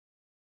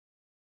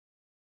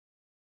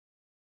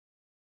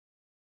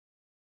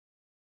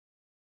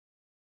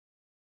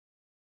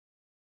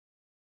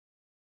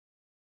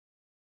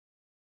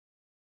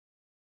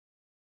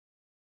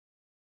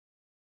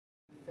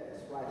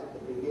right at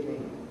the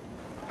beginning,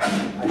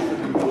 I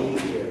shouldn't be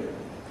here.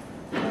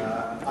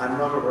 I'm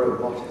not a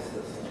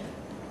roboticist.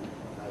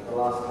 The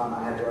last time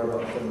I had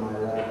robots in my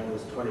lab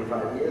was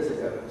 25 years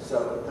ago.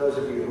 So those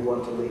of you who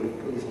want to leave,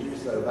 please do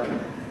so. But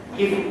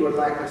if you would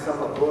like a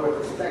somewhat broader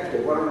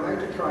perspective, what I'm going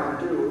to try and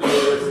do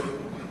is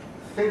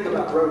think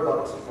about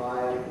robots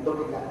by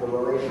looking at the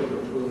relation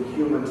between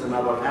humans and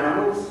other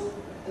animals.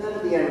 And then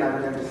at the end,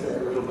 I'm going to say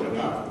a little bit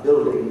about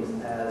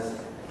buildings as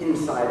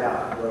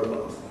inside-out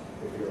robots,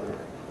 if you like.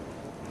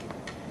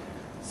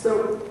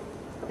 So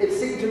it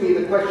seemed to me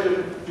the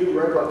question, do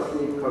robots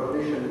need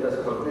cognition,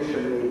 does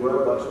cognition need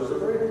robots, was a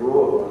very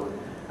broad one.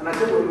 And I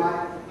thought we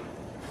might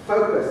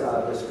focus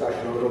our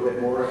discussion a little bit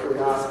more if we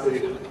ask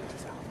the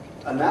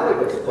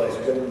analogous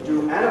question,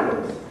 do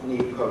animals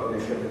need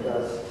cognition,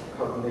 does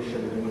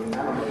cognition need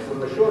animals?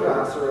 And the short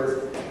answer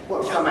is,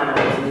 well, some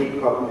animals need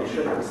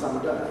cognition and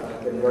some don't.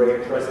 I've been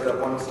very interested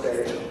at one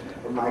stage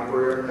of my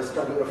career in the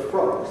study of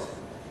frogs.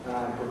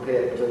 I'm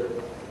prepared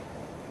to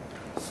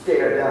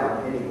stare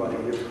down anybody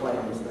who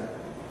claims that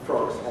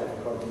frogs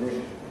have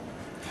cognition.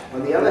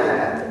 On the other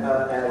hand,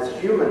 as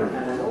human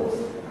animals,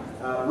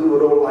 we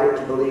would all like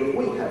to believe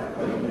we have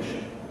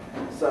cognition.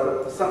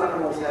 So some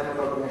animals have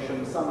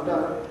cognition, some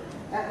don't.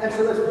 And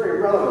so that's very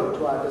relevant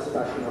to our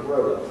discussion of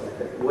robots, I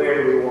think.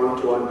 Where do we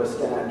want to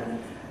understand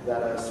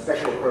that a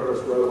special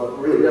purpose robot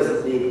really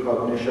doesn't need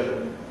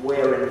cognition,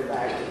 where in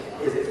fact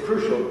is it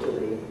crucial to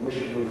the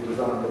mission we've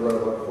designed the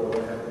robot for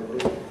to have to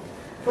do?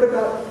 What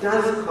about,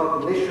 does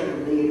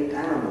cognition need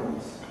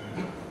animals?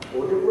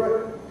 Or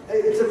do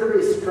it's a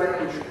very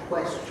strange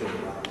question.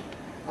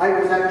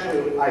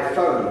 I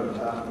phoned,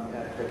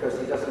 because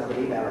he doesn't have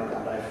an email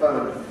account, I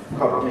phoned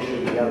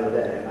Cognition the other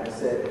day and I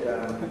said,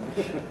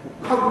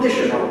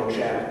 Cognition, old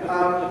chap,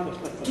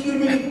 do you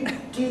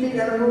need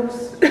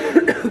animals?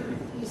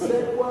 He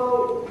said,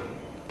 well,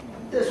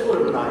 they're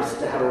sort of nice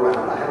to have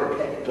around. I have a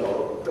pet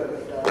dog, but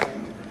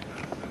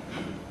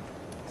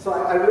so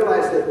I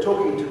realized that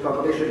talking to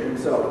Cognition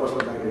himself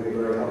wasn't going to be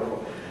very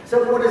helpful.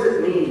 So what does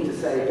it mean to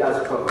say,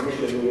 does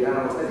cognition need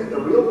animals? I think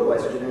the real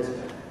question is,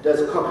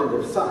 does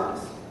cognitive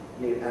science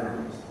need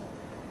animals?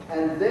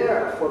 And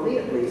there, for me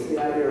at least, the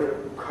idea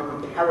of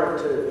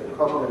comparative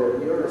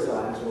cognitive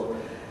neuroscience, or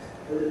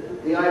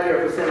the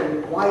idea of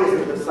saying, why is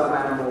it that some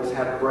animals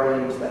have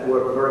brains that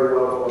work very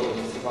well for them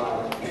to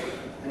survive,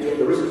 and yet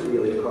there isn't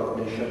really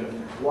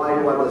cognition? Why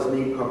do others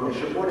need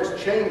cognition? What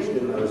has changed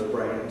in those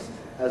brains,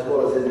 as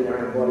well as in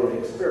their embodied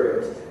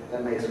experience,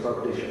 that makes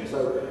cognition?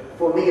 So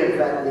for me, in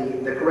fact,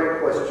 the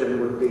correct question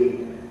would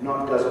be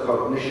not does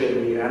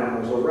cognition need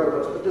animals or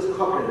robots, but does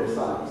cognitive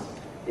science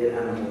need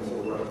animals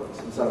or robots?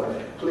 And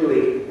so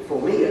clearly,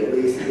 for me at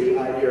least, the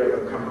idea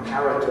of a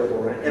comparative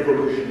or an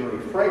evolutionary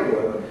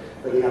framework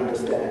for the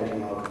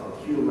understanding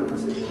of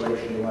humans in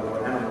relation to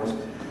other animals,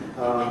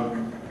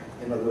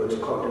 in other words,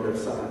 cognitive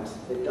science,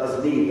 it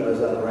does need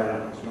those other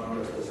animals, not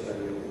just the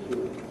study of the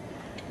human.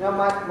 Now,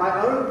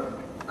 my own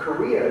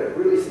career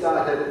really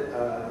started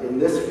in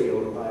this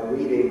field by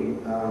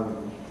reading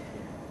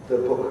the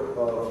book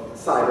of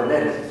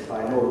Cybernetics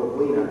by Norbert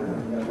Wiener.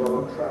 And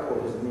Robert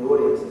Trappel, who's in the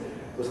audience,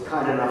 was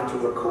kind enough to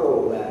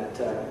recall that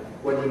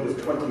when he was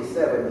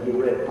 27, he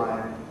read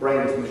my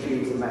Brains,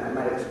 Machines and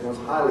Mathematics and was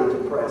highly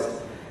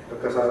depressed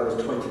because I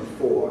was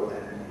 24,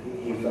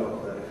 and he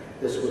felt that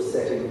this was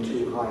setting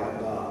too high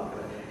a bar.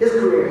 But his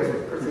career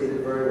has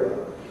proceeded very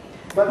well.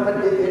 But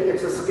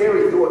it's a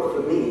scary thought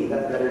for me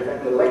that in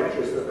fact the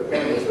lectures that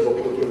became this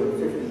book were given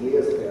 50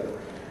 years ago.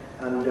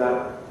 And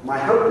my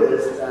hope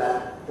is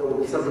that there will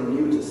be something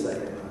new to say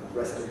in the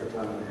rest of the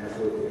time as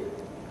will be.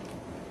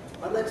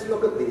 But let's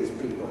look at these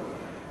people.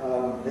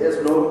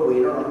 There's Norbert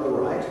Wiener on the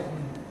right.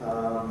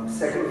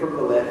 Second from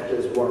the left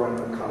is Warren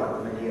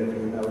McCulloch. Many of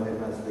you know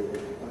him as the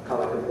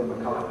McCulloch of the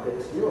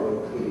McCulloch-Pitts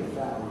neural he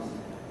founds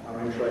our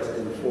interest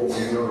in formal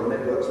neural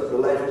networks. At the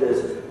left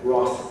is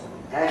Ross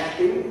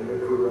Ashby,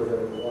 who wrote a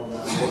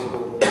well-known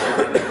book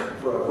called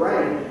For a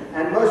Brain,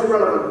 and most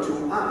relevant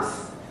to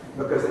us,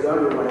 because the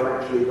only one who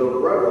actually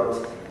built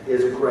robots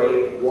is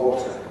Gray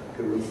Walter,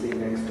 who we see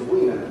next to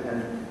Wiener.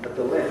 And at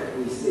the left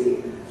we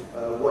see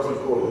what he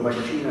called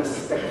machina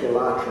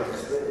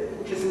speculatrix,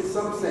 which is in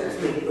some sense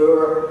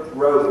the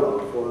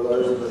robot, for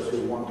those of us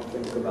who want to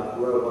think about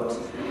robots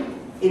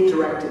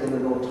interacting in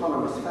an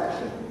autonomous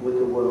fashion with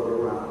the world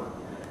around them.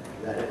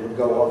 That it would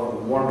go off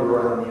and wander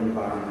around the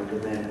environment,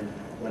 and then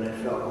when it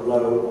felt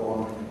low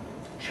on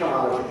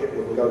charge, it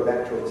would go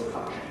back to its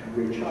hutch and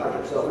recharge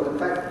itself. And in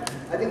fact,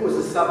 I think it was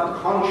a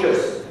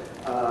subconscious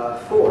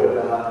thought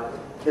about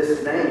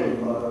this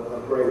name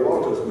of Gray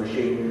Walter's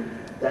machine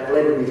that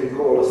led me to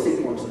call a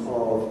sequence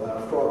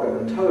of frog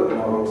and toad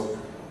models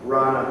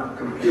Rana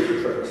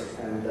Computertrix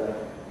and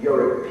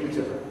Jorik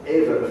Peter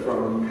Evert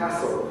from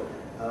Kassel.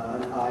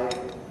 And I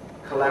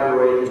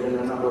collaborated in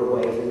a number of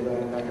ways in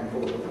going back and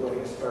forth with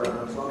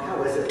experiments on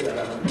how is it that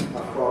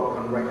a frog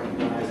can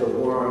recognize a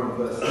worm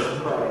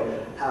versus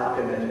prey, how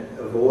can it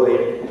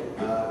avoid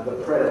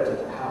the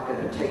predator, how can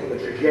it take the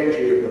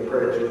trajectory of the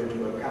predator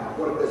into account,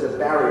 what if there's a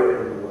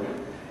barrier in the way.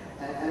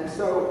 And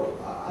so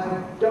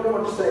I don't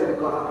want to say we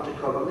got up to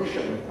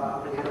cognition,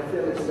 but we had a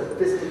fairly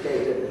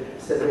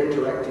sophisticated set of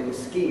interacting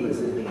schemas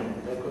in the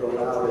end that could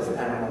allow this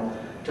animal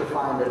to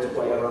find its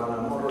way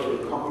around a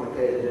moderately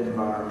complicated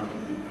environment,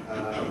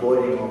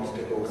 avoiding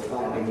obstacles,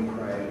 finding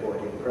prey,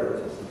 avoiding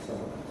predators, and so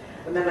on.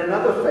 And then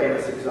another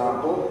famous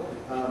example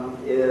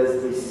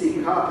is the sea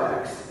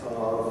carpax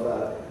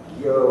of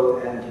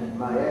Guillaume and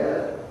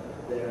Mayer,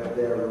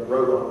 their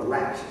robot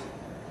rat.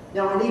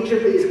 Now, in each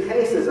of these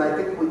cases, I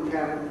think we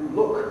can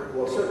look,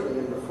 well, certainly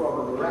in the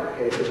frog and the rat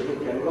cases,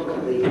 we can look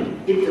at the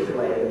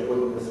interplay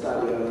between the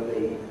study of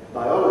the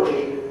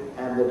biology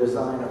and the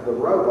design of the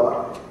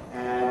robot,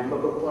 and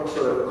look at what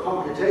sort of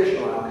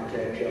computational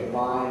architecture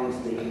binds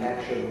the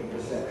action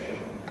perception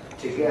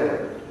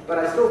together. But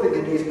I still think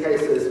in these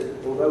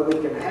cases, although we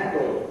can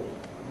handle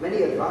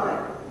many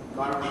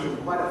environments in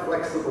quite a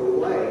flexible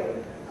way,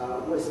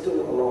 we're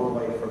still a long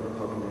way from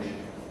cognition.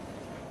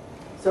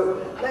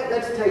 So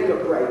let's take a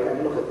break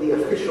and look at the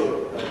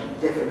official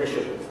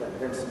definitions that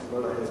Vincent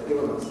Miller has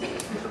given us.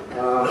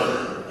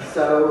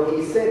 So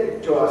he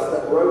said to us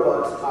that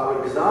robots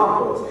are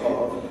examples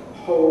of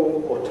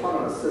whole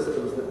autonomous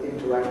systems that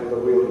interact with the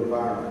real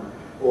environment,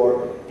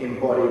 or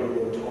embodied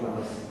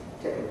autonomous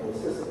technical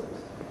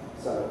systems.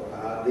 So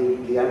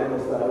the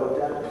animals that I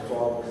looked at, the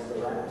frogs, the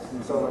rats,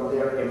 and so on,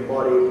 they're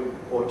embodied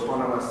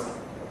autonomous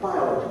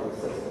biological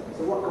systems.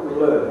 So what can we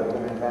learn by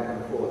going back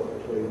and forth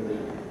between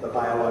the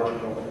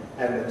biological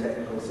and the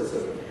technical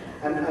system?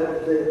 And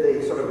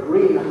the sort of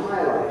green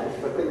highlight is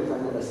for things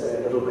I'm going to say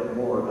a little bit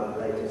more about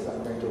later, so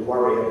I'm going to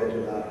worry a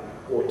bit about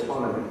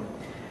autonomy.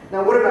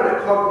 Now, what about a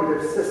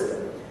cognitive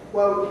system?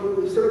 Well,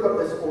 we've sort of got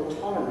this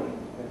autonomy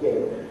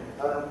again.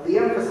 The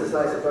emphasis,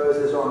 I suppose,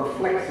 is on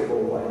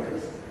flexible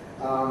ways.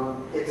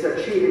 It's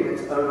achieving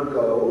its own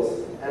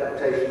goals,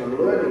 adaptation and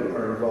learning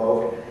are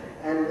involved,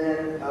 and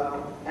then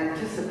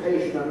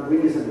anticipation and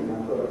reasoning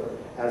are put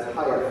as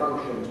higher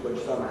functions which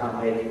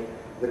somehow make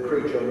the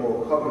creature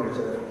more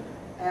cognitive.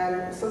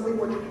 And something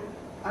which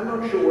I'm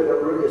not sure whether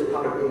it really is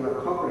part of being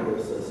a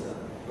cognitive system,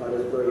 but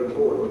is very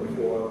important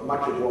for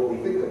much of what we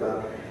think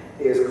about,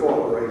 is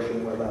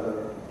cooperation with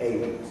other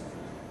agents.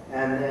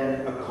 And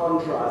then a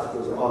contrast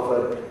was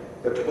offered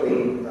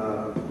between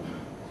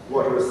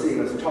what was seen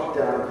as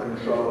top-down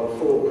control,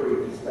 full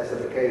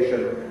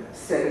pre-specification,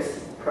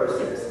 sense,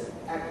 process,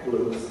 act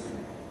loops,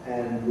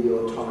 and the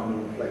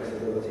autonomy and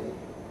flexibility.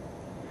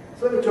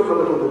 So let me talk a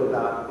little bit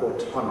about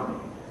autonomy.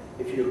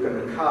 If you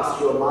can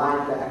cast your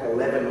mind back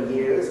 11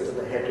 years to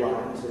the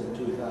headlines in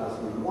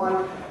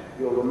 2001,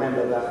 you'll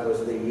remember that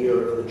was the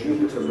year of the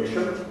Jupiter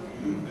mission.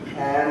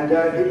 And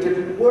it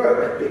didn't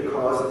work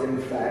because,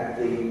 in fact,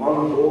 the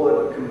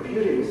onboard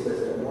computing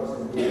system was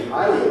indeed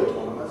highly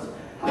autonomous,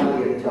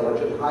 highly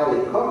intelligent,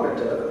 highly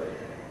cognitive,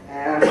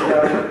 and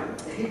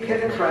he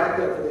kept track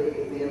of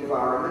the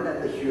environment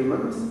and the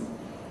humans.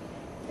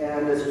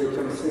 And as you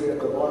can see at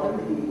the bottom,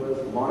 he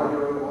was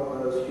monitoring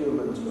what those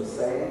humans were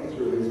saying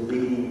through his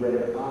beady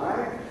red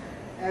eye.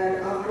 And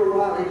after a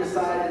while, he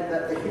decided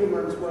that the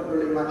humans weren't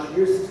really much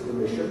used to the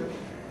mission.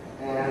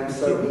 And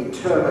so he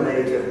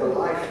terminated the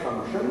life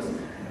functions.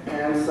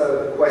 And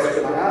so the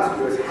question I ask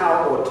you is,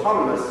 how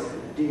autonomous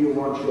do you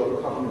want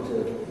your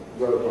cognitive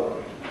robot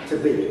to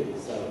be?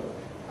 So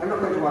I'm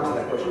not going to answer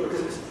that question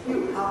because it's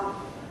you. How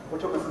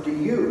autonomous do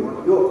you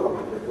want your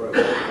cognitive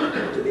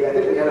robot to be? I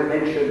think we had a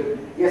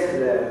mention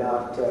yesterday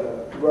about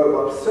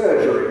robot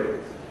surgery.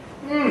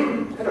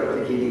 I don't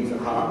think he needs a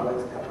heart.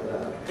 Let's cut it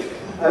out.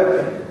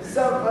 Okay.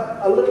 So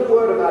a little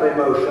word about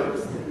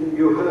emotions.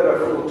 You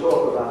heard a full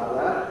talk about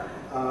that.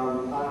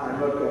 I'm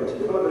not going to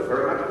develop it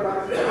very much, but I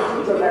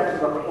want to go back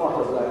to the plot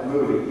of that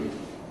movie.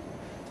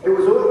 It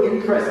was all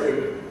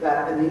interesting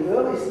that in the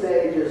early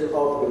stages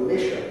of the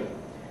mission,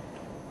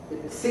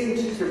 it seemed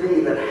to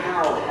me that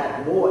Hal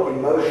had more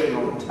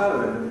emotional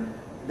tone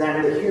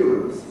than the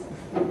humans.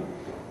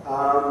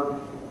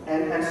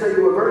 And so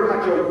you were very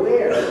much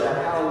aware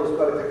that Hal was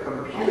both a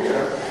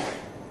computer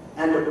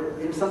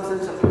and, in some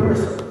sense, a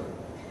person.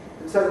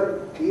 And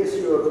so the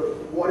issue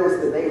of what is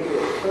the nature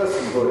of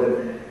personhood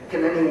and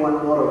can anyone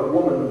not a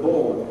woman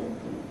born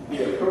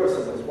be a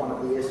person is one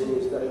of the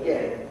issues that,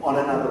 again, on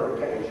another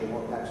occasion,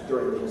 or perhaps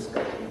during the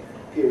discussion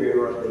period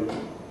or at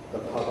the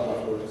pub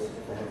afterwards,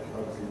 if they have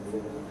pubs in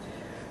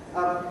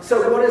Vienna.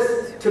 So what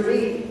is, to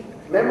me,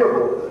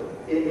 memorable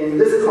in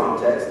this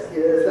context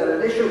is that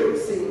initially it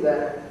seemed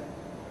that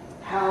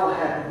Hal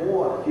had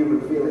more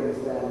human feelings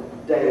than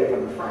Dave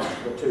and Frank,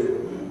 the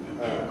two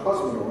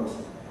cosmonauts,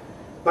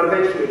 but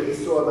eventually he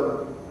saw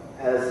them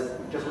as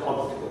just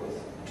obstacles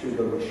to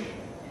the mission.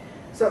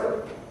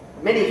 So,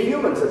 many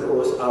humans, of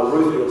course, are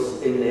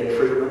ruthless in their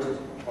treatment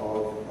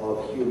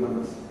of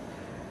humans,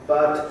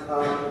 but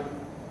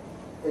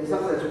in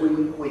some sense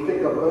we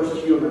think of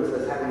most humans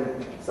as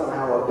having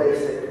somehow a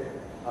basic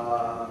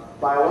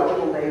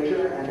biological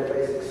nature and a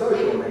basic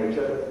social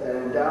nature that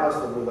endows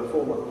them with a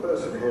form of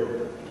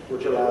personhood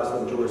which allows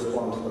them to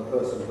respond to the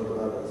personhood of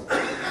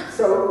others.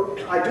 So,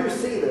 I do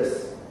see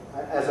this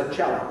as a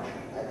challenge.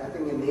 I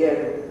think in the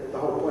end, the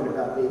whole point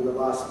about being the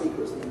last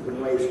speaker is that you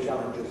can raise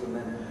challenges and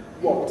then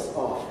waltz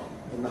off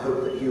in the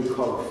hope that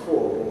EUCogIII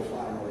will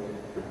finally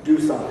do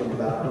something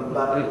about them.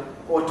 But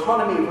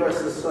autonomy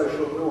versus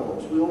social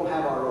norms. We all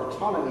have our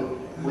autonomy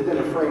within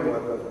a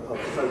framework of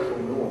social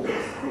norms.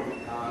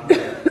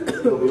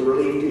 You'll be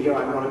relieved to hear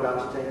I'm not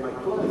about to take my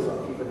clothes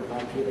off, even if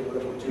I'm feeling a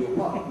little too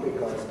hot,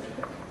 because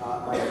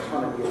my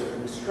autonomy is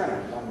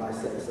constrained by my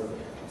sense of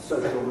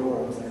social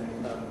norms.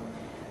 And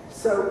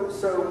so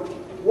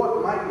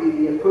what might be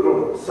the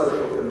equivalent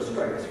social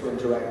constraints for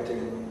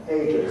interacting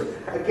agents?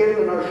 Again,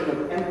 the notion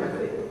of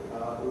empathy.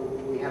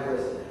 We have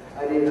this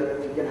idea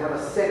that we can have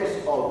a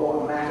sense of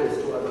what matters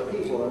to other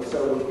people, and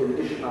so we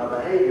condition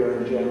our behavior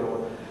in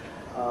general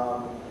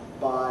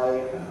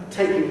by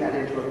taking that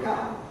into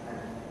account. And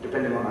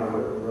depending on our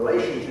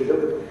relation to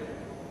them,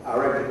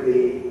 our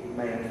empathy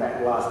may in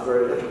fact last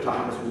very little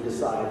time as we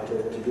decide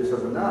to do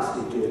something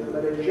nasty to them,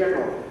 but in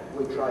general,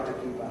 we try to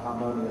keep a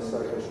harmonious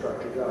social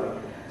structure going.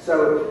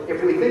 So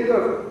if we think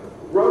of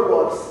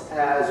robots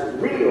as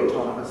really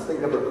autonomous,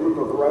 think of a group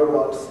of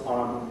robots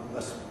on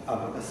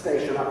a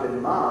station up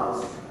in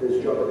Mars,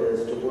 whose job it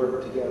is to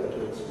work together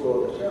to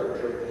explore the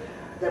territory,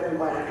 then we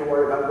might have to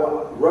worry about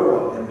what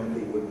robot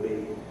empathy would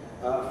be.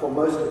 For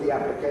most of the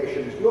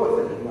applications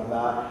you're thinking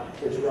about,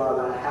 it's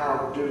rather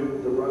how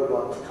do the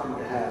robots come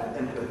to have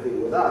empathy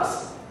with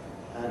us,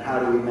 and how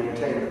do we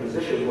maintain a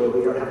position where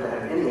we don't have to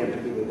have any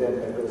empathy with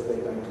them because they're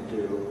going to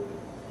do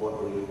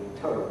what we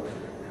tell them to do.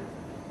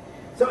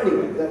 So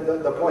anyway,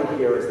 the point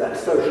here is that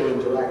social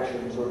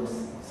interactions are in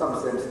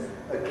some sense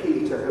a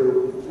key to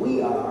who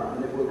we are,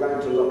 and if we're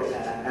going to look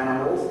at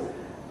animals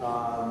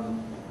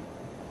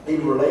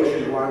in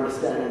relation to our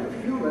understanding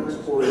of humans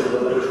or in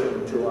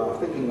relation to our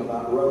thinking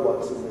about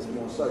robots in this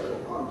more social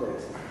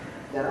context,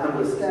 then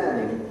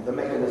understanding the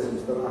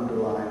mechanisms that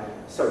underlie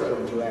social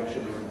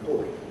interaction is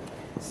important.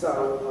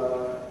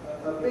 So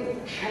a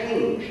big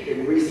change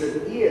in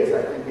recent years,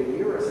 I think, in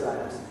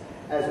neuroscience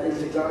has been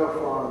to go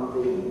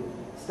from the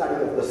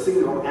study of the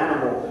single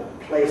animal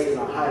placed in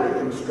a highly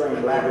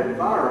constrained lab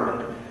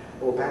environment,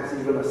 or perhaps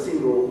even a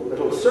single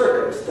little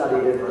circuit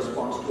studied in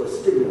response to a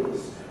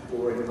stimulus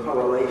or in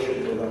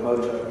correlation with a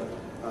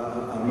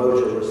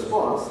motor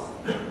response.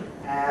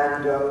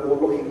 And we're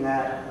looking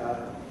at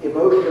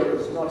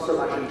emotions not so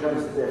much in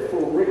terms of their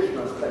full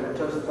richness, but in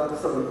terms of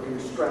something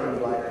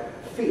constrained like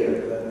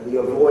fear, the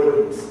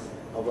avoidance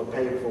of a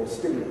painful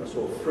stimulus,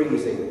 or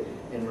freezing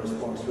in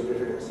response to a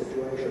difficult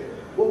situation.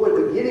 What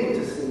we're beginning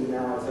to see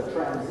now is a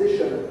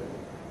transition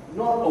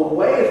not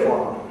away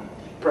from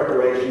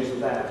preparations of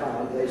that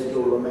kind, they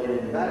still remain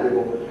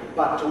invaluable,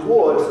 but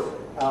towards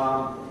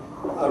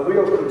a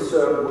real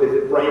concern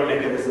with brain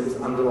mechanisms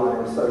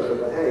underlying social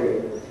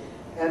behavior.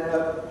 And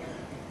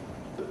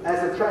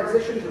as a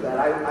transition to that,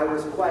 I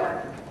was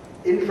quite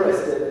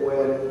interested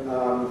when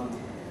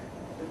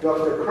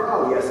Dr.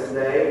 Kral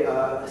yesterday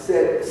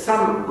said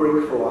some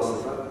Greek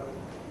philosopher,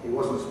 he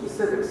wasn't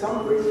specific,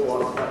 some Greek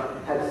philosopher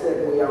had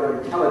said we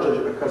are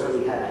intelligent because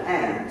we have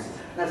hands.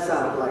 That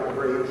sounded like a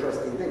very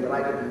interesting thing, but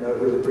I didn't know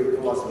who the Greek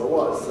philosopher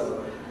was,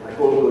 so like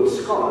all good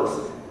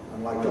scholars,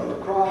 unlike Dr.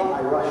 Kral,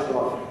 I rushed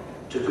off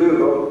to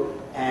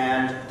Google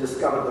and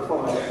discovered the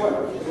following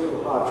quote, which is a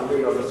little hard to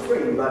read on the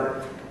screen,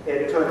 but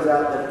it turns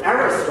out that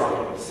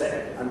Aristotle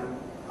said, and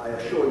I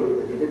assure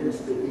you that he didn't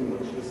speak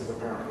English, this is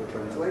apparently a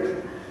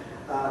translation,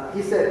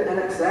 he said,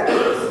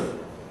 Anaxagoras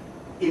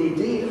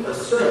indeed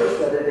asserts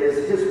that it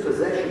is his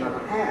possession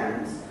of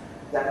hands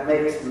that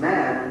makes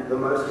man the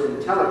most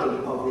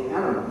intelligent of the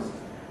animals.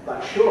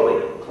 But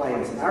surely,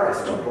 claims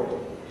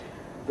Aristotle,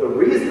 the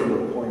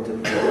reasonable point of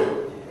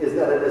view is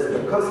that it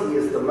is because he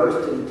is the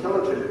most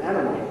intelligent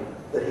animal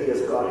that he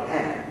has got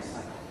hands.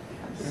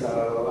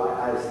 So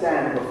I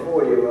stand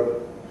before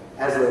you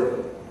as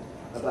of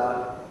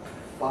about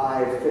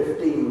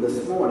 5:15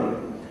 this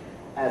morning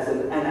as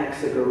an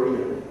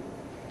Anaxagorean,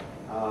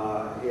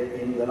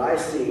 in that I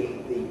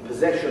see the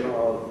possession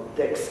of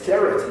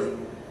dexterity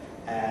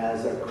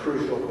as a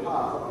crucial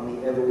part on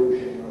the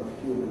evolution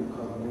of human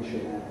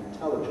cognition and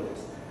intelligence,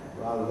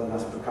 rather than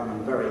us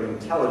becoming very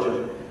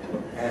intelligent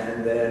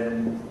and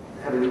then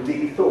having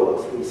deep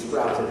thoughts, we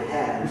sprouted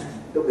hands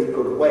that we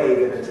could wave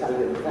in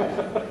Italian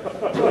fashion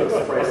to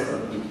express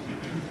them.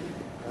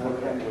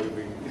 Okay.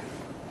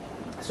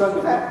 So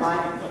in fact,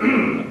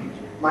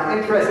 my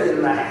interest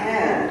in the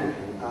hand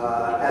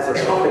as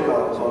a topic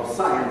of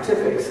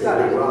scientific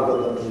study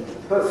rather than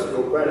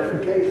personal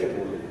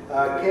gratification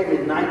came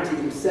in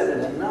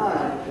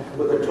 1979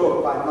 with a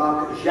talk by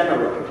Marc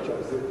Généreux,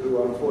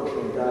 who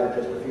unfortunately died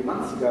just a few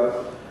months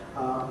ago,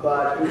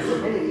 but who for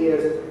many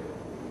years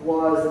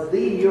was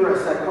the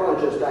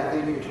neuropsychologist, I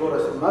think, who taught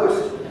us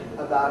most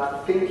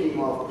about thinking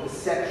of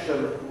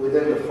perception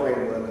within the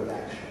framework of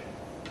action.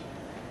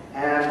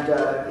 And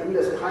in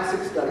this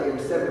classic study in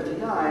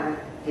 '79,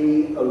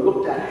 he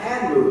looked at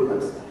hand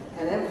movements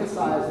and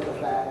emphasized the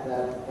fact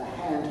that the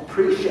hand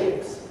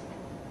pre-shapes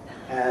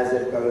as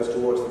it goes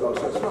towards the goal.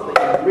 So it's not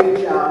that you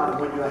reach out and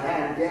when your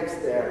hand gets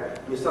there,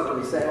 you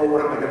suddenly say, oh,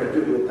 what am I going to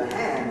do with the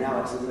hand?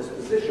 Now it's in this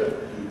position.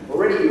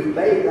 Already you've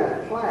made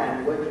that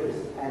plan, which is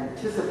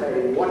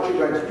anticipating what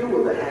you're going to do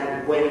with the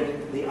hand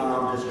when the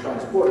arm has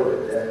transported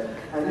it there.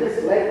 And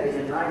this led me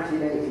in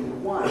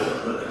 1981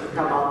 to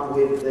come up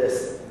with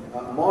this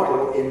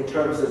model in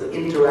terms of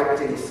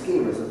interacting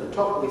schemas. At the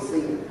top we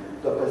see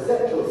the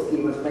perceptual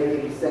schemas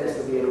making sense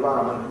of the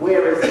environment.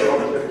 Where is the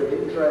object of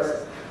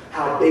interest?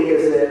 How big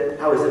is it?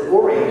 How is it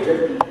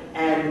oriented?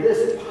 And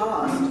this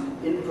passed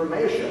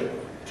information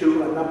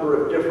to a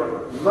number of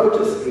different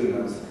motor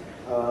schemas.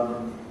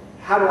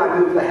 How do I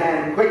move the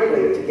hand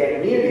quickly to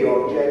get near the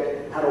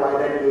object? How do I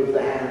then move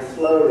the hand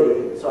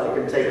slowly so I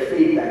can take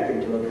feedback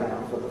into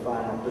account for the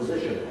final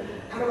position?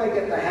 How do I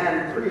get the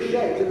hand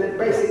pre-shaped and then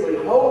basically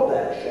hold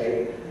that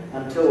shape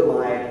until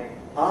my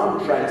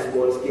arm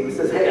transport scheme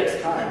says, hey,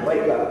 it's time,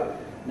 wake up.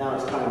 Now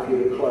it's time for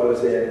you to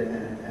close in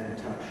and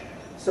touch.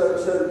 So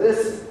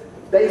this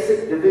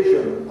basic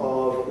division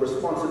of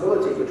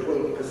responsibility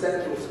between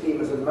perceptual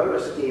schemas and motor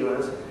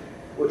schemas,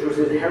 which was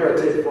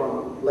inherited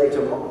from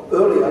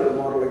earlier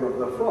modeling of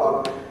the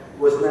frog,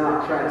 was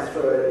now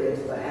transferred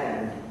into the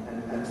hand,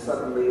 and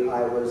suddenly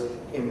I was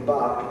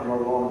embarked on a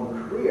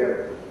long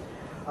career.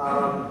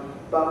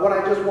 But what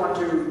I just want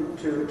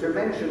to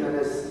mention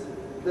is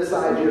this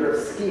idea of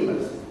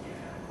schemas.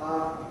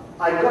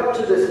 I got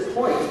to this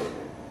point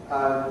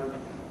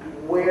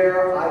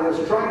where I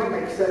was trying to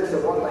make sense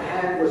of what the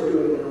hand was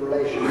doing in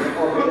relation to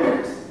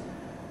objects.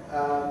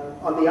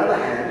 On the other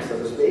hand, so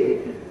to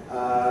speak,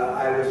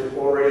 I was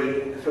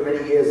already for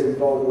many years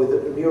involved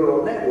with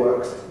neural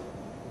networks.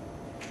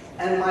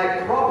 And my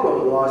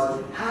problem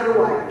was, how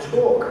do I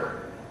talk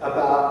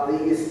about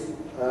these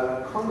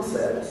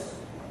concepts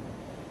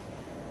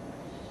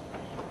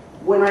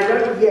when I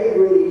don't yet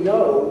really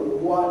know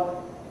what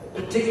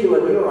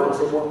particular neurons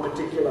in what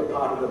particular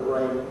part of the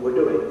brain were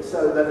doing?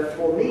 So that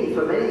for me,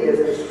 for many years,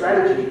 the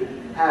strategy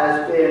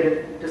has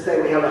been to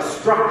say we have a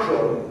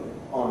structural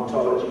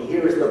ontology.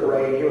 Here is the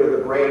brain, here are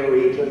the brain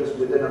regions.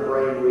 Within a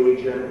brain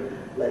region,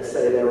 let's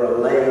say there are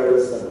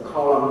layers and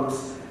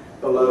columns.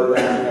 Below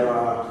that there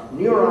are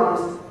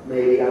neurons.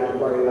 Maybe I have to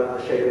worry about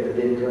the shape of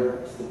the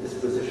dendrites, the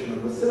disposition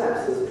of the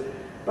synapses.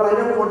 But I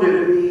don't want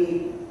to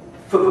be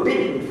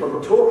forbidden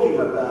from talking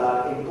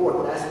about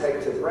important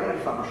aspects of brain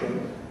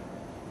function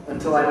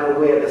until I know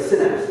where the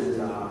synapses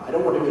are. I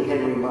don't want to be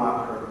Henry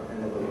Marker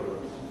in other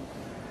words.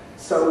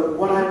 So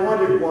what I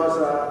wanted was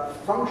a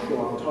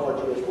functional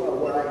ontology as well,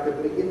 where I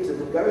could begin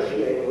to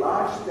negotiate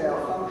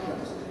large-scale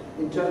functions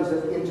in terms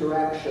of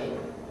interaction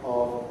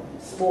of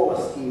smaller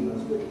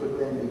schemas, which could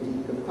then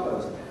be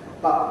decomposed.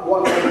 But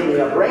what made me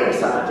a brain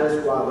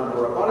scientist rather than a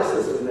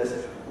roboticist in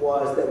this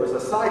was there was a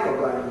cycle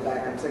going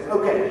back and saying,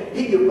 okay,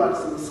 here you've got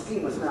some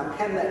schemas. Now,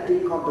 can that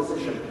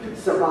decomposition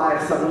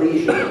survive some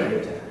lesion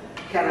data?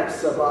 Can it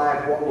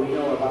survive what we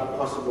know about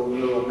possible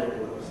neural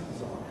networks and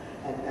so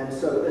on? And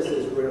so this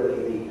is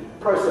really the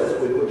process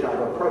with which I've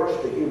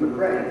approached the human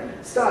brain,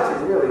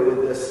 starting really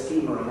with this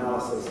schema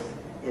analysis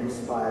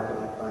inspired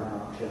by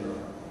Mark General.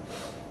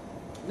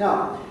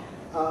 Now,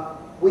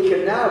 we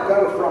can now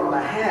go from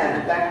the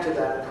hand back to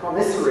that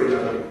promissory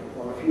note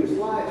from a few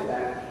slides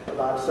back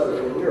about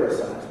social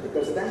neuroscience,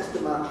 because thanks to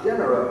Mark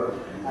General,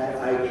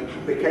 I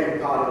became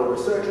part of a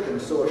research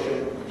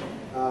consortium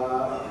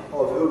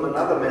of whom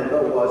another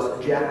member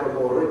was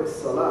Giacomo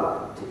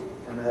Rizzolatti.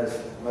 And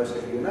as most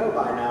of you know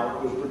by now,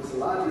 it was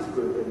Rizzolatti's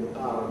group in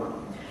Parliament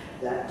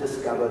that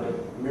discovered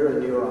mirror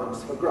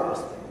neurons for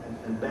grasping.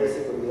 And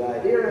basically the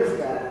idea is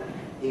that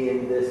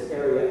in this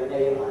area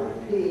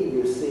AIP,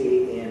 you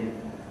see in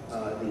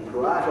the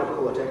parietal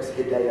cortex,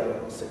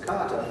 Hideo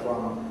Sakata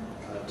from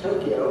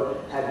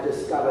Tokyo had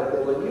discovered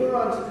there were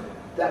neurons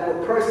that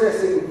were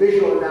processing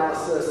visual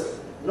analysis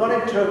not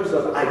in terms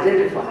of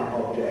identifying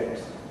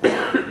objects,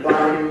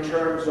 but in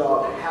terms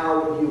of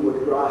how you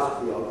would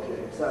grasp the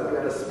object. So if you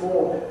had a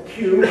small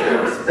cube or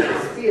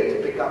a sphere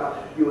to pick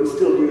up, you would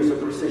still use a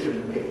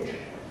precision pinch.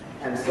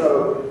 And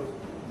so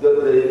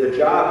the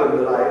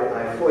jargon that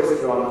I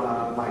foisted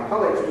on my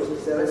colleagues was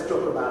to say, let's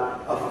talk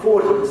about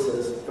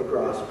affordances for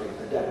grasping,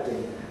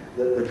 adapting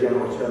the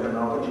general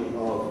terminology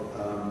of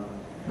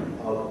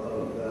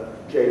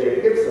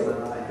J.J. Gibson,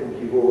 and I think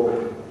you've all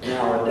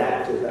now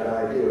adapted that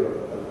idea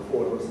of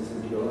affordances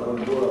into your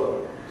own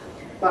world.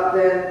 But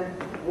then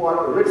what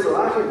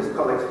Rizzolatti and his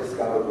colleagues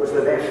discovered was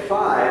that at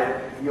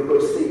F5, you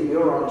could see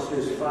neurons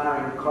whose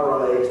firing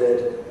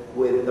correlated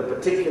with the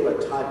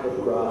particular type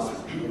of grasp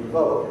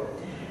involved.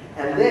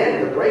 And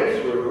then the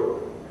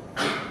breakthrough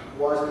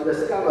was to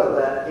discover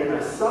that in a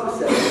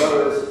subset of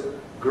those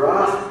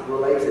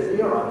grasp-related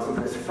neurons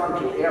in this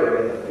frontal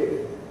area, the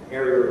fifth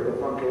area of the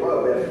frontal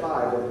lobe,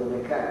 F5 of the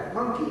macaque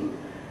monkey,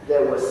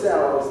 there were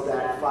cells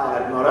that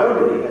fired not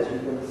only, as you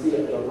can see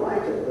at the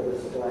right of the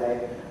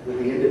display, with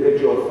the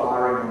individual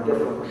firing on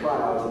different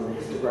trials and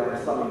the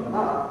histogram summing them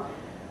up,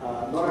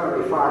 not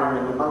only firing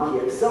when the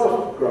monkey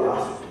itself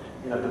grasped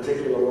in a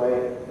particular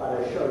way,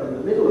 but as shown in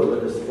the middle of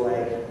the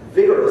display,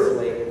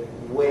 vigorously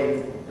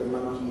when the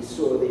monkey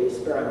saw the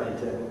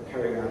experimenter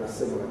carrying out a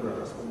similar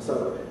grasp. And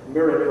so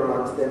mirror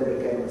neurons then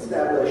became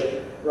established,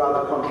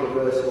 rather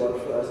controversial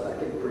at first, I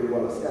think pretty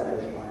well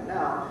established by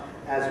now,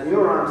 as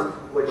neurons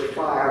which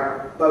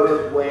fire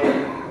both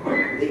when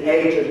the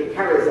agent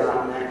carries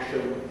out an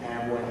action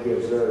and when he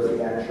observes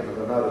the action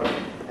of another.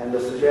 And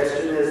the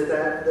suggestion is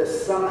that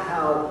this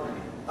somehow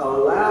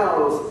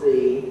allows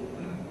the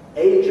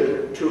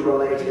agent to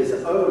relate his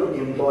own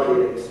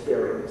embodied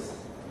experience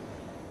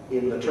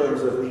in the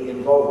terms of the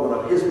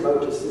involvement of his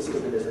motor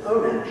system in his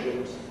own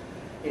actions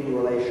in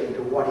relation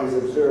to what he's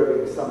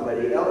observing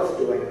somebody else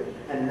doing,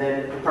 and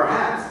then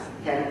perhaps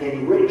can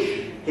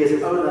enrich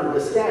his own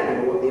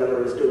understanding of what the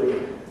other is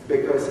doing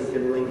because he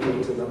can link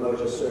into the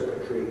motor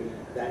circuitry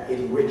that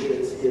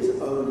enriches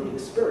his own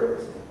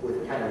experience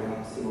with carrying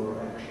out similar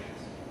actions.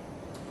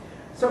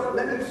 So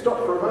let me stop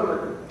for a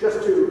moment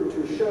just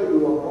to show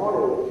you a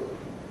model,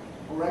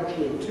 or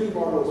actually two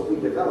models we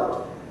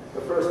developed.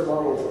 The first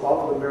models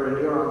of the mirror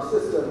neuron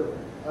system,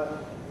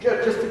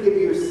 just to give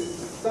you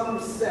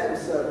some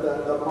sense of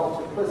the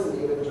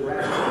multiplicity of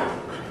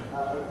interactions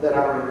that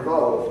are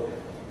involved.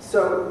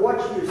 So what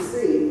you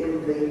see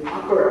in the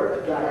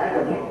upper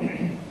diagonal,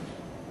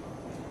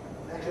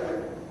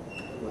 actually,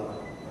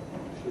 well,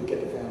 should we get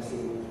the fancy?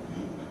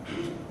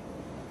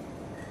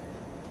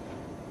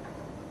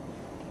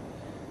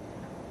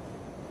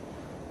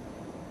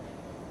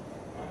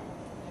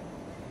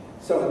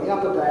 So in the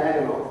upper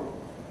diagonal,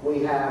 we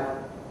have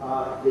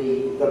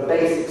the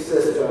basic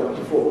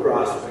system for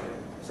grasping.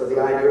 So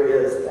the idea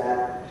is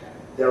that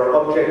there are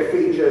object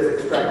features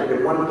extracted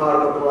in one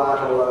part of the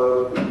palatal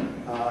lobe,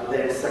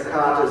 then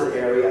Sakata's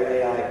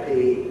area,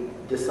 AIP,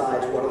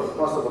 decides what are the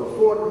possible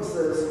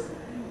affordances,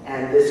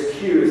 and this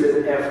cues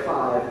in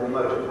F5 the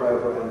motor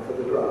program for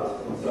the grasp.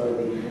 And so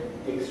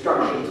the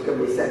instructions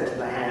can be sent to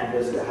the hand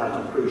as to how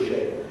to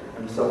appreciate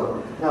and so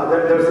on. Now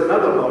there's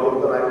another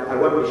model that I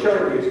won't be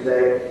showing you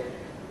today,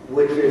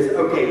 which is,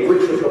 okay,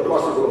 which of the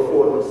possible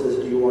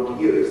affordances do you want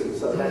to use? And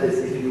so that is,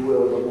 if you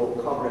will, the more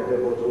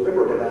cognitive or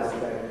deliberative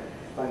aspect.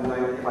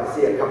 If I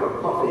see a cup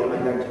of coffee, am I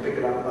going to pick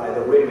it up by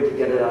the rim to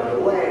get it out of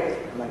the way?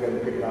 Am I going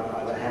to pick it up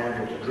by the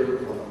hand or to drink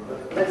from it?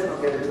 But let's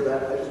not get into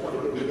that. I just want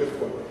to give you this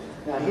one.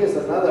 Now here's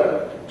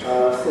another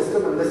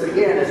system, and this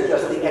again is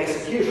just the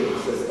execution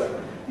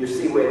system. You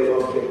see where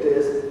the object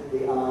is.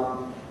 The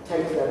arm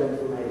takes that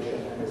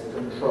information and is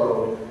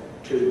controlled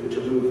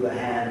to move the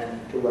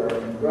hand to where it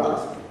can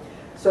grasp.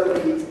 So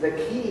the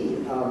key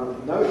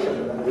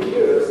notion that we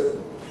use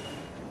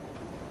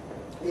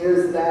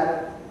is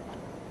that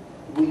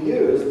we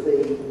use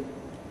the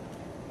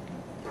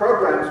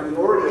programs we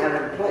already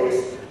have in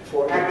place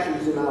for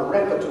actions in our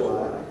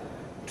repertoire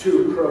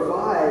to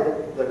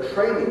provide the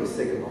training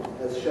signal,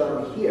 as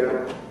shown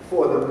here,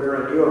 for the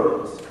mirror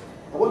neurons.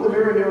 And what the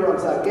mirror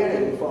neurons are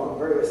getting from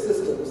various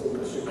systems in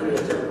the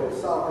supratemporal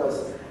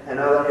sulcus and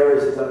other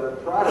areas of the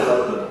parietal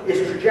lobe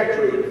is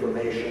trajectory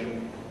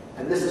information.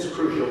 And this is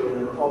crucial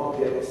in an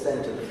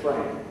object-centered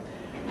frame.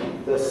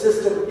 The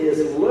system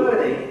is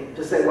learning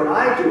to say, when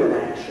I do an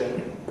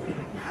action,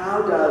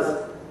 how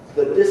does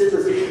the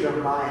disposition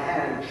of my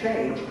hand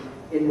change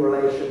in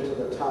relation to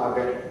the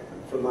target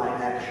for my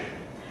action?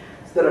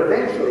 So that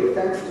eventually,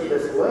 thanks to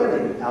this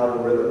learning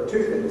algorithm,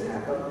 two things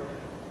happen.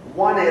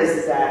 One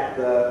is that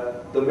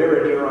the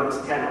mirror neurons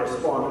can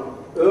respond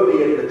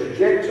early in the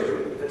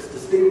trajectory. If it's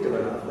distinctive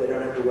enough, they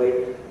don't have to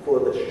wait for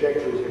the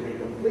trajectory to be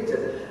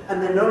completed.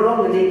 And they no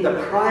longer need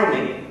the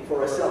priming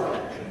for a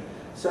self-action.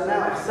 So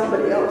now if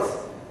somebody else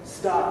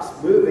starts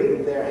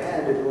moving their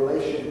hand in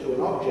relation to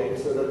an object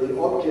so that the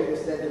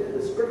object-centered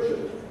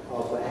description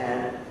of the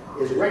hand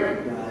is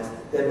recognized,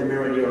 then the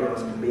mirror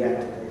neurons can be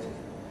activated.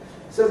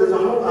 So there's a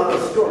whole other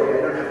story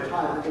I don't have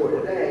time for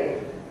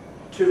today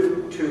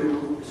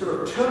to sort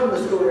of turn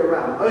the story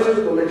around. Most of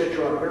the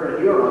literature on mirror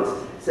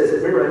neurons says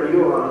that mirror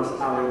neurons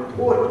are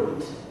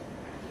important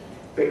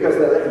because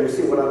they let you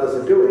see what others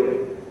are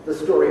doing. The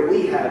story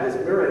we have is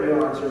mirror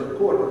neurons are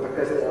important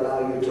because they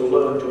allow you to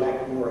learn to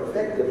act more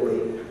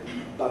effectively.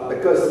 But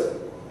because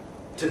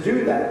to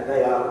do that,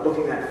 they are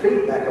looking at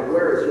feedback of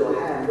where is your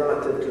hand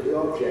relative to the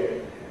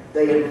object.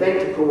 They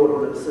invent a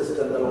coordinate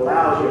system that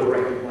allows you to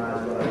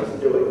recognize what others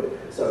are doing.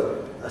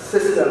 So a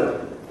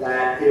system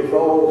that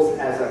evolves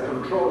as a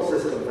control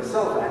system for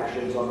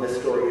self-actions on this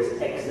story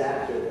is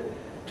exacted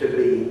to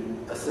be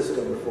a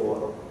system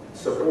for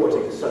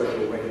supporting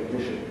social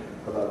recognition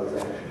of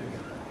others' actions.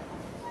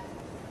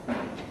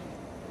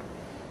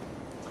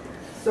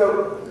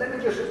 So let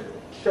me just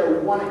show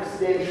one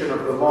extension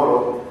of the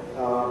model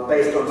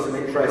based on some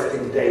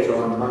interesting data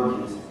on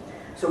monkeys.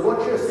 So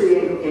what you're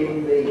seeing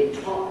in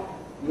the top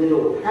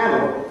middle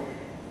panel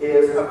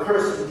is a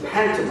person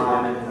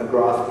pantomiming a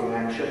grasping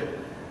action,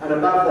 and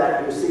above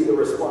that you see the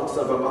response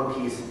of a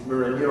monkey's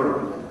mirror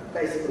neuron.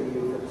 Basically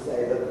you could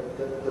say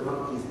that the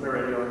monkey's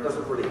mirror neuron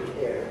doesn't really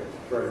care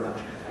very much.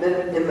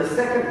 Then in the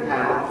second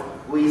panel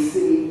we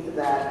see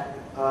that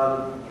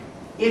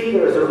if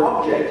there is an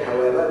object,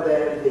 however,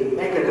 then the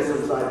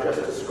mechanisms I've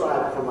just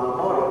described from our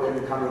model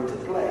can come into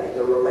play.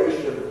 The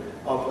relation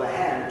of the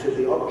hand to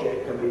the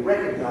object can be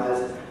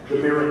recognized, the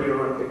mirror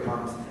neuron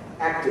becomes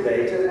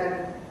activated,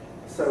 and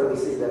so we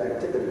see that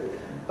activity.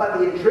 But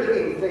the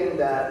intriguing thing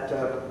that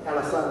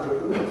Alessandra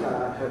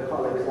Unita and her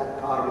colleagues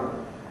at Parma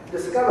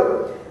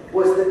discovered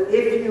was that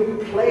if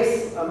you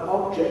place an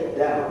object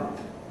down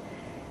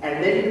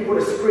and then you put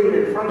a screen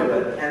in front of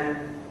it and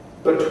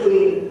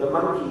between the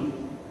monkey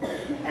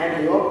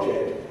and the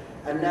object,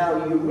 and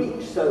now you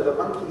reach, so the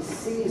monkey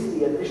sees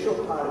the initial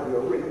part of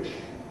your reach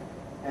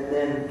and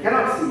then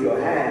cannot see your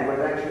hand when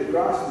it actually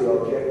grasps the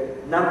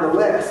object,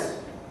 nonetheless,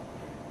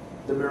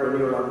 the mirror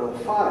neuron will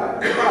fire.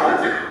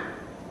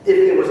 But if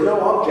there was no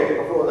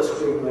object before the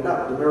screen went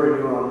up, the mirror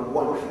neuron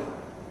won't fire.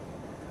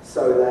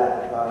 So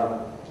that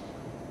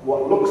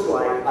what looks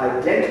like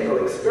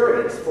identical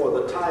experience for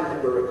the time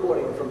that we're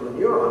recording from the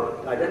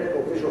neuron,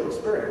 identical visual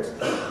experience,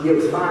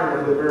 gives firing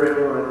of the mirror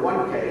neuron in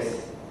one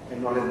case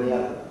and not in the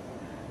other.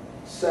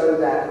 So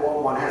that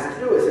what one has to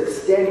do is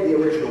extend the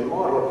original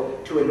model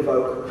to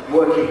invoke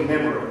working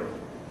memory.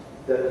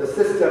 The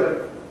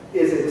system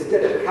is,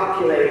 instead of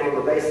calculating on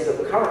the basis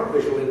of current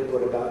visual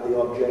input about the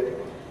object,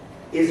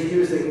 is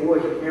using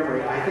working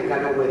memory. I think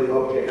I know where the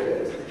object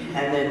is.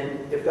 And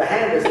then if the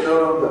hand is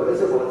no longer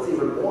visible, it's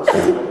even more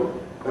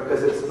simple,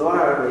 because it's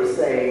not only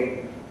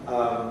saying,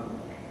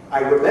 I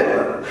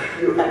remember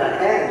you had a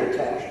hand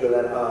attached to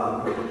that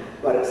arm,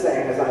 but it's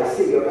saying, as I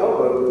see your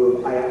elbow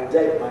move, I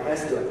update my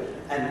estimate.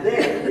 And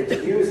then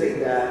it's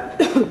using that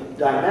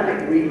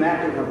dynamic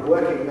remapping of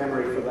working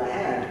memory for the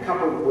hand,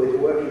 coupled with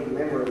working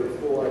memory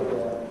for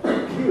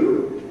the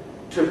cue,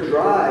 to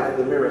drive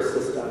the mirror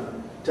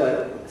system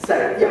to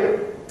say,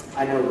 yeah,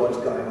 I know what's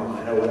going on,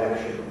 I know what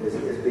action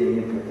is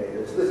being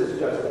implicated. So this is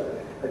just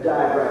a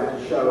diagram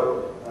to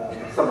show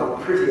a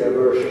somewhat prettier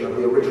version of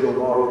the original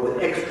model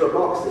with extra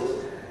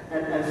boxes.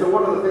 And so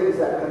one of the things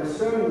that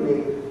concerned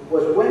me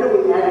was, when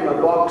are we adding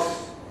a box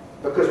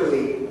because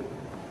we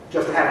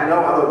just have no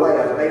other way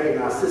of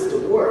making our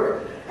system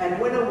work? And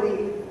when are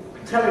we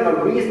telling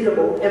a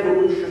reasonable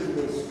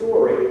evolutionary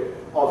story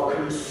of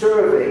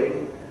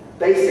conserving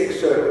basic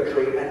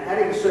circuitry and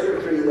adding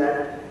circuitry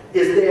that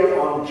is there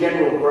on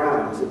general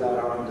grounds about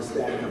our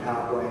understanding of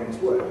how brains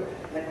work?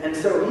 And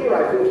so here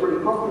I feel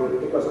pretty confident,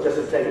 because just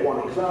to take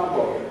one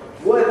example,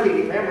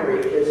 working memory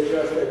is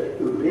just an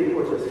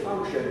ubiquitous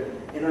function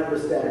in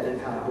understanding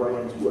how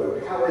brains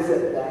work. How is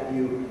it that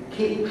you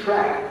keep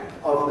track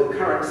of the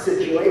current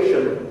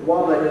situation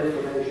while that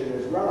information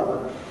is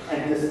relevant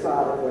and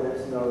discard it when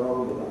it's no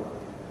longer relevant?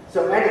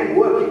 So adding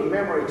working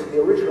memory to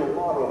the original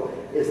model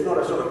is not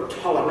a sort of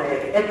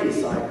Ptolemaic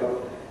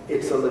epicycle,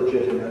 it's a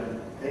legitimate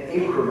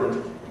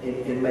increment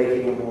in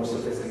making a more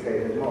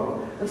sophisticated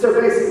model. And so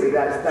basically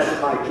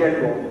that's my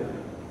general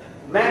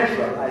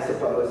mantra, I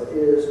suppose,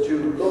 is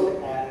to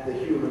look at the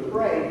human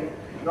brain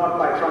not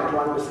by trying to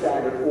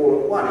understand it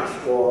all at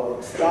once,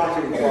 or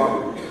starting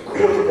from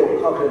cortical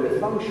cognitive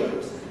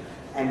functions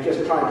and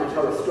just trying to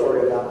tell a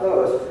story about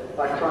those,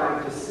 by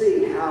trying to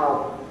see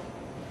how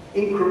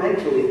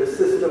incrementally the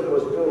system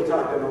was built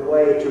up in a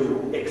way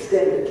to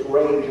extend its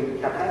range and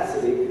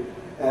capacity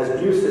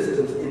as new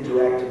systems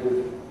interacted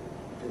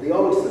with the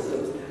old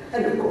systems.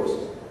 And of course,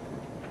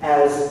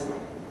 as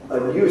a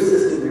new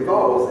system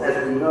evolves,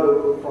 as we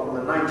know from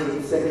the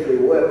 19th century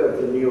work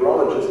of the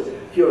neurologist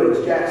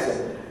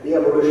Hewlings-Jackson, the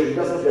evolution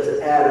doesn't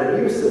just add a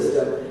new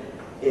system,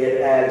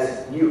 it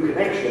adds new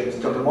connections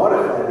to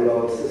modify the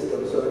old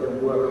system so it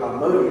can work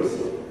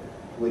harmoniously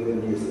with the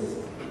new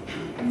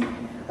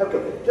system.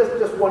 Okay,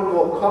 just one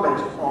more comment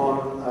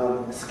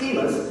on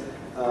schemas.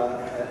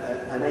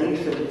 An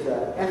ancient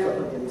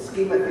effort in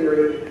schema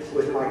theory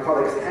with my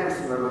colleagues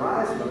Hansen and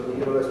Reisman at the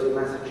University of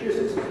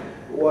Massachusetts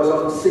was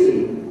on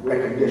scene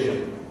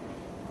recognition.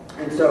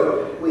 And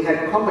so we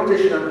had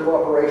competition and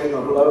cooperation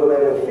of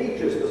low-level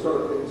features, the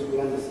sort of things we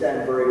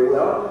understand very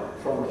well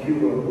from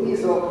Hugo and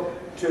Wiesel,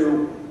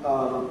 to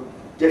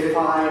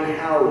define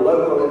how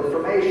local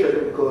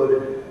information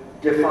could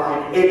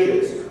define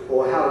edges,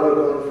 or how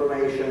local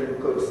information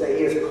could say,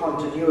 here's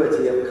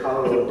continuity of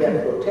color or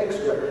depth or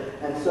texture.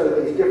 And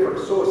so these different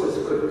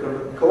sources could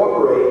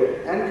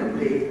cooperate and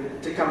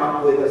compete to come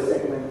up with a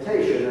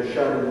segmentation as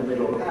shown in the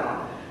middle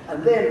panel.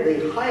 And then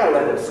the higher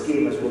level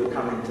schemas would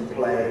come into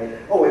play.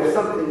 Oh, if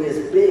something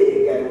is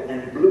big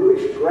and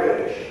bluish,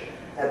 grayish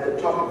at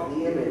the top of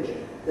the image,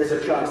 there's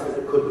a chance that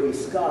it could be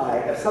sky.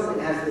 If something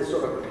has this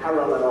sort of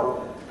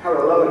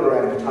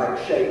parallelogram type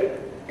shape,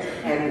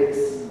 and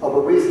it's of a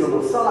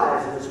reasonable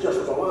size, and it's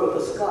just below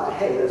the sky,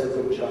 hey, there's a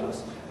good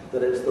chance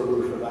that it's the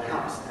roof of a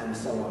house, and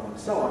so on and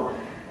so on.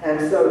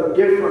 And so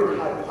different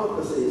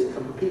hypotheses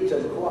compete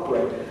and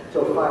cooperate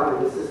till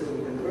finally the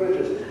system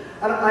converges.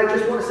 And I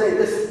just want to say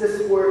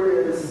this work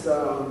is,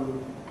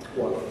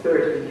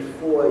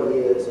 34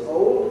 years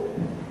old,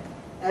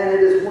 and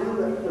it is one of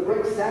the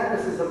great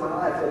sadnesses of my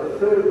life that a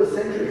third of the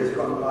century has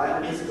gone by,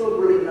 and there's still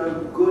really no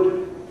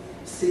good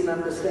scene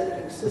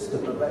understanding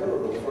system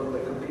available from the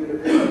computer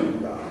vision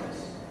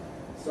guys.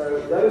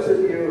 So those of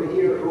you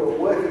here who are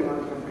working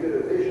on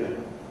computer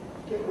vision,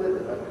 get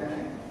with it,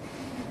 okay?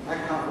 I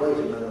can't wait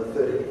another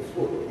 30 or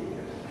 40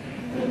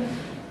 years.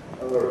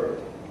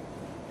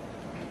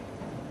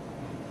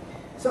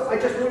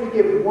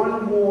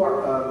 one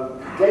more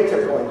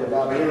data point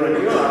about mirror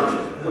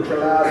neurons, which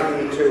allows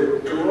me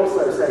to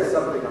also say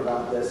something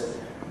about this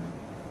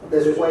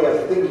way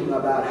of thinking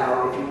about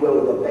how, if you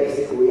will, the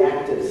basic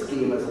reactive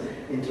schemas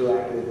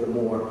interact with the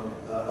more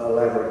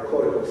elaborate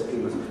cortical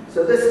schemas.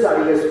 So this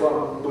study is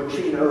from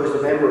Buccino, who's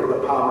a member of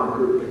the Palmer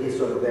group, and he's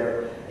sort of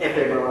their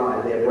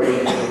fMRI, their brain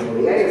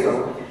imaging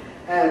liaison.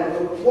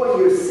 And what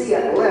you see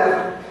at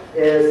left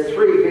is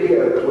 3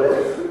 video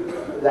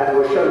clips that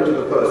were shown to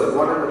the person,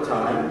 one at a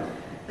time.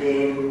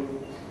 In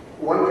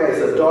one case,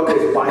 a dog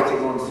is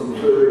biting on some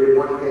food. In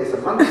one case,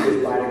 a monkey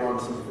is biting on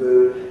some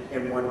food.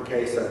 In one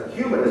case, a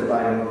human is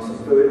biting on some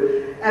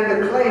food. And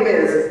the claim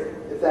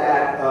is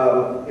that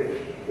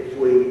if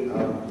we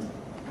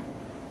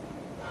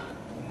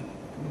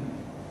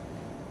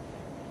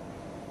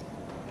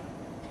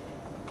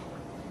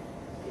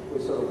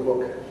sort of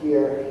look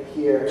here,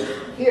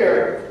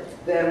 here,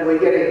 then we're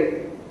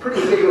getting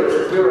pretty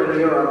vigorous mirror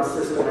neuron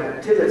system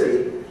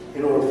activity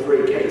in all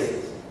 3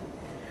 cases.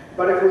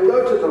 But if we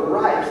go to the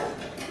right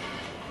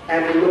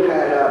and we look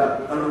at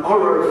an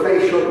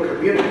orofacial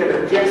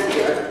communicative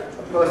gesture,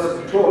 a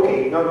person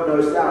talking, no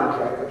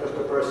soundtrack, but just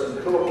a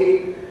person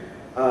talking,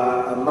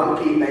 a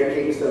monkey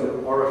making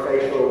some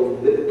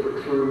orofacial lip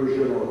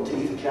protrusion or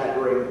teeth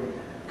chattering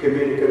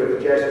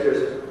communicative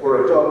gestures,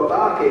 or a dog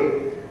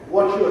barking,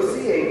 what you're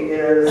seeing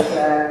is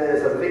that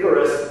there's a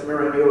vigorous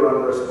mirror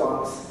neuron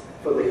response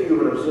for the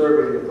human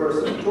observing the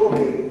person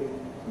talking,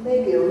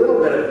 maybe a little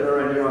bit of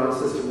mirror neuron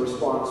system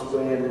response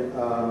when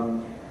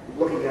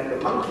looking at the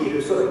monkey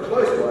who's sort of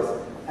close to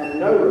us, and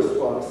no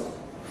response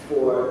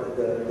for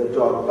the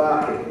dog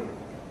barking.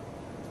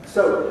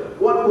 So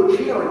what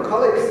Buccino and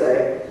colleagues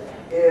say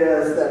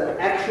is that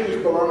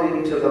actions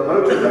belonging to the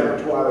motor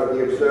repertoire of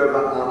the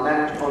observer are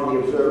mapped on the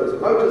observer's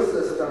motor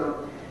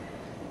system,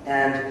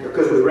 and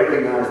because we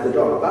recognize the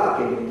dog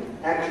barking,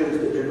 actions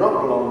that do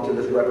not belong to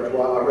this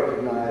repertoire are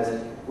recognized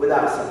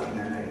without such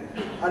mapping.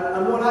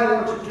 And what I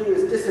want to do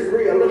is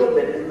disagree a little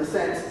bit, in the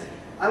sense,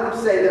 I want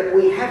to say that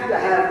we have to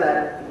have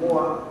that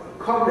more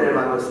cognitive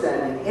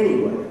understanding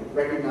anyway,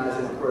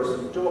 recognizing a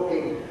person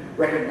talking,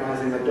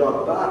 recognizing a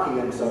dog barking,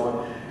 and so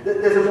on.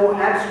 There's a more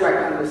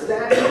abstract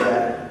understanding of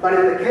that. But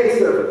in the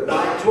case of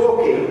my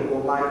talking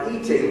or my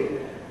eating,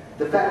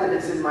 the fact that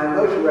it's in my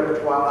motor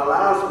repertoire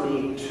allows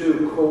me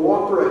to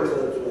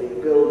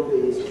cooperatively build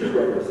these 2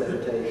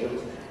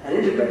 representations and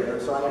integrate them,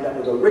 so I end up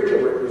with a richer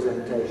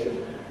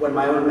representation when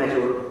my own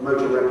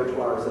motor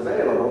repertoire is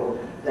available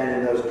than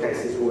in those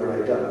cases where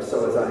I don't.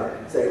 So as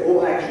I say,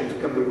 all actions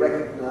can be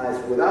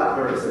recognized without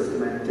mirror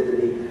system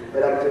activity,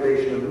 but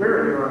activation of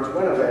mirror neurons,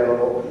 when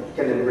available,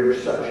 can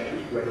enrich such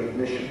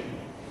recognition.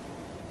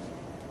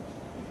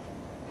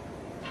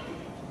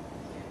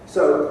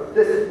 So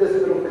this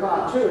little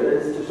cartoon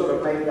is to sort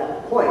of make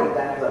that point,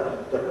 that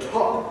the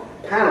top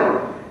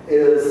panel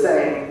is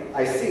saying,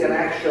 I see an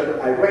action,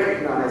 I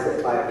recognize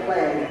it by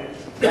playing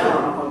it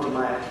down onto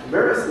my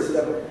mirror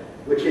system,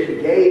 which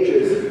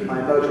engages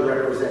my motor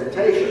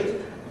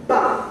representations.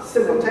 But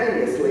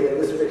simultaneously, and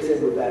this fits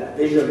in with that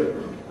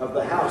vision of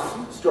the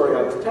house story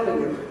I was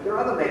telling you, there are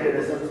other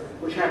mechanisms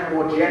which have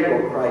more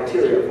general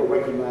criteria for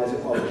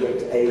recognizing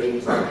objects,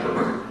 agents,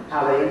 actions,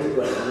 how they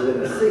integrate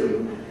within a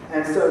scene.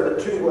 And so the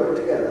 2 work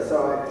together.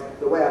 So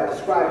the way I've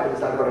described it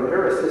is I've got a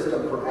mirror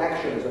system for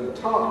actions on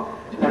top,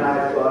 and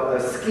I've got a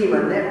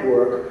schema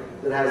network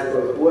that has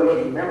both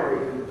working memory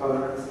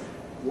components.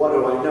 What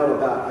do I know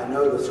about? I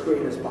know the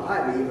screen is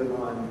behind me, even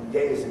though I'm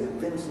gazing at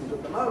Vincent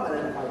at the moment,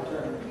 and if I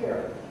turn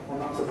here, I'm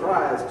not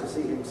surprised to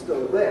see him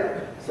still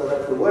there. So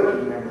that's the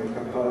working memory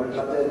component,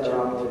 but then there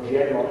are more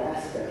general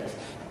aspects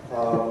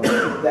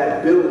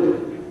that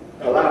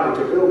allow me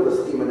to build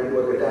the schema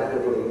network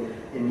adaptively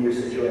in new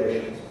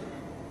situations.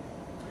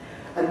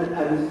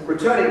 And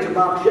returning to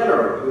Mark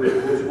Jenner,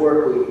 whose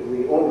work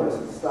we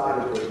almost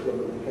started with when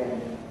we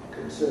became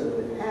concerned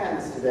with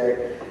hands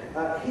today,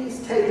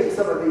 he's taken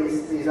some of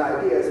these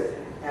ideas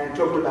and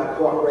talked about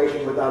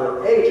cooperation with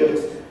other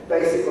agents,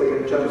 basically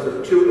in terms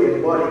of 2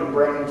 embodied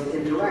brains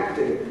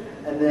interacting,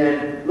 and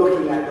then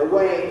looking at the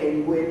way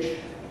in which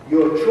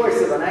your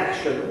choice of an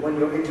action when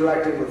you're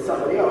interacting with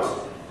somebody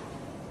else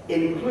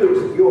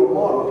includes your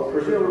model,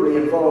 presumably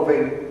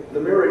involving the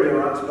mirror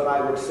neurons, but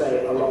I would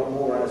say a lot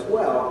more as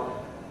well,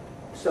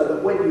 so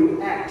that when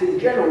you act in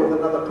general with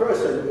another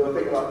person, you're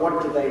thinking about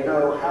what do they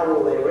know, how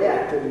will they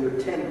react, and you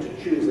tend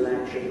to choose an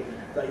action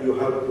that you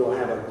hope will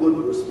have a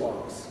good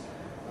response.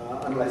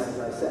 Unless, as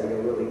I say,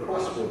 you're really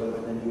cross with them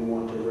and then you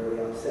want to really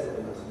upset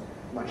them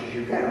as much as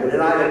you can. But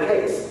in either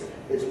case,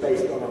 it's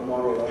based on a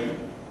model of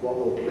what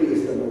will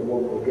please them and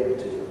what will get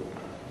to them.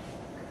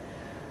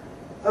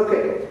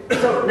 Okay,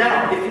 so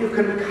now, if you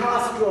can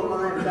cast your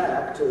mind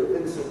back to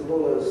Vincent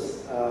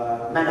Muller's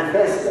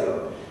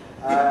manifesto,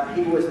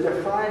 he was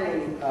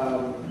defining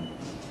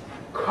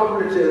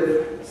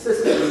cognitive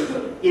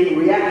systems in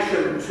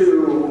reaction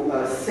to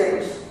a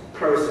sense,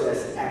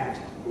 process, act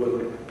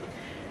loop.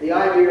 The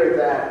idea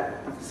that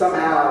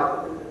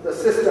somehow the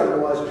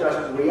system was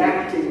just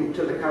reacting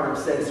to the current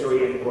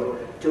sensory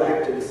input to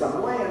act in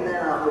some way, and then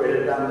after it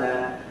had done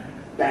that,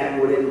 bang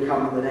would in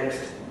come the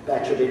next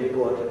batch of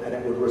input, and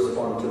it would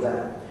respond to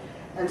that.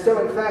 And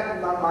so, in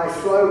fact, my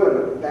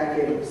slogan back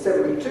in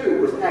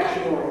 '72 was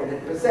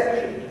action-oriented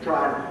perception, to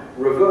try and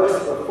reverse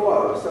the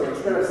flow. So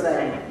instead of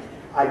saying,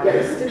 I get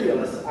a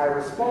stimulus, I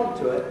respond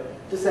to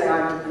it, to say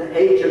I'm an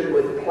agent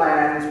with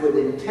plans, with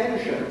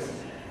intentions,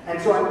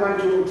 and so I'm going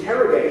to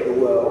interrogate the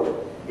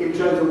world in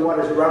terms of what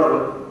is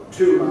relevant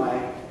to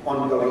my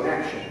ongoing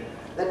action.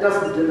 That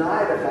doesn't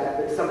deny the fact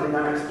that something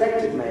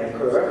unexpected may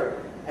occur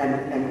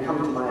and come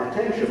to my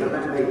attention, and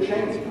that may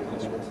change my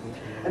plans.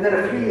 And then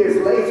a few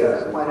years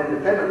later, quite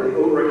independently,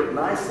 Ulrich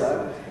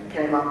Neisser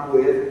came up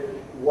with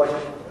what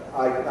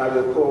I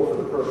will call, for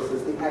the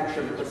purposes, the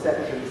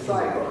action-perception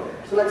cycle.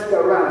 So let's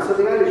go around. So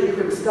the idea is you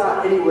can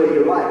start anywhere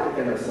you like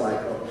in a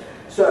cycle.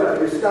 So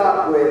if you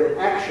start with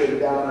action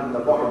down in the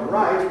bottom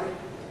right,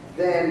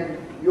 then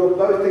you're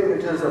both thinking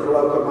in terms of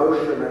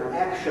locomotion and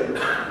action,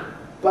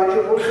 but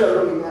you're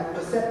also looking at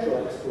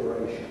perceptual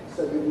exploration.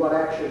 So you've got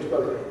actions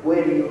both,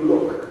 where do you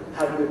look,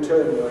 how do you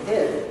turn your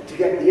head to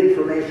get the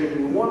information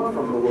you want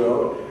from the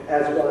world,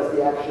 as well as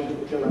the actions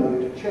which allow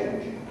you to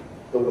change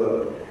the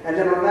world. And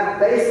then on that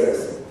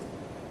basis,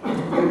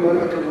 you're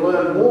going to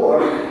learn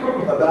more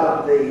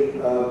about the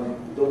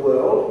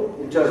world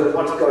in terms of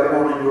what's going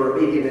on in your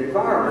immediate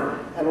environment,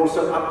 and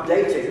also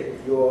updating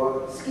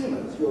your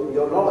schemas,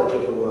 your knowledge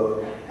of the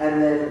world.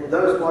 And then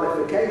those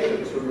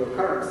modifications from your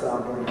current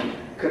sampling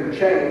can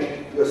change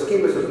your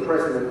schemas of the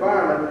present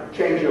environment,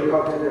 change your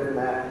cognitive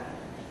map,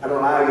 and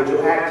allow you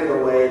to act in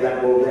a way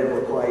that will then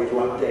require you to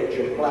update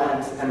your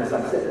plans. And as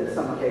I said, in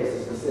some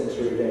cases, the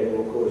sensory data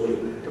will cause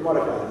you to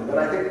modify them. But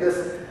I think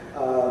this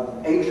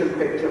ancient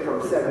picture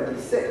from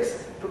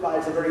 '76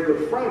 provides a very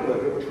good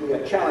framework in which we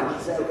are challenged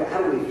to say, okay,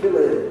 how do we fill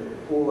in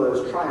all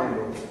those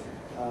triangles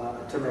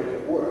to make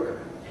it work?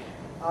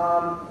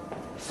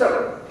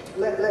 So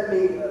let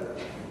me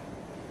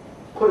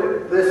put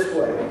it this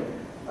way.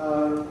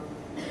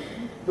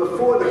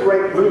 Before the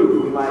Great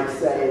Move, we might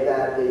say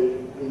that the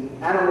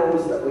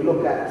animals that we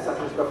look at, such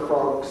as the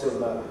frogs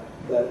and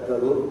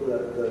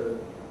the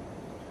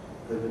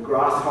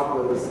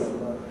grasshoppers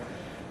and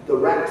the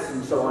rats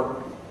and so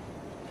on,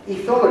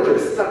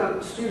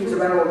 ethologists, students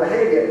of animal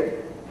behavior,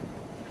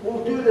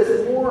 will do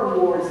this more and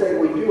more and say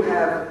we do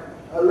have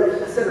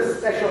a set of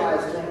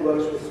specialized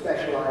networks with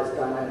specialized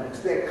dynamics.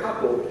 They're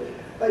coupled,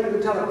 but you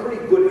can tell a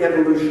pretty good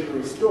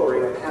evolutionary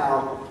story of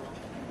how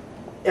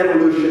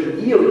evolution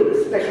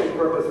yielded special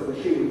purpose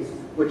machines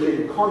which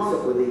in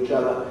concert with each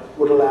other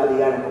would allow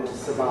the animal to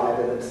survive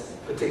in its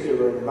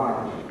particular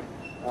environment.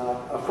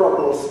 A frog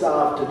will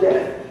starve to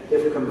death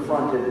if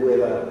confronted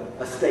with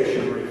a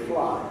stationary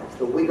fly. It's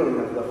the wiggling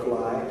of the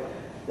fly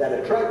that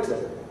attracts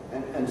it.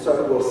 And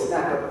so it will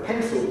snap at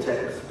pencil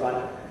tips,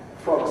 but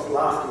frogs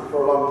lasted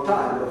for a long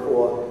time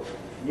before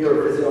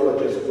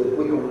neurophysiologists with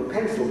wiggling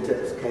pencil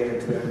tips came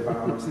into their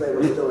environments. They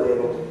were still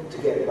able to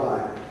get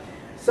by.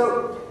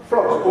 So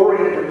frogs,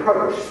 oriented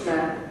approach,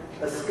 snap,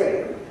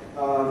 escape.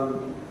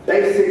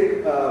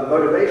 Basic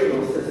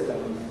motivational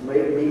systems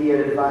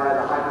mediated via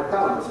the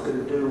hypothalamus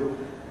can do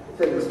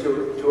things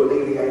to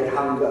alleviate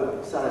hunger,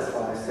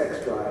 satisfy sex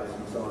drives,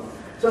 and so on.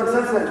 So in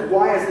some sense,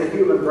 why is the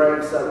human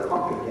brain so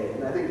complicated?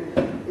 And I think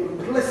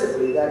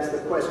implicitly that's the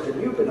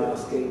question you've been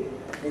asking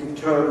in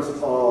terms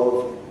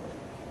of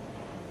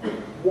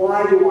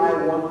why do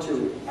I want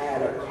to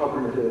add a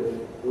cognitive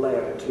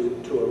layer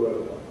to a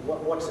robot?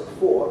 What's it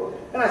for?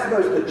 And I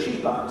suppose the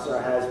cheap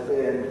answer has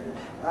been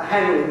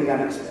handling the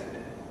unexpected.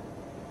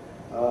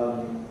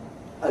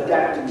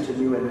 Adapting to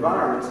new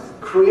environments,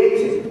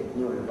 creating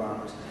new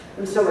environments.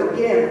 And so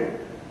again,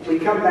 we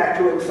come back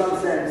to, in some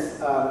sense,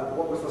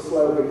 what was the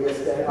slogan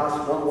yesterday? Ask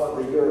not what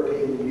the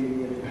European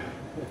Union,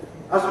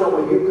 ask what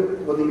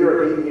the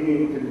European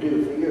Union can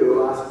do for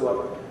you, ask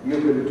what you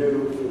can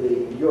do for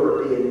the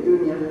European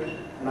Union.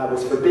 And I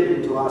was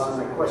forbidden to ask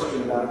my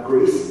question about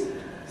Greece,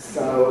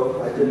 so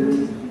I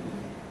didn't.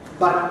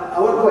 But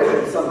our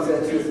question, in some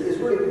sense, is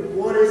really,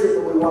 what is it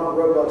that we want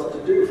robots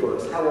to do for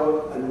us?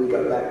 And we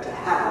go back to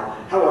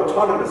how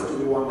autonomous do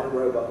we want that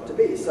robot to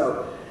be?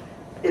 So,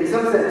 in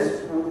some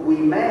sense, we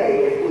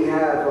may, if we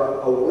have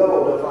a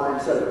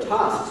well-defined set of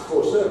tasks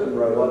for certain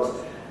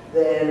robots,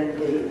 then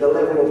the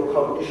level of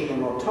cognition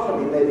and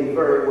autonomy may be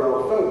very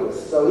well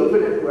focused. So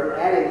even if we're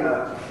adding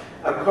a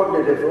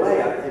cognitive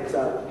layer, it's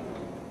a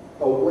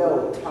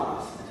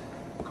well-tasked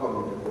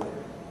cognitive layer.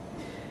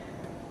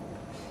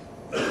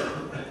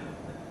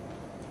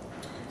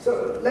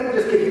 So let me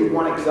just give you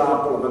one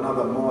example of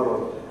another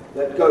model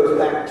that goes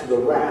back to the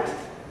rat,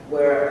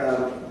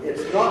 where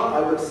it's not,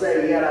 I would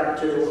say, yet up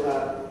to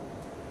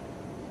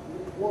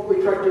what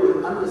we try to do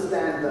is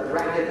understand the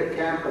rat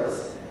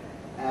hippocampus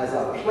as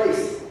a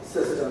place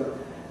system,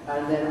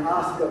 and then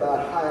ask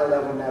about higher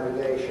level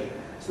navigation.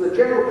 So the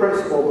general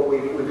principle that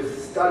we've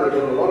studied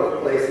in a lot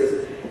of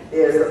places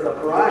is that the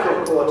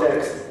parietal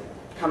cortex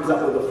comes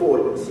up with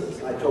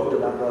affordances. I talked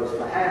about those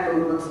for hand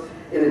movements.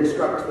 It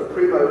instructs the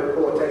premotor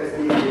cortex,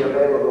 these are the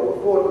available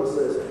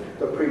affordances.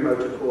 The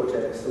premotor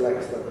cortex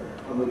selects them,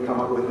 and we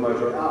come up with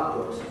motor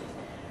outputs.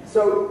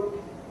 So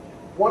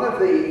one of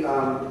the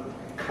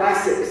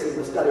classics in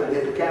the study of the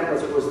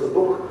hippocampus was the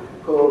book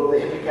called The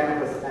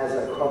Hippocampus as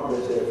a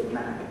Cognitive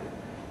Map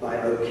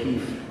by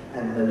O'Keefe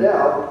and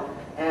Medell.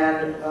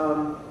 And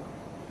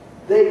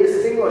they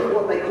distinguished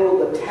what they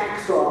called the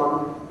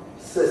taxon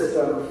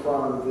system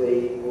from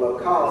the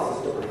locale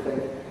system, I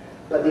think.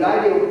 But the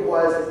idea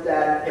was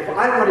that if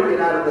I want to get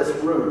out of this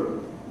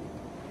room,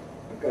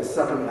 because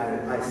suddenly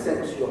I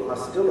sense your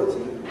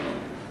hostility,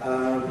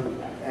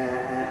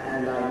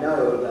 and I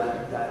know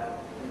that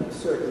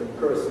certain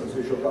persons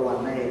who shall go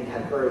unnamed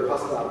have very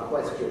hostile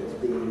questions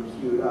being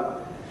queued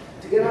up.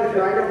 To get out of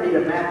here, I don't need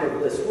a map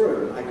of this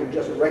room. I can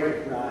just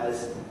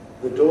recognize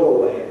the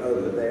doorway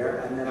over there,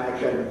 and then I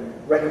can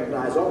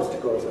recognize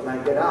obstacles, and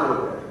I get out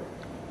of there.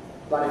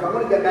 But if I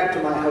want to get back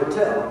to my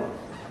hotel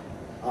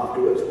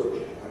afterwards,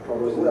 which I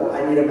probably will,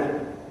 I need a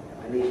map.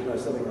 I need to know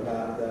something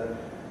about the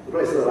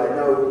place that I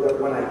know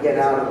that when I get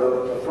out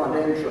of the front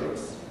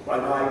entrance, I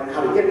know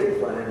how to get to the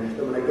front entrance,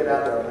 then when I get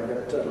out there, I'm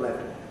going to turn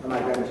left, am I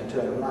going to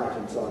turn right,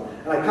 and so on.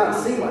 And I can't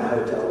see my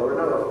hotel, or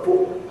another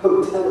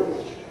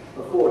hotelish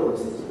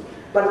affordances.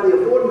 But at the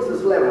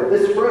affordances level,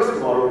 this first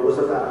model was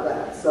about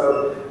that.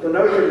 So the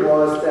notion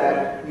was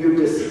that you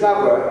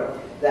discover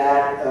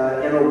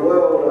that in a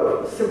world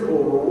of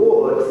simple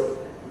rewards,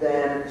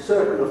 then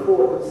certain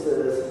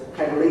affordances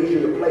can lead you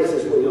to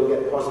places where you'll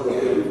get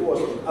positive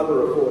reinforcement. Other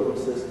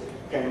affordances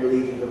can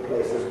lead you to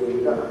places where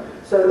you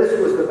don't. So this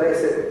was the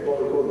basic,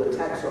 what we call the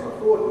taxon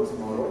affordance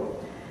model.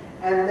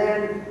 And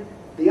then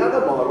the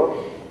other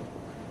model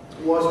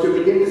was to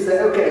begin to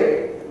say,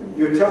 okay,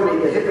 you tell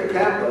me the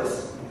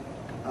hippocampus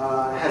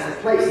has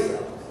place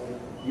cells.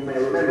 You may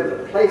remember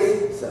that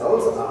place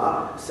cells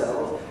are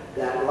cells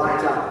that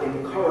light up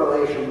in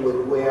correlation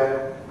with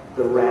where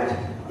the rat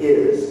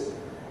is.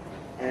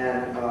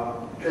 And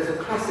there's a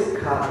classic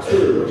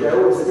cartoon, which I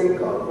always think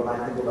of when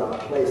I think about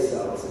place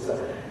cells. It's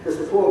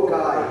this poor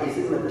guy, he's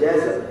in the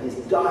desert, he's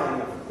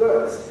dying of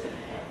thirst,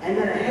 and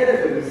then ahead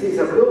of him he sees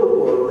a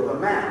billboard with a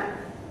map.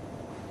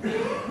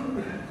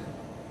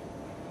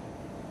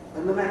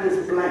 And the map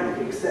is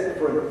blank except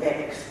for an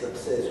X that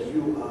says,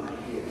 you are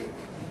here.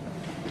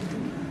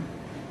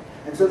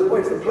 And so the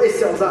point is the place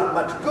cells aren't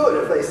much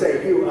good if they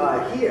say, you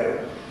are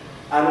here,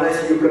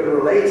 unless you can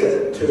relate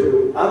it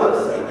to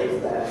other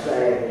cells that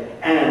say,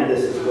 and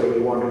this is where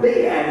you want to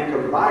be, and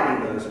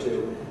combining those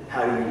two,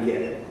 how you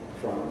get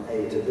from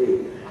A to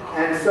B.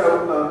 And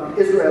so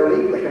Israel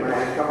Lieblich and I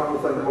had come up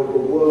with something called the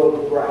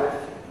world graph.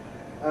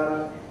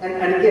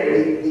 And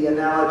again, the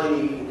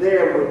analogy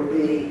there would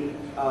be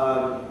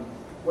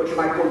what you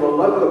might call the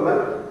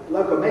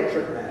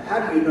locometric map.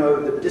 How do you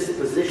know the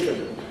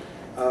disposition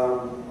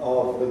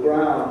of the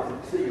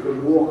ground so that you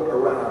can walk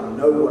around,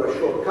 know what a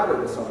shortcut is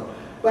and so on?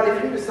 But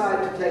if you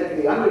decide to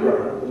take the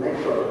underground, the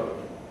metro,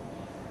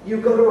 you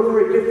go to a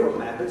very different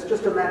map. It's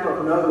just a map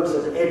of nodes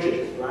and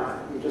edges, right?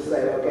 You just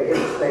say, okay, here's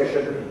a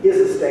station,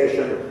 here's a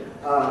station.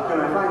 Can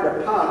I find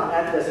a path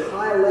at this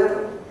high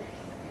level?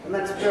 And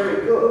that's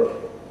very good.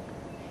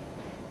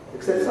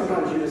 Except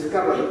sometimes you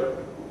discover that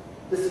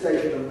this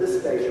station and this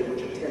station,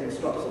 which are 10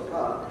 stops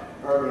apart,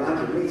 are only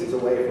 100 meters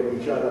away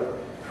from each other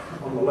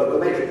on the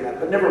locometric map.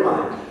 But never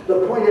mind.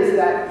 The point is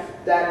that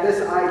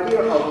this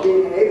idea of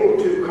being able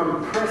to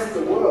compress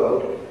the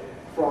world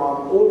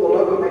from all the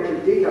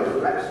locometric details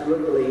are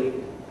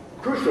absolutely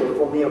crucial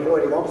for me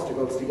avoiding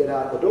obstacles to get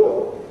out the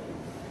door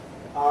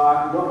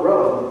are not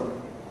relevant.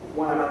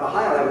 When I'm at the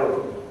higher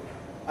level,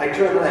 I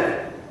turn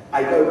left.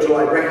 I go till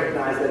I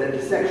recognize that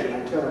intersection.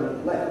 I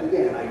turn left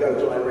again. I go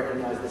till I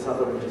recognize this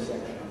other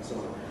intersection, and so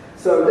on.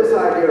 So this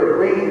idea of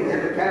bringing the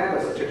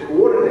hippocampus to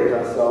coordinate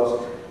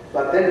ourselves,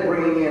 but then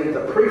bringing in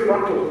the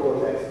prefrontal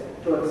cortex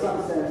to, in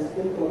some sense,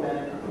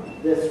 implement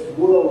this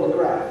world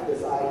graph,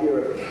 this idea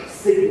of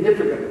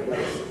significant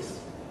places.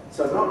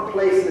 So not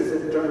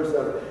places in terms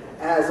of,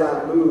 as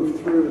I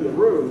move through the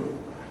room,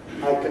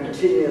 I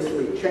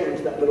continuously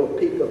change that little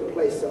peak of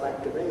place cell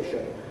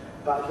activation,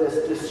 but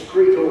this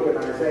discrete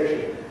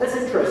organization. That's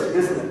interesting,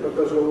 isn't it?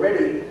 Because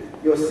already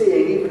you're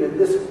seeing, even in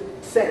this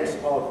sense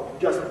of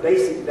just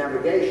basic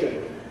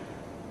navigation,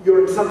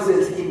 you're in some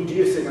sense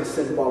inducing a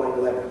symbolic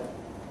level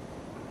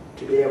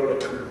to be able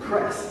to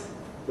compress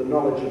the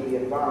knowledge of the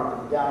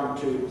environment down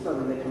to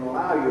something that can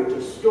allow you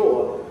to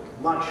store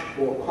much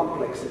more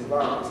complex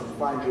environments and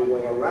find your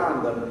way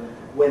around them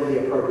when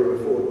the appropriate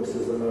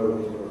affordances and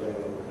nodes are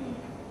available.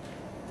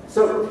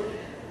 So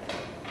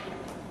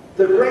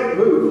the great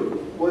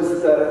move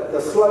was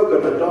the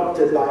slogan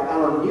adopted by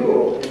Alan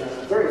Newell in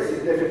a very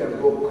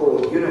significant book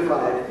called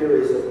Unified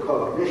Theories of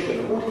Cognition.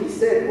 And what he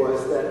said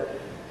was that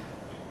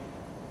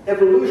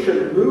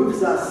evolution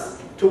moves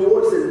us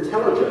towards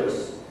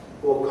intelligence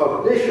or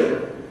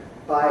cognition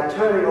by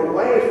turning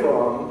away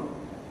from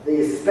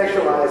these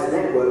specialized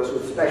networks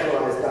with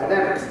specialized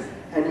dynamics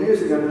and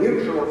using a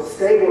neutral,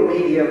 stable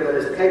medium that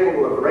is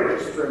capable of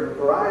registering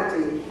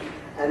variety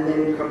and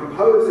then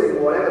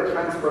composing whatever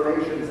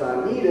transformations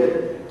are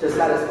needed to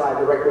satisfy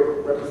the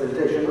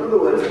representation. In other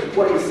words,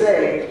 what he's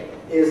saying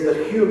is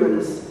that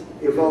humans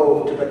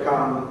evolved to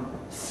become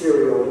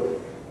serial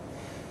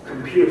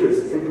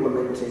computers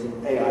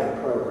implementing AI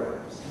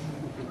programs.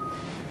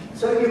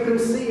 So you can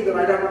see that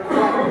I don't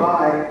quite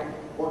buy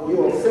what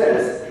Newell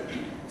says.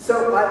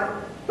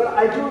 But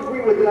I do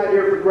agree with the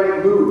idea of the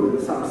great move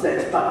in some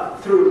sense, but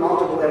through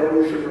multiple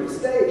evolutionary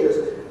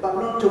stages, but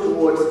not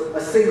towards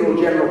a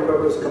single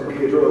general-purpose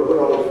computer or good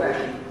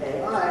old-fashioned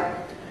AI.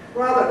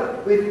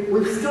 Rather,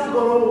 we've still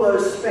got all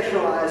those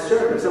specialized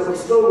circuits, and we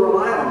still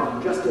rely on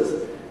them, just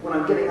as when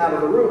I'm getting out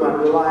of the room, I'm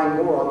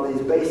relying more on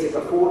these basic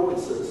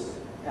affordances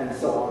and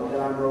so on,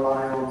 than I'm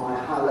relying on my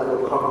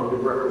high-level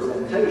cognitive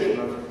representation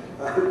of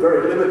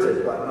very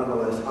limited, but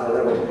nonetheless high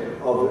level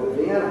of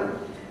Vienna.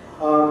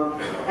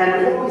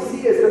 And what we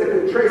see is that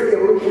if we trace the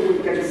evolution,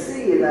 we can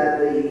see that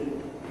the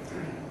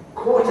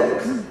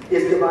cortex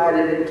is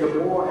divided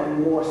into more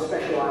and more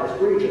specialized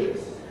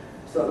regions.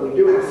 So we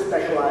do have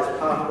specialized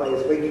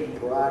pathways linking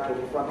parietal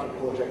to frontal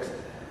cortex,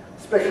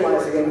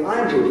 specializing in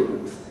eye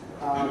movements.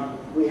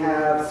 We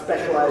have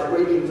specialized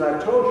regions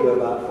I've told you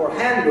about for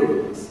hand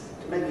movements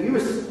to make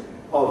use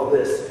of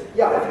this.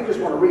 Yeah, if you just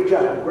want to reach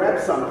out and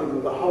grab something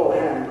with a whole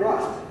hand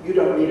grasp, you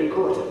don't need a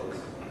cortex.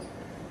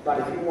 But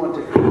if you want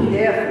to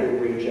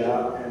carefully reach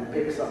out and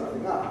pick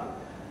something up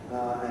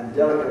and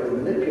delicately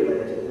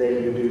manipulate it,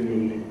 then you do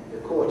need the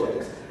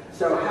cortex.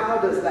 So how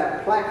does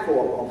that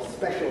platform of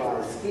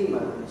specialized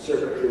schema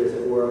circuitry, as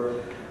it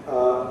were,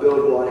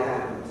 build what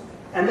happens?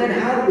 And then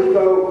how do we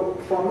go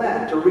from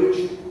that to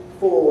reach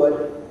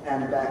forward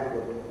and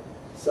backward?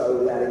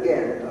 So that,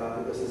 again,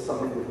 this is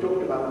something we've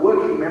talked about,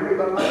 working memory,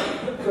 but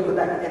further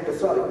back,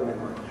 episodic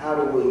memory. How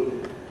do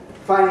we,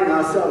 finding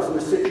ourselves in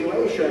a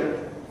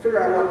situation,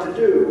 figure out what to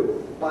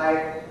do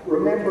by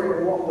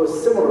remembering what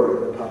was similar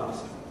in the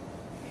past,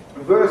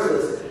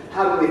 versus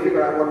how do we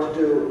figure out what to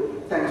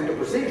do thanks to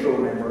procedural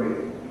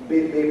memory,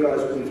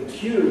 because we've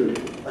tuned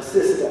a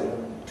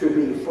system to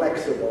be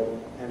flexible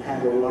and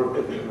handle a lot of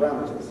different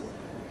parameters.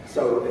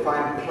 So if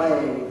I'm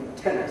playing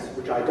tennis,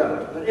 which I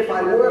don't, but if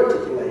I were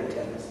to play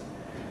tennis,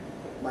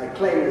 my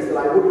claim is that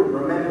I wouldn't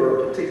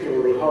remember a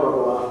particularly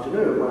horrible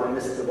afternoon when I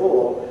missed the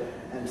ball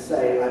and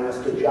say I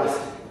must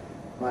adjust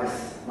my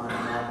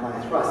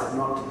thrust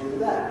not to do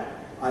that.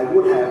 I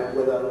would have,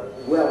 whether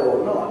well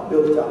or not,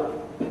 built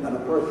up an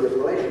appropriate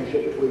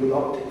relationship between the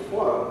optic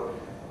flow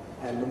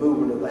and the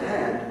movement of the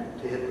hand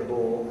to hit the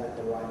ball at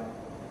the right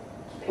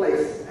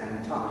place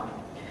and time.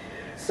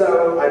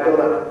 So I built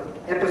up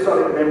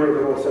episodic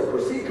memory, but also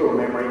procedural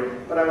memory,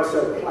 but I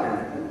also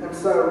plan. And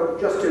so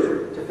just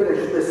to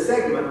finish this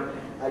segment,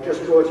 I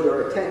just draw to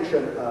your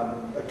attention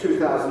a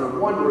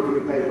 2001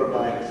 review paper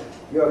by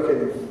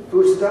Joachim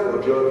Fuster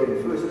from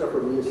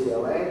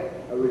UCLA,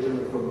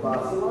 originally from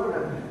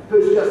Barcelona,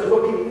 who's just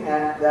looking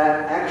at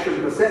that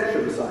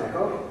action-perception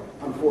cycle.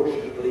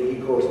 Unfortunately,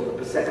 he calls it the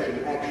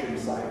perception-action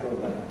cycle,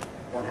 but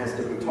one has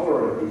to be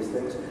tolerant of these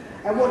things.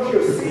 And what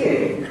you're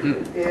seeing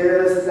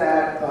is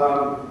that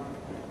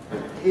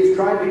he's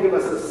trying to give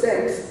us a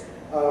sense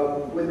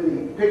with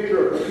the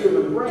picture of the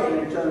human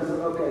brain in terms of,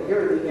 okay,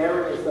 here are the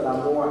areas that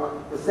are more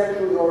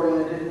perceptually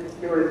oriented,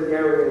 here are the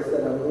areas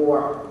that are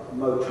more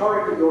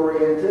motorically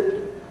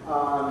oriented.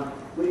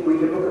 We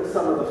can look at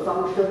some of the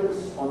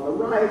functions on the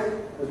right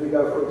as we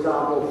go, for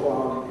example,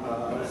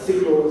 from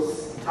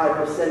signals type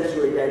of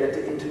sensory data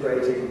to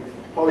integrating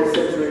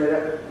polysensory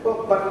data.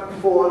 But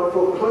for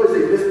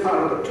closing this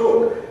part of the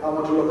talk, I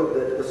want to look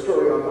at the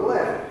story on the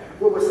left.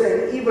 What we're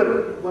saying,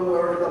 even when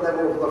we're at the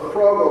level of the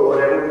frog or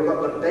whatever, we've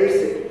got the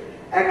basic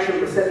action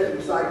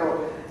perception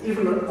cycle,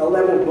 even a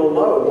level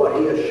below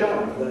what he has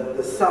shown,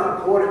 the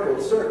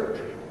subcortical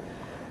circuitry.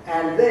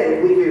 And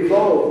then we've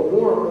evolved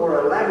more and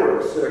more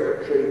elaborate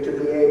circuitry to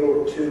be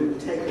able to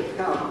take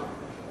account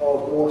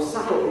of more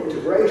subtle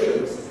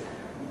integrations,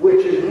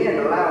 which in the end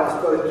allow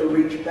us both to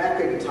reach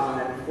back in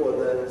time for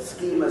the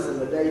schemas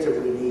and the data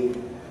we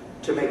need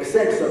to make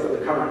sense of the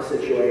current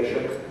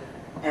situation,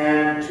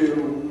 and to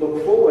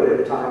look forward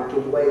in time to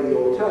weigh the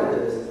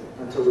alternatives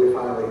until we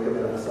finally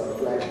commit ourselves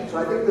to action. So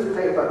I think this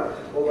paper,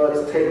 although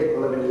it's 10,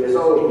 11 years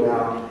old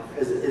now,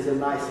 is a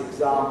nice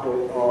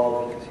example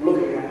of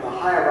looking at the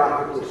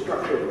hierarchical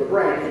structure of the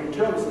brain in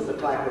terms of the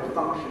type of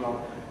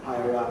functional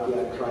hierarchy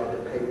I tried to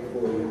paint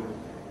for you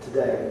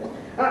today.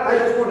 I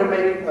just want to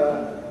make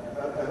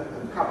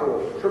a couple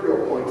of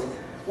trivial points.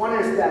 One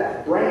is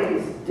that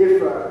brains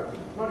differ,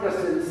 not just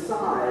in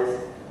size,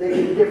 they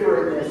can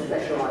differ in their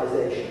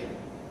specialization.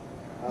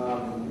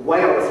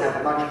 Whales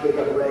have much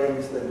bigger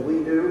brains than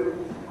we do,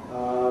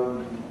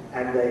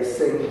 and they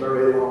sing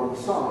very long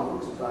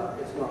songs, but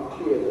it's not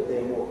clear that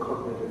they're more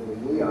cognitive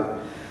than we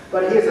are.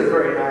 But here's a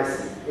very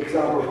nice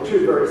example of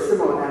two very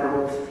similar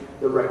animals,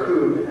 the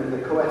raccoon and the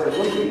coati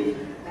monkey.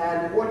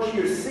 And what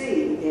you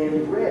see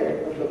in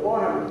red at the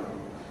bottom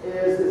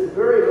is this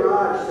very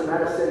large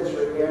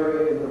somatosensory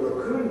area in the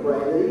raccoon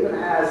brain that even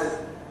has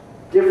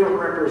different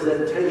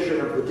representation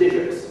of the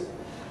digits.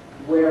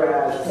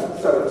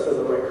 Whereas, so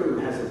the raccoon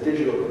has a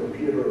digital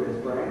computer in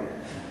his brain,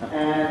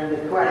 and the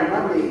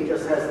coati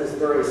just has this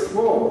very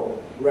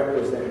small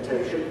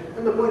representation.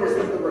 And the point is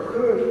that the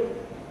raccoon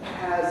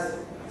has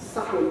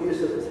subtle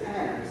use of its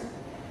hands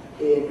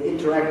in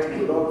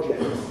interacting with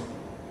objects,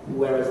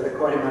 whereas the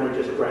coati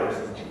just grabs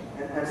them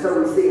And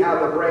so we see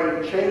how the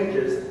brain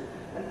changes.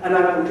 And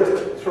I will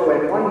just throw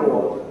in one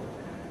more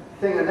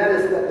thing, and that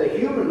is that the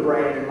human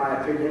brain, in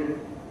my opinion,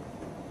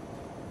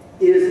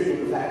 is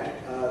in fact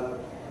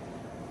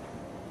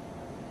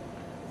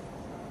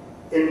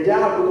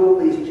endowed with all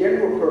these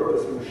general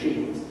purpose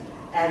machines,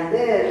 and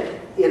then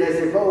it has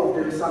evolved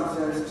in some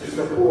sense to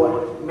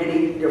support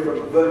many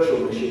different virtual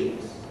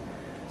machines.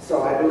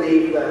 So I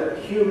believe the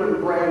human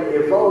brain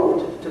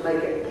evolved to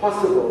make it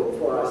possible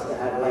for us to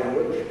have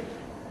language,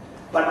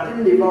 but it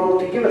didn't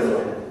evolve to give us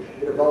language.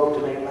 It evolved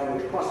to make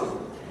language possible.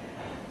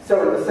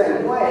 So in the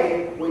same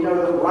way, we know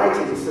that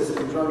writing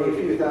systems are only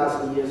a few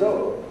thousand years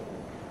old.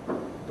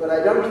 But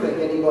I don't think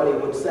anybody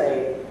would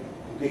say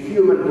the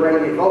human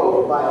brain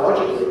evolved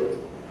biologically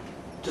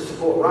to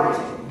support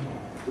writing.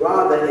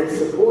 Rather, it's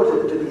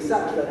supported to be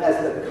such that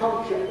as the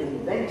culture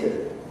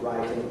invented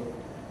writing,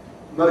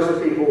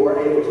 most people were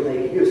able to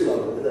make use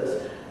of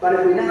this. But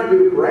if we now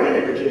do brain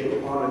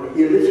imaging on an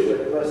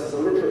illiterate versus a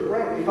literate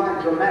brain, we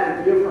find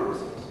dramatic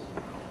differences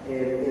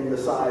in the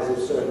size of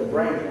certain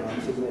brain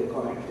neurons and their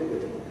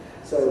connectivity.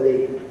 So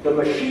the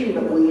machine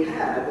that we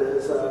have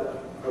is a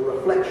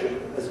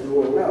reflection, as you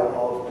all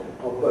know,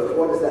 of both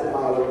what is that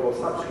biological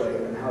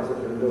substrate and how has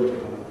it been built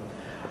upon.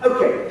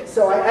 Okay,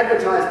 so I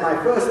advertised my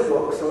first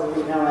book, so let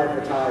me now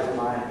advertise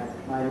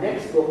my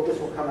next book. This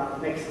will come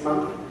out next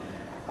month.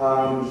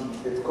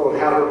 It's called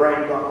How the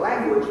Brain Got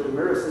Language, the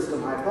Mirror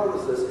System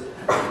Hypothesis.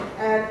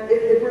 And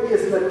it really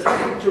is an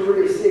attempt to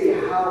really see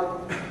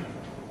how,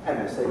 I'm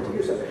going to say to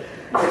you so,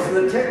 it's an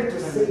attempt to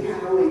see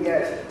how we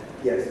get,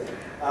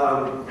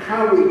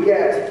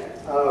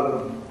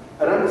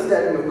 an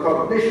understanding of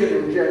cognition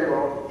in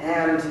general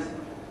and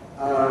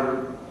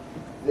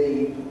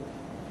the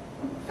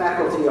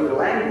faculty of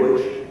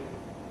language,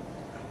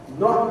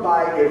 not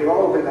by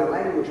evolving a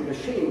language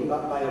machine,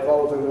 but by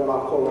evolving what I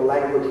call a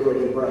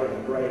language-ready brain,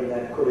 a brain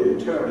that could in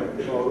turn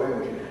evolve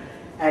language.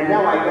 And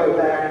now I go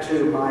back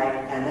to my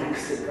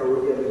anaxic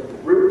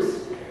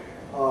roots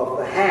of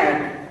the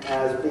hand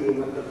as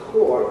being at the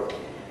core.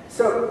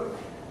 So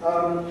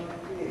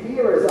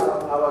here is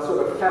our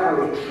sort of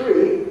family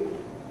tree.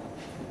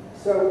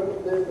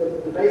 So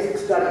the basic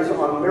studies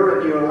on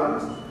mirror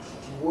neurons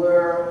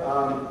were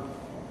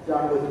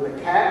done with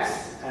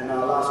macaques, and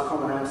our last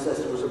common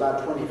ancestor was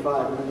about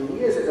 25 million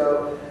years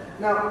ago.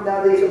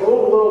 Now these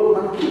old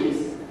world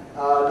monkeys,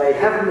 they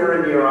have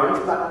mirror neurons,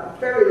 but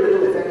very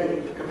little, if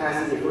any,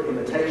 capacity for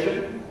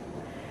imitation.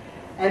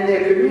 And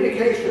their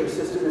communication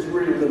system is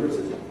really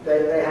limited.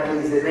 They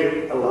have these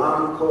innate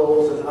alarm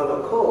calls and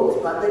other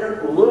calls, but they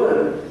don't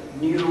learn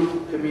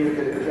new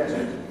communicative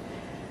gestures.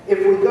 If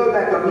we go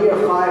back a mere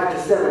 5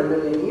 to 7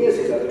 million years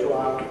ago to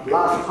our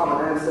last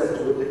common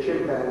ancestor with the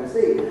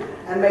chimpanzee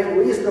and make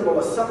reasonable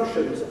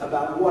assumptions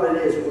about what it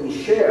is we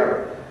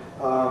share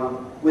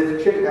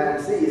with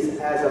chimpanzees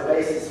as a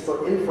basis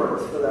for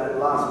inference for that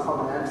last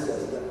common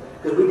ancestor,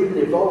 because we didn't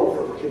evolve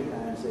from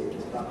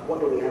chimpanzees, but what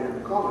do we have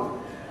in common?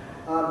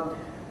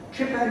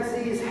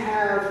 Chimpanzees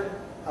have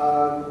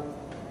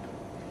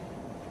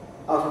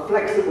a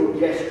flexible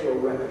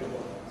gestural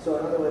repertoire. So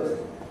in other words,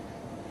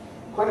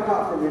 quite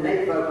apart from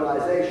innate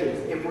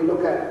vocalizations, if we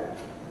look at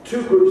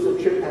two groups of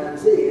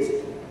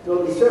chimpanzees, there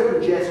will be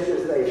certain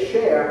gestures they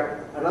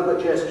share and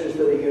other gestures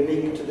that are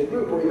unique to the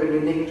group or even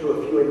unique to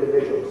a few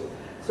individuals.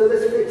 So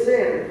this fits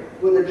in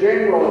with a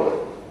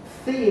general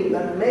theme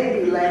that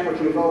maybe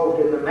language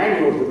evolved in the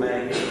manual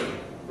domain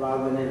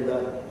rather than in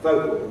the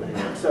vocal domain.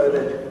 So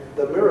that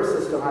the mirror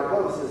system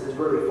hypothesis is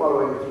really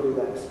following through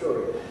that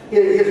story.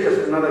 Here's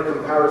just another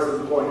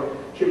comparison point.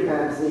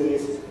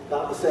 Chimpanzees,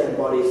 about the same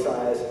body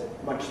size,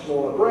 much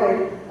smaller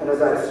brain, and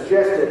as I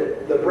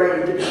suggested, the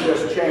brain didn't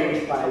just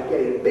change by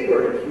getting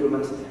bigger in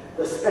humans,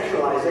 the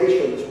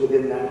specializations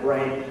within that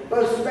brain,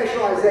 both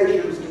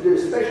specializations to do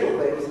special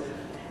things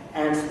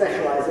and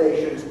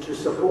specializations to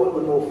support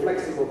the more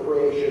flexible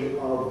creation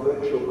of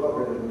virtual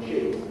cognitive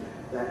machines,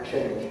 that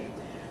change.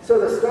 So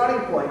the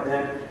starting point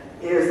then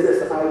is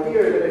this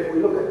idea that if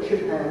we look at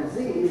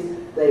chimpanzees,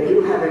 they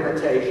do have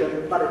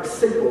imitation, but it's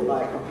simple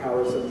by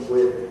comparison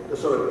with the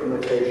sort of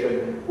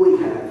imitation we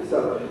have.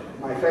 So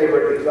my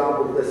favorite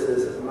example of this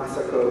is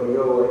Masako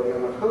Mio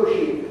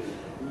Yamakoshi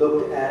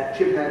looked at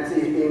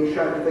chimpanzees being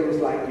shown things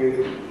like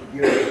you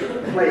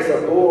place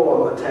a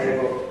ball on the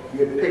table,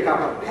 you'd pick up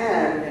a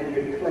pan, and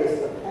you'd place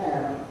the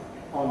pan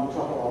on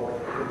top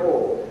of the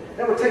ball.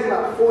 That would take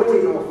about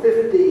 14 or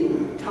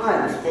 15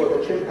 times for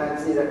the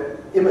chimpanzee to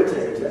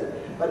imitate it.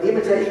 But the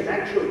imitation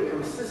actually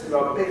consisted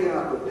of picking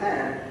up the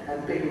pan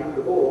and picking up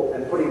the ball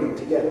and putting them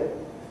together.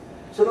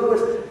 So in other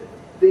words,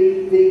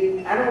 the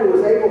animal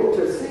was able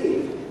to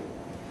see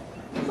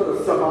sort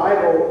of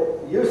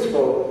survival,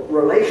 useful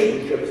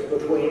relationships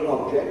between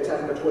objects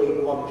and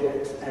between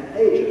objects and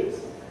agents,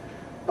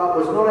 but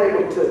was not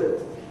able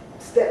to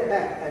step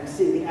back and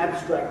see the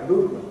abstract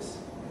movements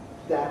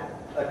that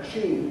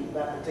achieve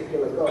that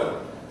particular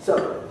goal.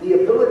 So the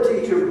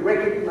ability to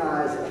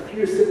recognize a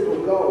few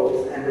simple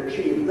goals and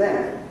achieve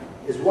them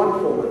is one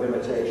form of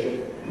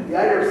imitation. The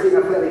idea of seeing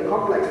a fairly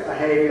complex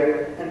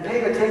behavior and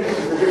paying attention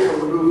to the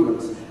different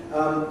movements.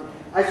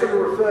 I sort of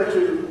refer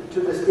to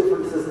this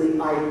difference as the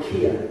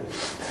IKEA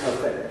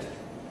effect.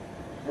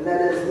 And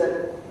that is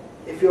that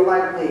if you're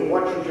like me,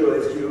 what you do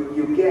is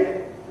you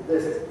get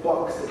this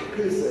box of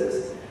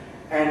pieces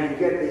and you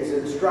get these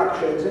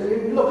instructions and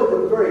you look at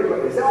them very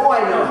quickly and say, oh,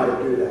 I know how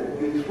to do that.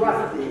 And you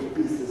thrust these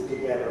pieces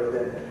together and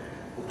then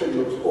the thing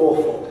looks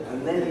awful.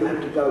 And then you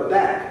have to go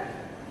back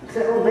and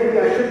say, oh, maybe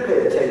I should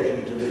pay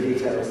attention to the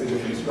details of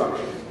the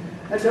instructions.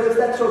 And so it's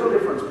that sort of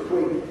difference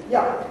between,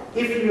 yeah,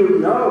 if you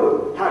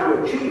know how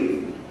to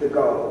achieve the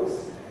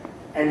goals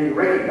and you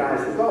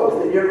recognize the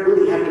goals, then you don't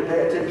really have to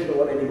pay attention to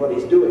what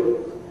anybody's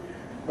doing.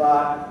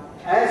 But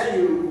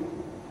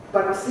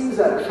it seems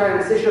a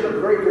transition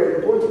of very great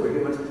importance for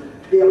humans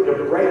to be able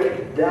to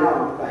break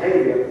down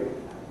behavior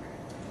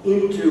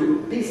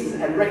into pieces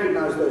and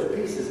recognize those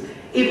pieces,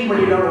 even when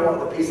you don't know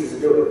what the pieces are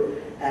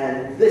doing.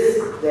 And this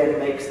then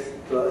makes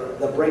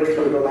the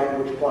breakthrough to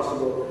language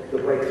possible, the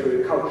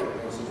breakthrough to culture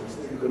possible.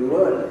 So you can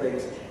learn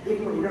things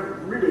even when you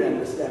don't really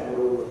understand what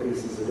all the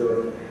pieces are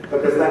doing.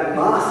 Because that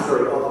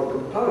mastery of the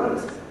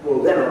components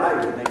will then allow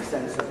you to make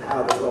sense of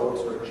how the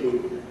goals are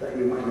achieved that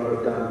you might not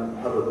have done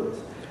otherwise.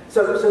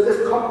 So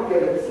this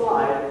complicated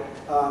slide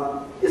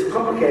is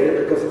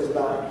complicated because it's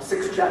about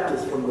 6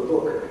 chapters from the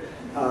book.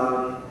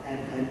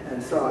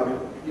 And so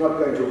I'm not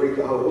going to read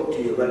the whole book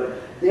to you, but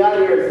the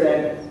idea is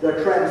then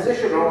the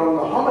transition along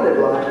the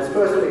hominid line is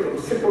firstly from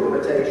simple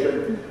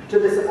imitation to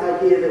this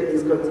idea that you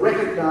can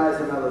recognize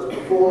another's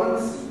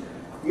performance,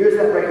 use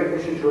that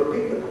recognition to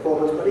repeat the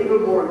performance, but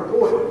even more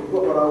important, you've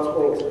got what I was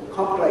called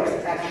complex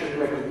action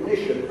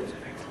recognition,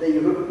 that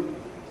you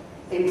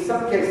can, in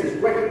some cases,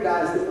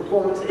 recognize that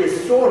performance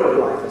is sort of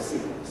like a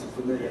sequence of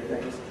familiar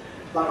things,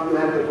 but you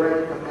have the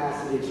brain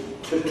capacity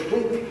to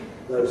tweak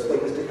those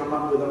things to come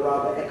up with a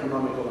rather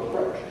economical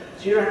approach.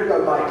 So you don't have to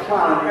go by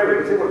trial and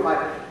error. You say, well, if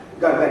I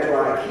go back to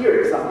our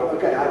IKEA example,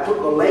 okay, I put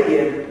the leg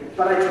in,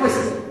 but I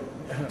twist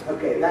it.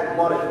 Okay, that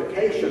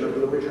modification of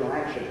the original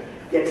action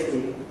gets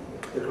me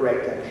the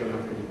correct action I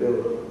can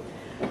build.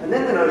 And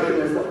then the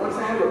notion is that once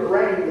I have a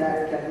brain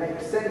that can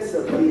make sense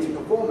of these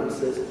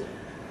performances,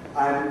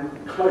 I'm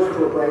close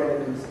to a brain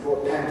that can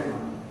support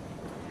pantomime.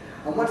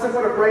 And once I've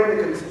got a brain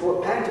that can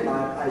support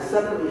pantomime, I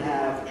suddenly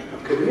have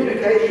a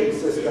communication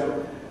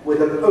system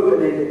with an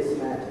open-ended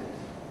semantics.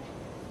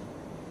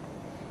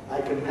 I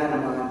can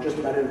pantomime just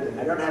about anything.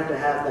 I don't have to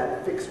have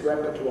that fixed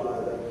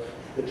repertoire that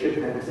the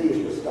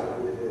chimpanzees were stuck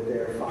with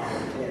their 5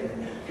 and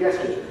 10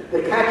 gestures.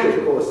 The catch,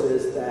 of course,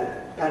 is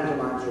that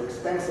pantomimes are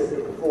expensive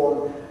to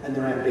perform and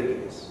they're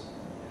ambiguous.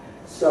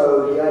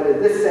 So the idea,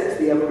 this sets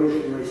the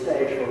evolutionary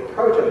stage for a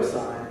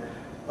proto-sign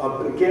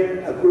of,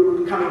 again, a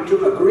group coming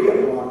to agree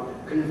upon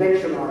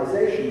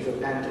conventionalizations of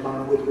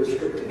pantomime with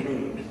restricted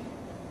meanings.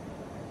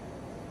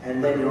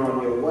 And then you're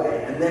on your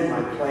way. And then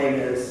my claim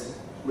is,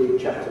 read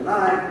chapter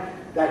 9,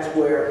 that's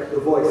where the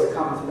voice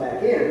comes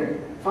back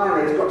in.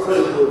 Finally, it's got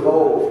something to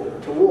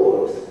evolve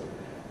towards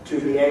to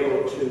be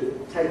able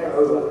to take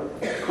over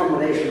a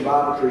combination of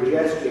arbitrary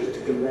gestures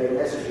to convey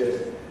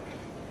messages.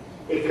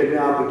 It can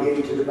now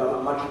begin to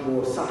develop much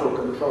more subtle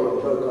control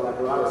of vocal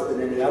apparatus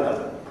than any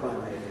other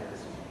primate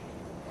has.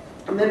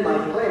 And then my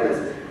claim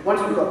is, once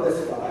we've got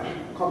this far,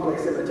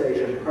 complex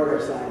imitation,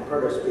 proto-sign,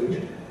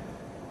 proto-speech,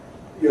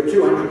 you're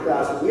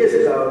 200,000 years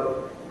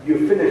ago,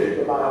 you finished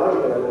the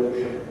biological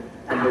evolution,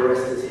 and the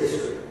rest is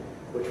history,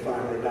 which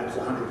finally, perhaps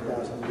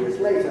 100,000 years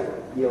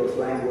later, yields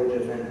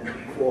language, and then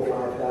 4,000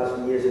 or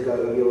 5,000 years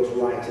ago yields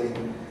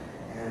writing,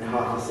 and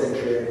half a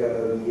century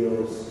ago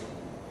yields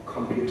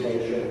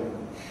computation.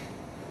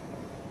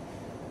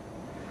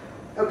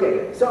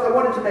 Okay, so I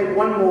wanted to make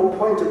one more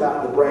point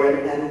about the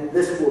brain, and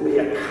this will be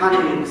a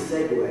cunning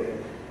segue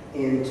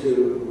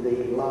into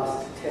the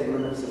last 10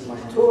 minutes of my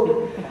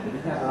talk.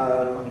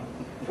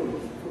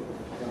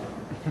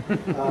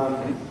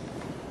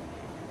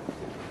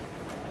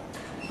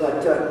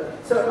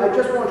 So I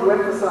just want to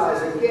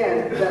emphasize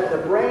again that the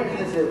brain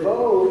has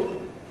evolved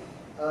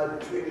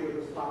treated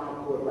with the spinal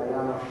cord by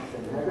Janosch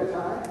and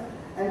Hegertai,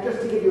 and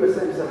just to give you a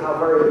sense of how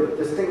very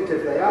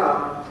distinctive they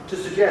are, to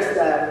suggest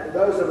that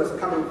those of us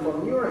coming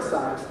from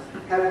neuroscience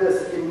have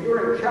this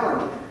enduring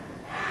challenge.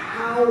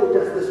 How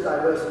does this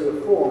diversity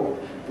of form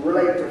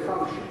relate to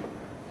function?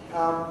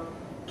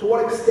 To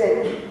what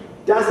extent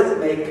does it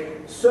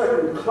make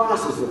certain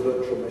classes of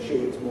virtual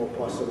machines more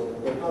possible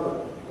than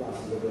other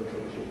classes of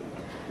virtual machines?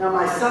 Now,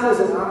 my son is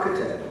an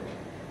architect,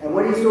 and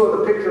when he saw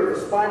the picture of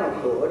the spinal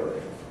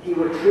cord, he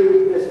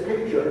retrieved this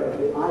picture of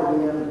the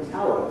IBM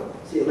tower.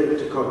 See a link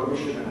to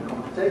cognition and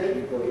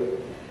computation for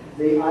you.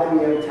 The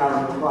IBM tower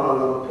in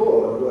Kuala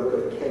Lumpur, the work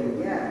of Ken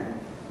Yan.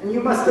 And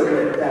you must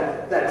admit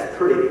that that's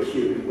pretty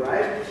cute,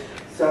 right?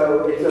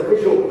 So it's a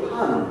visual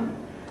pun.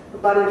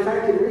 But in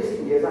fact, in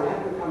recent years, I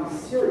have become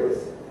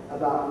serious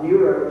about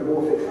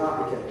neuromorphic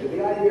architecture.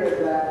 The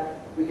idea that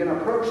we can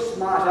approach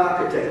smart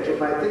architecture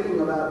by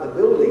thinking about the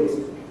buildings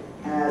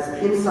as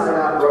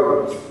inside-out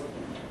robots.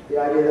 The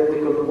idea that we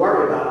can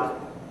worry about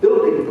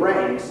building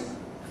brains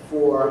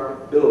for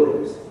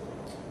buildings.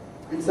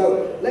 And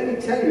so let me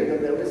tell you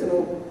that there is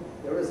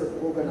an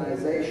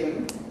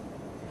organization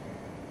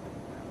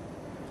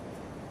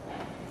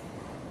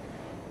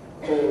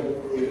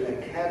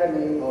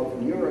Academy of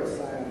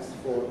Neuroscience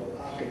for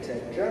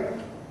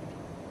Architecture.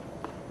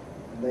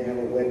 And they have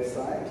a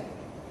website.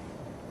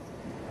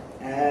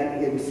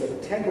 And in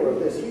September of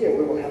this year,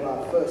 we will have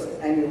our first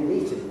annual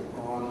meeting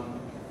on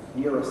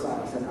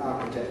neuroscience and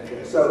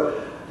architecture.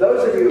 So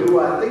those of you who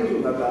are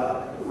thinking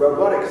about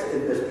robotics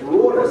in this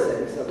broader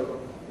sense of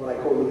what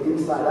I call the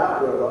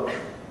inside-out robots,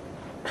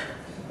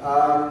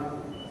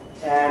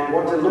 and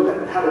want to look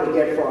at how do we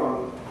get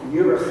from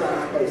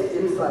neuroscience-based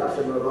insights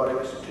in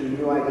robotics to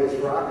new ideas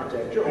for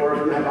architecture, or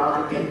if you have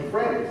architect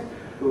friends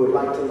who would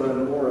like to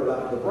learn more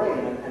about the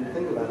brain and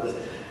think about this.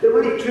 There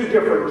are really two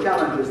different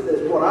challenges.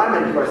 There's what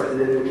I'm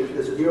interested in, which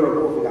is this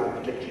neuromorphic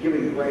architecture,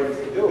 giving brains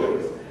to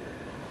buildings.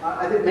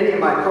 I think many of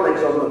my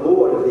colleagues on the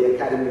board of the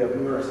Academy of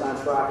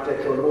Neuroscience for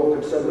Architecture are more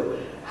concerned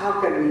with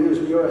how can we use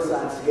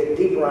neuroscience to get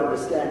deeper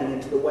understanding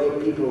into the way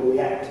people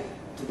react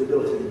to the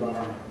built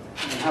environment,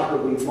 and how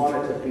can we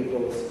monitor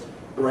people's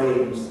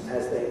brains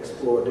as they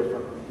explore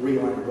different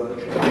real and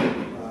virtual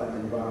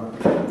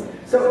environments.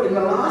 So in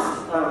the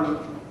last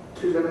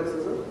 2 minutes,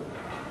 is it?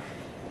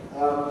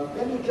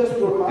 Let me just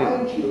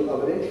remind you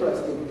of an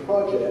interesting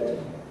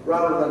project,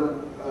 rather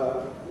than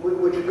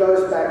which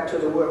goes back to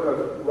the work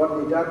of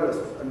Rodney Douglas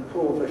and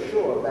Paul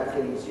Verschoor back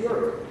in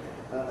Zurich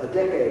a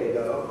decade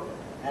ago,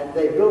 and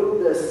they built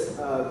this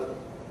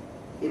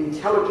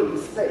intelligent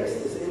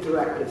space, this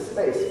interactive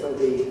space for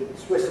the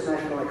Swiss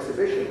National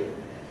Exhibition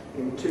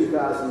in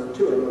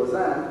 2002 in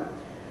Lausanne,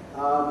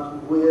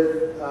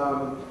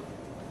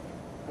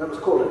 it was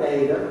called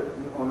Ada,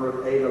 in honor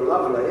of Ada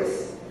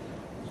Lovelace.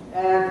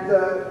 And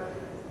the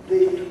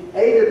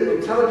Ada, the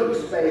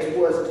intelligent space,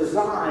 was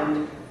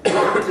designed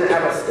not to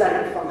have a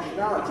static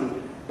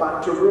functionality,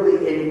 but to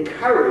really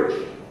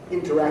encourage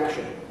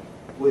interaction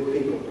with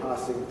people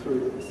passing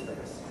through this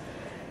space.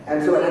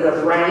 And so it had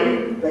a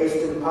brain based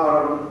in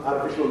part on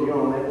artificial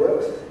neural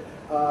networks.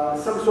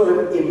 Some sort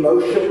of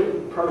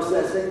emotion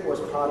processing was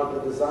part of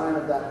the design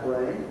of that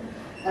brain.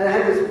 And it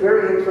had this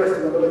very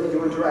interesting ability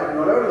to interact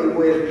not only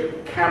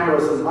with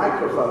cameras and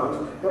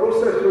microphones, but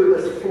also through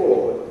this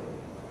floor.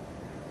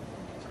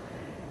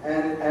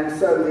 And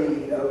so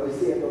we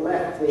see at the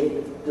left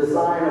the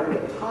design of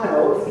the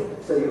tiles,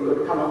 so you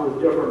could come up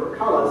with different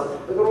colors,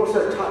 but there were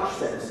also touch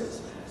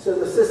sensors. So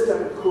the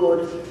system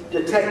could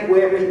detect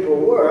where people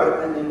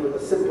were, and then with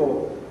a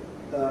simple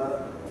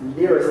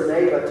nearest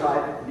neighbor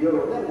type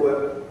neural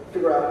network,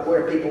 figure out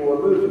where people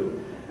were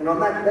moving. And on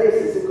that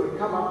basis, it could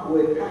come up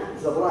with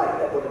patterns of light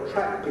that would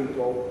attract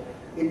people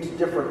into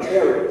different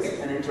areas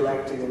and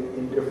interacting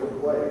in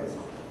different ways.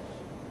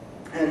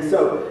 And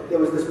so there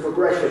was this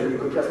progression. You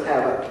could just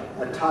have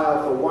a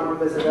tile for one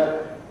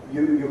visitor.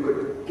 You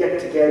could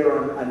get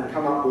together and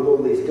come up with all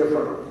these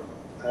different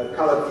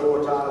colored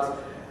floor tiles.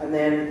 And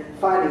then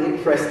finding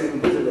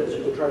interesting visitors,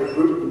 you could try to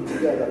group them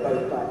together,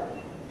 both by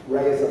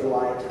rays of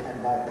light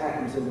and by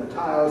patterns in the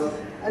tiles,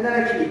 and then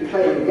actually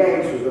playing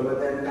games with them. And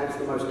then that's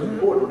the most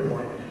important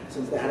point,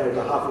 since they had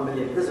over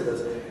 500,000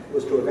 visitors,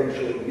 was to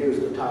eventually use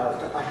the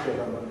tiles to usher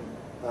them,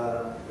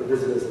 the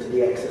visitors, to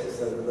the exit,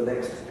 so that the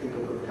next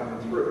people could come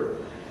through.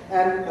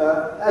 And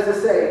as I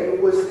say,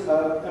 it was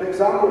an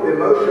example of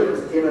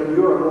emotions in a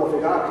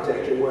neuromorphic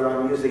architecture, where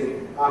I'm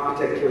using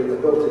architecture in the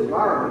built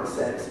environment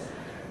sense,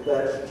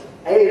 that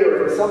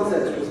Ada, in some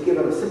sense, was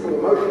given a simple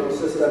emotional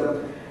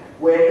system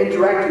where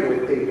interacting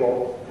with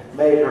people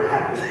made her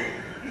happy.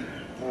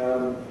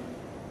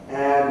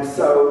 And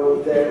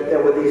so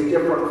there were these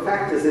different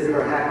factors in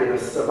her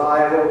happiness: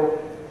 survival,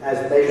 as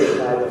measured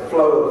by the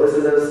flow of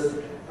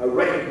visitors,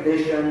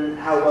 recognition,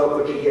 how well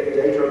could she get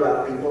data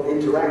about people,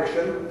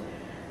 interaction,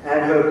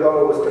 and her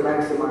goal was to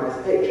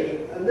maximize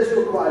H. And this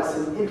requires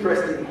some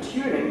interesting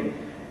tuning,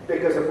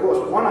 because of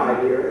course one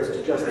idea is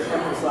to just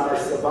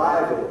emphasize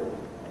survival.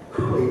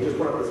 You just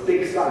want this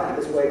big sign,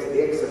 this way to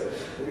the exit.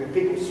 You have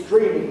people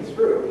streaming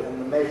through, and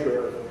the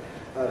measure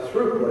of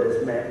throughput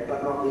is met,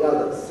 but not the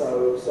others.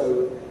 So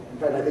in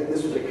fact, I think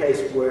this was a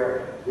case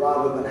where,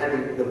 rather than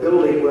having the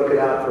building work it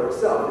out for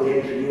itself, the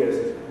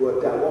engineers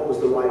worked out what was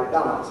the right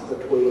balance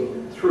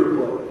between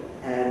throughput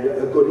and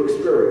a good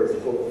experience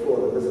for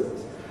the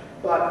visitors.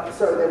 But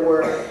so there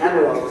were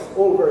analogs,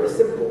 all very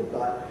simple,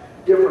 but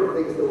different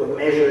things that were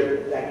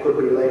measured that could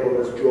be labeled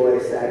as joy,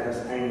 sadness,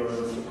 anger,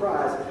 and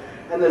surprise.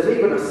 And there's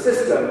even a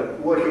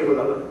system working with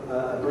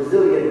a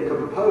Brazilian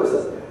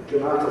composer,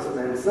 Donatas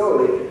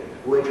Manzoli,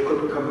 which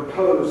could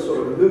compose sort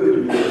of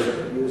mood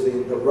music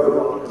using the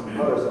robot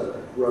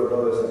composer,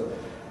 Roboza,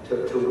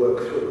 to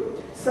work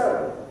through.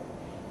 So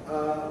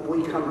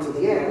we come to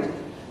the end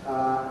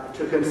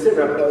to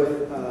consider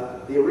both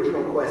the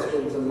original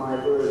questions and my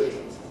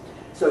versions.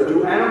 So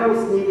do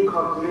animals need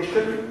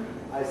cognition?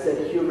 I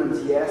said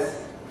humans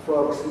yes,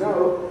 frogs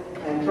no,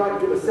 and try to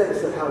give a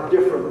sense of how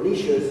different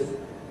niches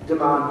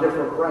demand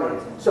different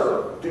brains.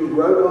 So, do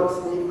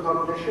robots need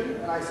cognition?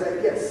 And I say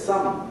yes,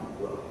 some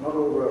will, not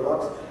all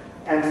robots,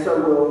 and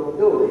so will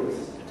buildings,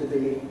 to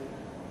be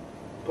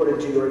put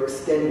into your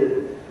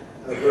extended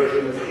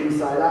version as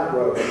inside-out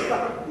robots,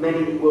 but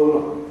many will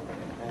not.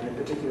 And in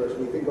particular, as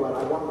we think about,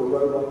 I want the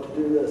robot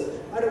to do this,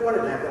 I don't want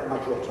it to have that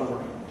much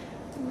autonomy.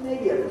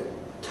 Maybe a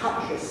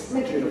touch, a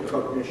smidgen of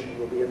cognition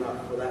will be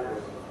enough for that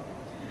robot.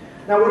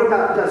 Now, what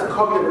about, does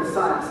cognitive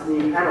science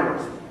need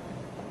animals?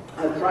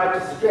 I've tried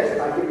to suggest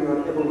by giving you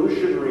an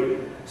evolutionary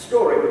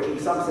story, which in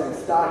some sense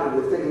started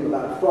with thinking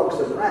about frogs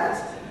and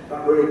rats,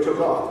 but really took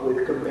off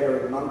with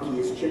comparing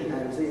monkeys,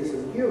 chimpanzees,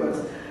 and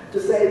humans, to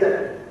say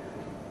that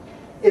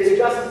it's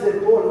just as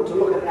important to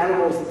look at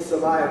animals that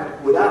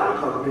survive without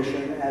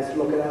cognition as to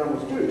look at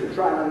animals do, to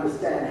try and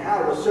understand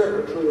how the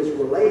circuitry is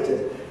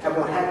related and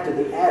what had to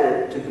be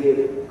added to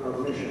give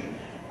cognition.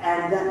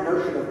 And that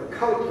notion of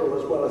cultural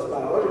as well as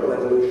biological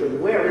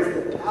evolution, where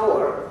is the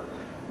power,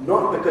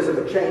 not because of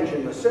a change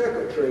in the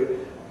circuitry,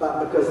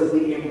 but because of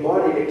the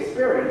embodied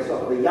experience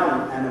of the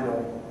young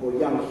animal or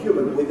young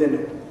human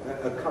within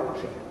a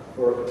culture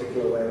or a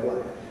particular way of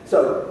life.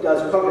 So,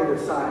 does cognitive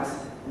science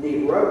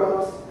need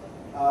robots?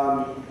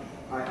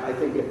 I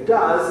think it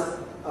does.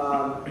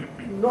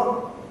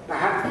 Not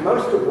perhaps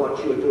most of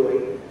what you're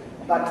doing,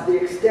 but to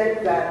the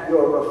extent that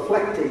you're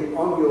reflecting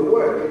on your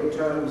work in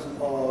terms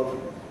of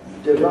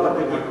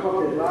developing a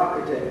cognitive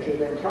architecture,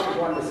 then trying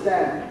to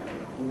understand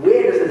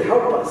where does it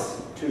help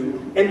us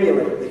to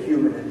emulate the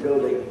human in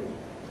building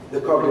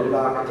the cognitive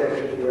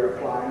architecture that we're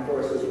applying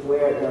versus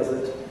where does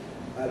it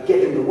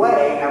get in the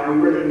way, and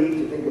we really need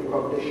to think of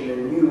cognition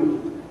in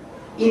new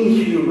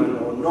inhuman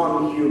or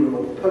non-human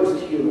or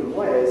post-human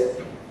ways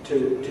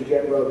to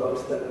get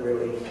robots that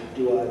really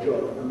do our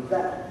job. And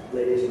that,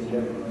 ladies and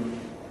gentlemen,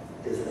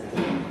 is that.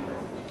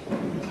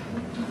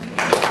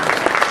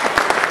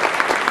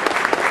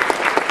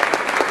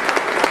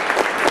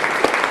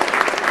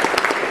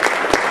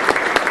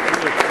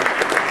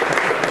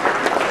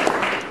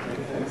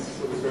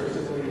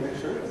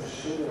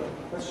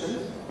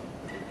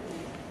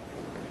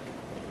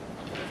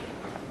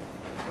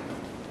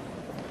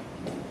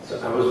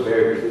 I was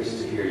very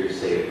pleased to hear you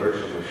say a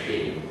virtual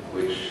machine,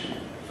 which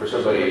for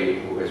somebody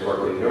who has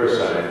worked in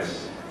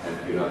neuroscience,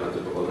 and you're not the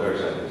typical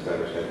neuroscientist, I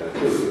understand that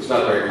too, it's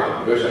not very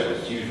common.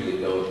 Neuroscientists usually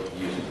don't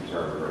use the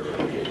term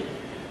virtual machine.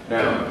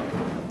 Now,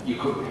 you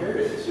compared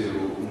it to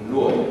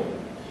Null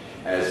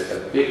as a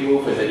big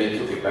move and then you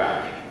took it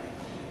back.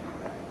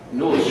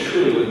 Null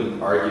surely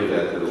wouldn't argue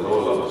that the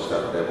lower-level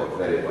stuff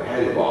that it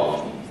had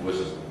evolved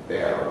wasn't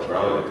there or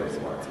relevant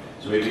anymore.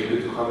 So maybe you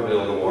could comment a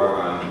little more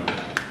on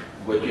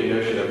what your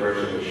notion of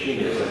virtual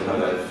machine is and how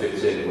that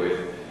fits in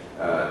with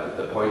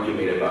the point you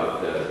made about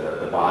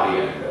the body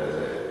and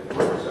the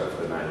importance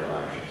of the manual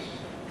actions.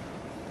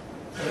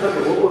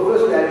 Okay, well,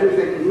 firstly, I do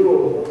think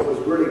Newell was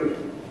really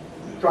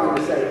trying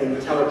to say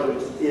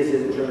intelligence is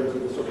in terms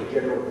of the sort of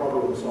general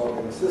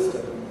problem-solving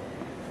system.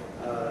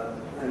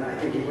 And I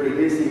think he really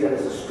did see that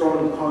as a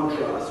strong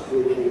contrast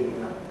with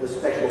the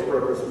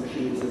special-purpose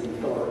machines in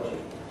ethology.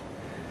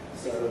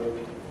 So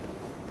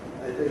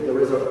I think there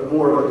is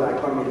more of a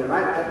dichotomy there.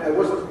 I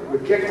wasn't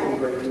rejecting the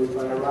great move,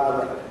 but I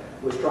rather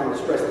was trying to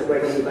stress the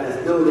great move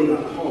as building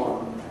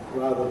upon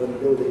rather than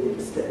building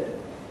instead.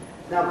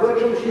 Now,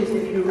 virtual machines,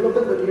 if you look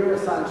at the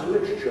neuroscience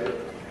literature,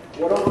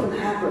 what often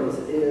happens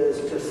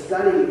is to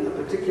study a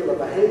particular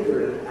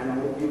behavior in an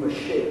animal, you must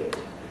shape it.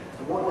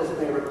 And what this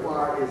may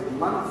require is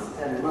months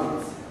and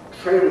months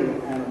training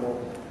an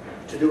animal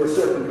to do a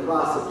certain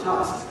class of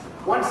tasks.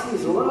 Once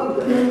he's learned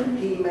them,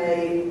 he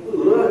may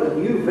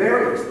learn new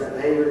variants of that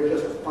behavior in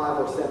just 5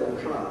 or 7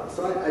 trials.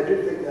 So I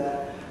do think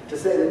that to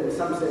say that in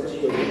some sense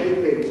you're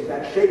shaping,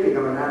 that shaping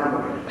of an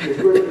animal is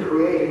really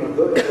creating a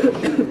virtual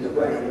machine in the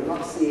brain. You're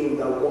not seeing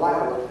the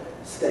wild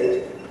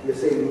state, you're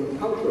seeing the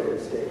enculturated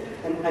state.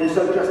 And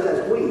so just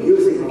as we,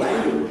 using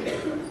language,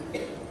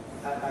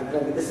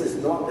 this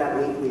is not that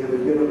we have a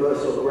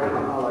universal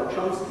grammar a la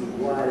Chomsky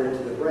wired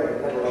into the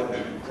brain, let alone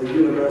a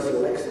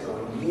universal lexicon.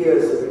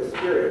 Years of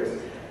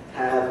experience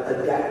have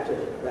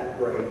adapted that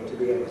brain to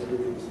be able to do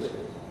these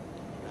things.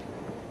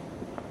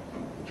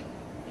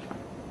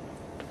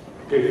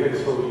 Okay,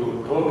 thanks for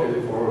your talk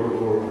and for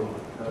your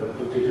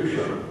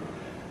contribution.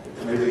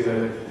 It's amazing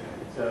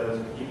that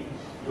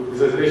your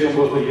presentation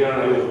was the year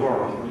I was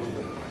born,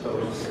 so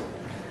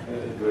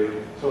it's great.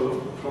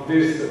 So from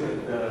this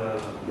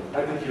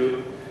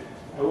attitude,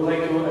 I would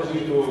like to ask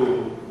you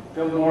to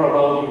tell more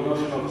about your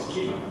notion of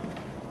schema.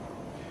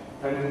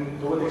 And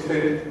to what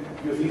extent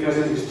you think it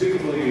is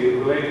strictly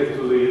related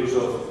to the use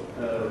of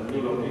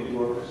neural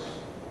networks,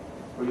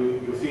 or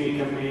you think it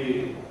can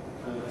be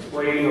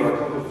explained or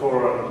accounted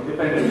for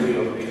independently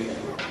of this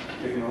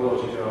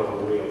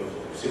technological way of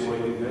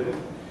simulating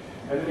them?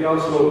 And we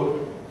also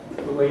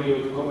would like you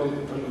to comment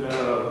on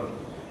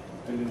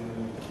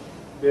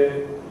the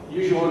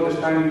usual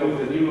understanding of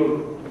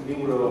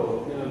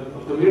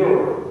the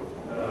mirror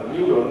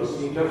neurons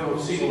in terms of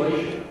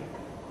simulation.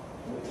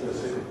 That's the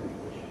second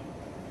question.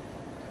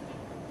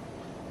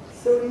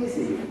 So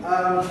easy.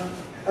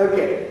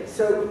 Okay,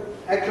 so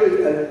actually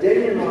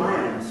Damien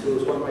Lyons, who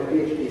was one of my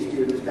PhD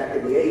students back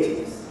in the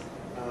 80s,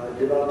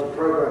 developed a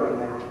programming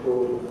language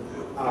called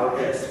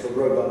RS for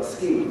robot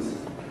schemas.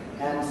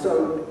 And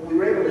so we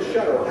were able to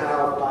show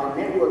how by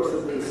networks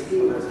of these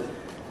schemas,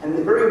 and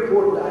the very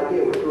important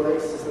idea which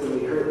relates to something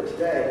we heard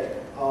today,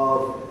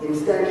 of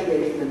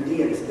instantiation and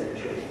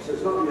de-instantiation. So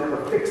it's not that you have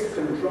a fixed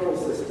control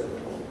system,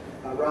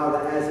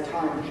 rather as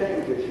time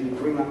changes, you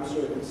bring up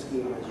certain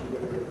schemas, you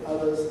get rid of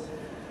others.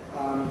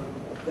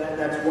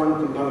 That's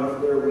one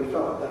component where we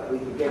felt that we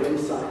could get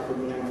insight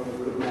from the animal that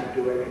would map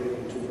directly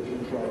into the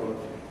control of,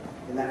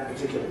 in that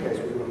particular case,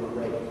 we were on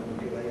robot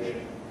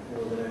manipulation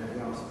more than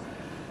anything else.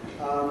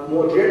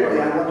 More generally,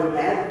 I want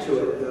to add to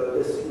it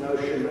this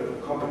notion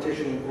of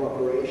competition and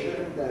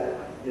cooperation,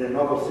 that in a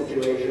novel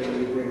situation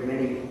you bring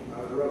many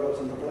robots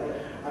into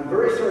play. I'm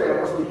very sorry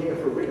I wasn't here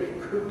for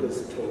Rick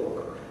Cooper's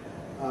talk,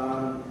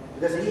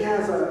 because he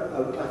has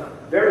a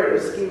very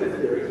good schema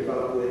theory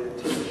developed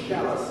with Tim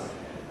Challis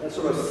that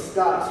sort of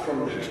starts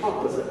from the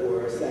top, as it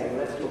were, saying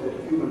let's look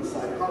at human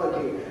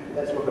psychology,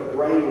 let's look at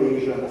brain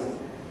lesions,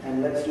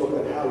 and let's look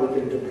at how we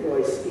can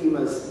deploy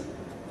schemas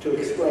to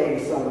explain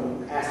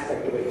some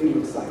aspect of a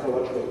human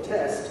psychological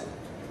test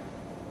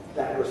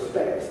that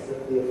respects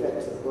the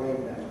effects of brain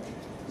damage.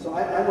 So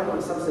I want to,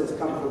 in some sense,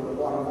 come from the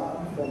bottom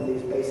up, from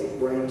these basic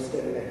brain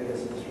stem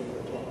mechanisms from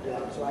the top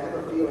down. So I have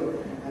a feeling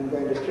I'm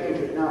going to change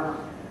it. Now,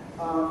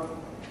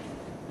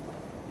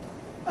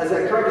 as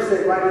I tried to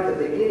say right at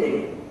the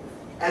beginning,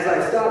 as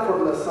I start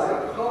from the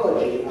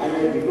psychology, I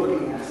may be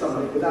looking at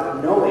something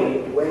without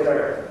knowing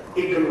whether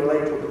it can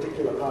relate to a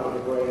particular part of the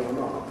brain or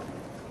not.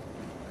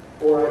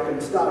 Or I can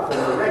start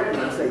from the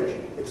retina and say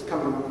it's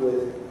coming up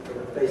with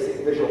a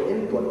basic visual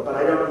input, but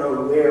I don't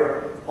know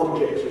where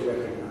objects are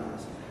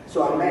recognized.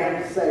 So I may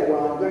have to say,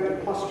 well, I'm going to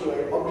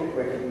postulate object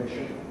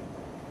recognition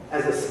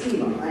as a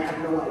schema. I have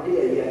no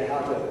idea yet how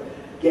to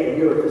get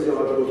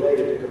neurophysiological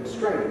data to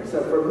constrain it.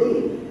 So for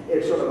me,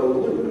 it's sort of a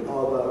loop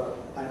of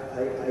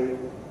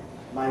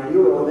my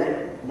neural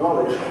net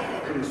knowledge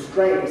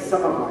constrains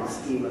some of my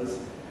schemas.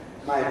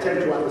 My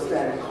attempt to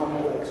understand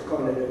complex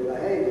cognitive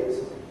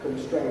behaviors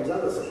constrains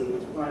other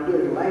schemas. When I'm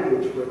doing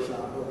language, for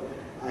example,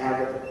 I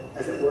have,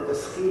 as it were, a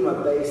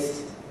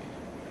schema-based,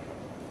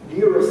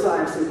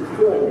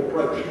 neuroscience-informed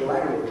approach to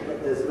language,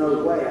 but there's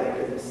no way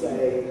I can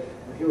say,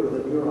 here are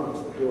the neurons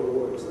that do a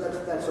word. So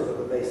that's sort of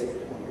the basic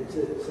point.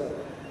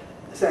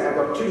 It's saying I've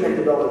got two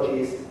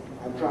methodologies,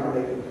 I'm trying to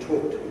make them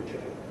talk to each other.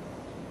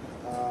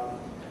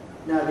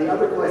 Now, the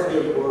other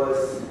question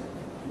was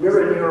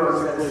mirror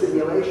neurons and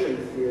simulation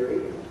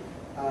theory.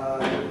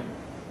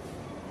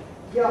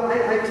 Yeah,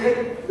 I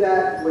take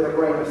that with a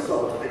grain of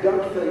salt. I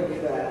don't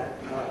think that,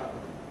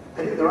 I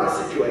think there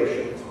are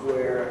situations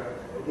where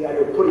the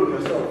idea of putting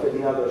yourself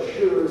in the other's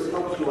shoes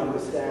helps you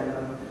understand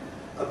them.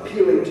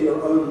 Appealing to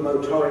your own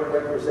motoric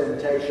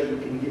representation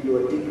can give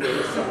you a deeper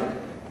insight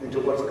into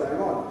what's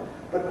going on.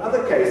 But in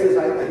other cases,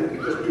 I think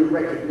you just do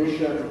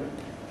recognition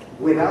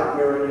without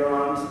mirror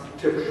neurons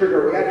to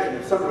trigger a reaction.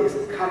 If somebody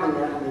is coming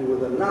at me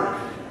with a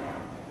knife,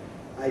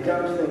 I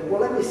don't think, well,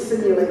 let me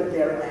simulate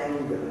their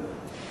anger.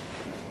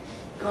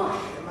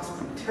 Gosh, it must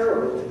be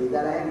terrible to be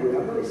that angry.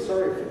 I'm really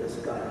sorry for this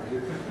guy.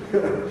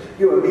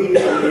 You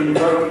immediately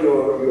invoke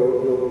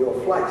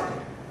your flight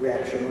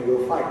reaction or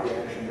your fight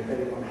reaction,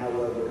 depending on how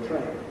well you're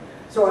trained.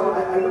 So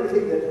I really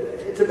think that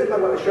it's a bit like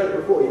what I showed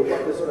before. You've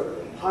got this sort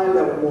of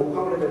high-level, more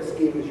cognitive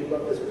schemas. You've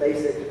got this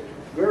basic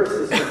mirror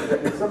system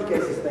that in some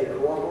cases they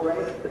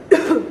cooperate.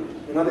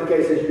 In other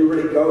cases, you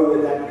really go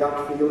with that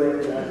gut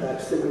feeling,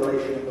 that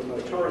simulation at the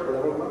motoric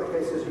level. In other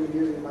cases, you're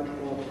using much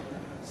more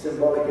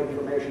symbolic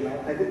information.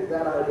 I think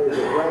that idea the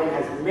brain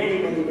has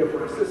many, many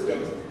different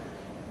systems,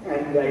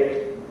 and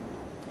they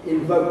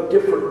invoke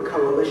different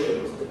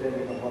coalitions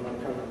depending upon the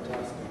current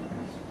task.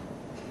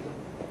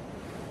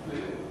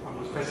 I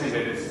was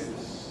fascinated by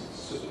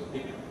this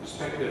big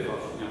perspective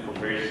of, from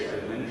various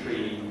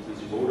elementary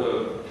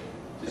sensory-motor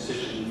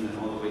decisions and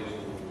all the way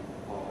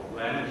to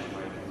language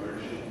might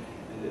emerge.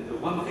 And the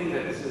one thing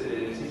that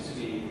seems to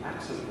be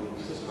absent from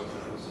the system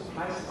that I was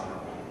surprised by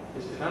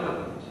is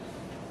development.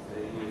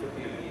 You're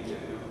looking at the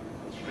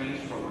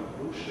constraints from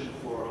evolution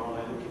for how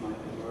language might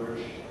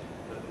emerge,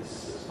 but this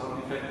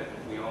starting effect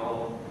that we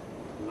all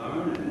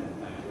learn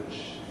in language,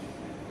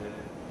 and that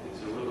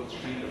it's a real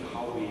constraint of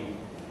how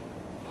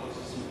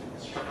system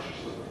structures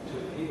to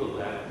enable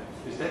that.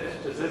 Does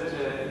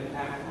that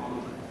impact on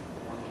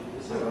the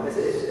design?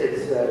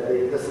 It's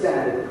the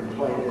standard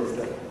complaint is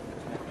that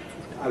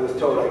I was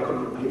told I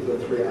couldn't give the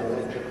 3-hour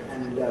lecture.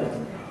 And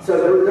so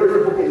there was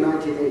a book in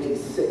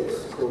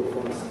 1986 called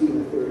From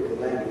Schema Theory to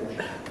Language.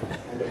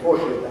 And a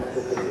portion of that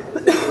book is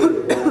a theory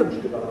of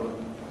language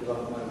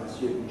developed by my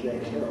student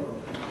Jane Hill.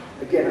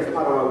 Again, as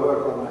part of our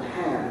work on the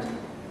hand,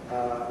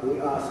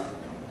 we asked,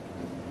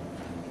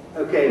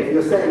 okay, if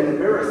you're saying the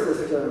mirror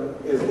system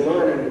is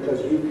learning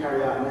because you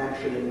carry out an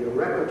action in your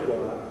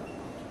repertoire,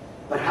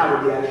 but how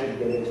did the action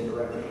get into the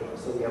repertoire?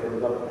 So we have a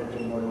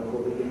developmental model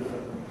called the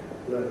infant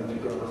learning to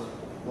grasp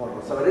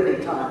model. So at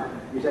any time,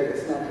 you take a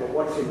snapshot of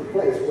what's in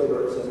place,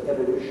 whether it's an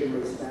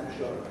evolutionary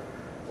snapshot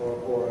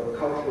or a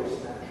cultural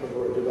snapshot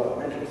or a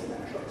developmental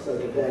snapshot. So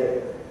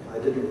today, I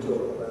didn't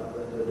talk about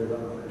the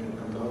developmental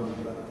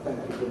component, but thank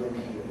you for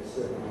mentioning it. It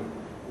certainly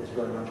is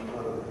very much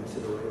part of the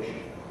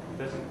consideration.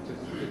 Does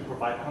it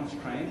provide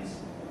constraints?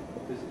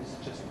 Is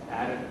it just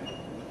added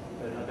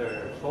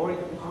another story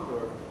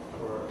or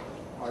or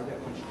are there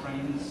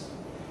constraints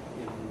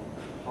in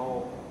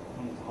how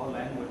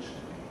language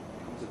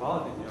comes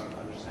about in your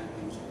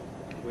understanding?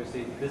 Where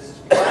say this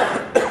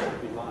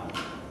should be learned?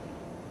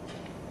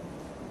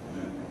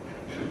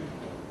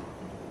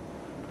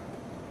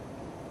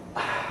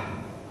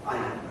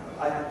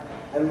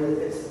 I mean,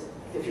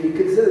 if you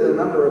consider the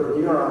number of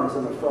neurons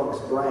in a frog's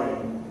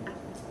brain,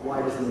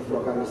 why doesn't the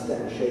frog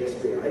understand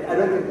Shakespeare? I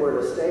don't think we're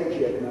at a stage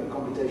yet in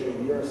computational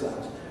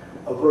neuroscience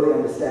of really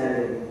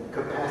understanding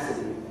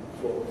capacity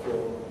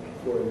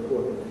for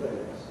important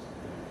things.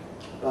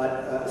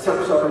 But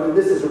so I mean,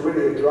 this is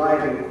really a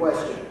driving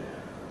question.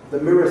 The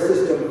mirror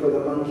system for the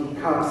monkey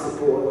can't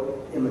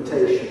support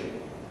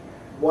imitation.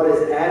 What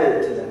is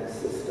added to that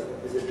system?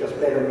 Is it just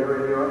better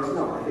mirror neurons?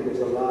 No, I think it's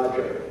a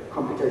larger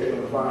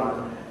computational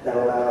environment that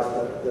allows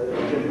the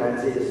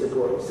chimpanzee to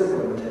support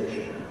simple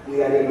imitation.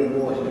 We add even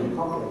more to do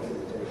complex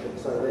imitation.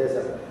 So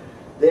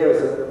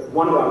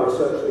one of our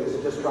research things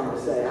is just trying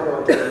to say, how do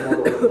I take a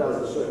model that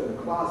does a certain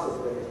class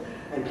of things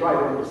and try to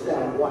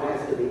understand what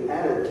has to be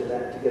added to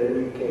that to get a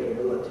new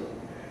capability.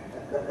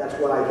 That's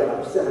what I get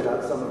upset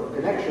about some of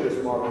the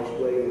connectionist models,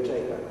 where you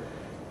take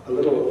a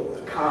little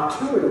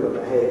cartoon of a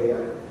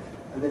behavior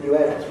and then you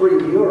add 3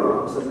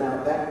 neurons and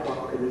now that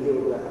clock can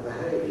yield that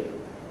behavior.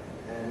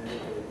 And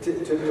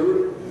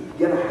to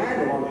get a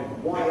handle on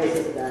why is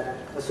it that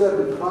a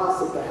certain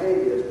class of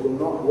behaviors will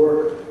not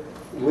work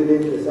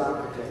within this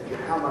architecture,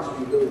 how much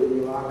do you build a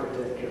new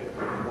architecture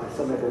by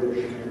some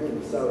evolutionary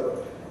means?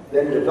 So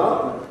then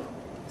development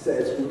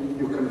says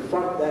you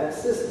confront that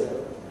system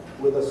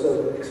with a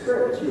certain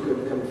experience. You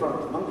can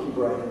confront the monkey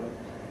brain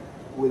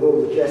with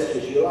all the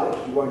gestures you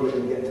like. You won't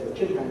even get to the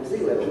chimpanzee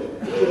level.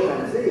 The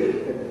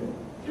chimpanzee can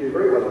do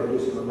very well. He can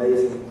do some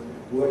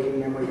amazing working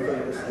memory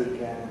things. He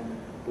can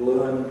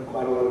learn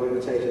quite a lot of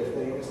imitative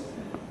things.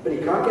 But he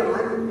can't get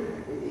language.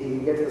 He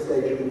can get to the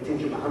stage you can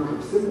teach him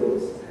 100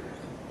 symbols.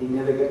 He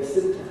never gets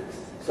syntax.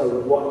 So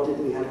what did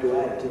we have to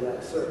add to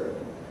that circuit?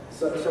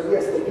 So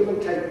yes, the give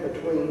and take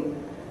between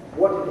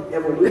what did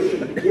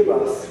evolution give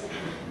us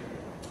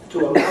to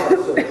allow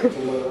us to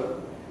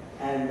learn,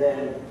 and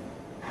then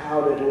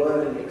how did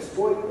learning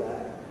exploit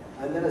that?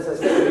 And then, as I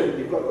said,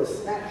 you've got the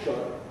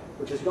snapshot,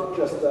 which is not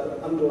just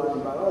the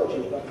underlying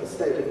biology, but the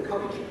state of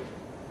culture.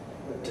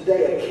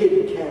 Today, a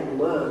kid can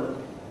learn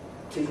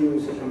to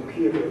use a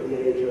computer at the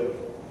age of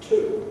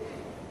 2.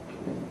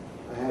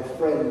 I have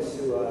friends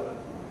who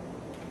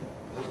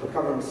have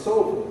become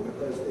insolvent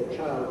because their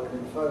child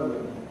can phone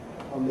them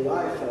on the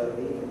iPhone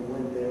even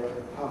when they're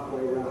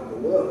halfway around the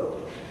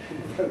world,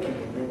 invoking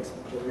immense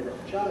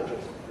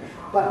charges.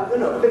 But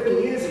 50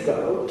 years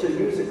ago, to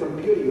use a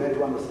computer, you had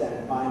to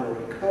understand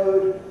binary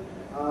code.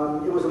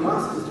 It was a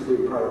master's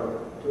degree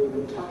program to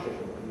even touch a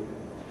computer.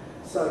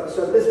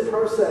 So this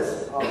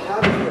process of how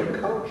does the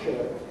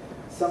culture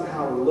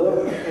somehow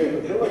learn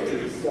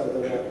capabilities so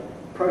that a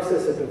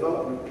process of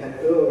development can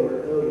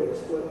earlier and earlier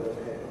exploit those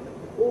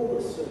capabilities. All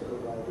the circle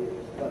of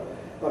ideas.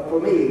 But for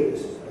me,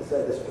 as I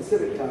said, the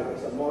specific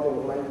targets, a model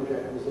of language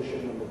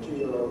acquisition in the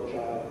 2-year-old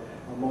child,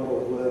 a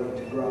model of learning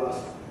to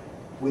grasp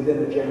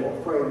within a general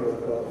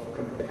framework of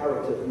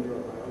comparative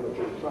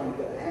neurobiology, trying to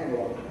get a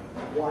handle on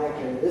why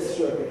can this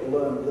circuit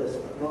learn this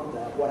but not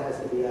that, what has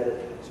to be added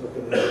so it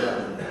can learn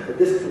that. But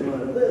this can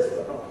learn this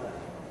but not that.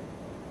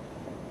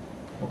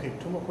 Okay,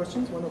 2 more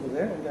questions, one over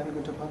there, and then I'm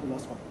going to find the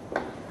last one.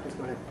 Please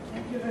go ahead.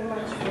 Thank you very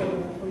much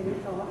for your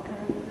talk.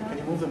 Can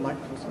you move the mic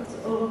closer?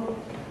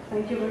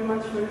 Thank you very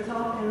much for your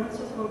talk, and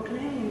also for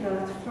claiming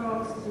that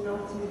frogs do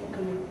not need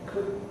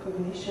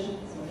cognition.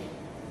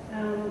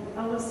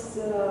 I was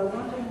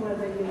wondering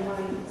whether you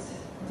might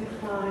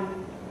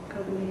define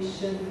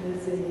cognition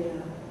as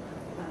a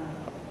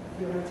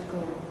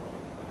theoretical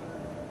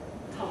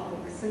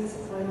topic, since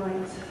I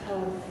might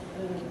have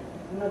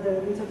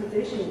another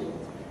interpretation of it.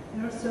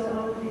 And also,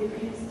 I would be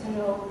pleased to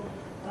know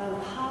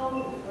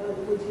how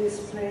would you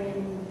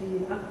explain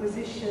the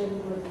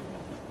acquisition of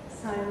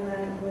sign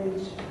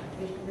language,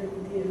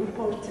 the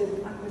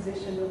reported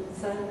acquisition of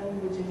sign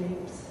language in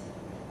apes,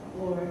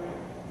 or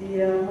the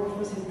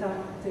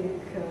morphosyntactic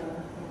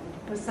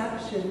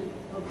perception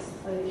of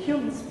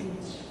human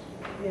speech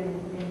in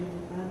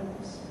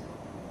animals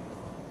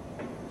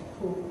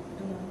who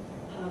do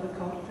not have a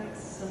cortex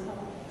somehow.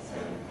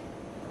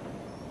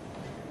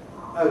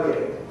 Okay,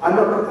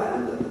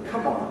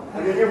 come on.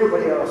 I mean,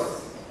 everybody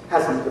else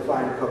hasn't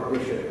defined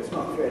cognition. It's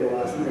not fair to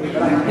ask me.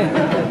 But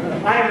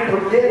I am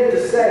prepared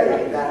to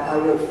say that I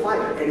will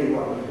fight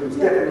anyone whose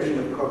definition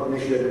of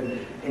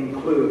cognition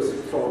includes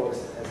frogs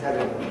as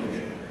having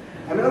cognition.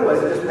 I mean,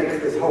 otherwise it just makes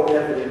this whole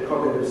effort in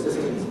cognitive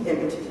systems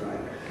empty, right?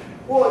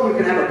 Or you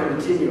can have a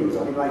continuum.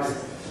 I mean, like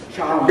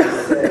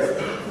Chalmers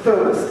says,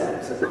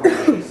 thermostats are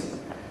conscious.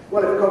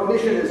 Well, if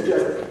cognition is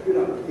just,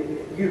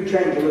 if you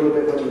change a little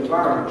bit when the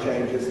environment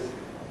changes,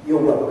 you're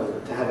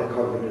welcome to have a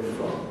cognitive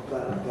frog.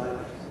 But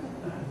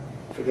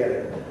forget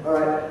it. All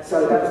right,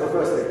 so that's the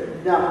first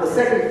thing. Now, the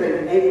second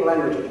thing, ape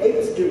language.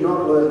 Apes do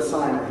not learn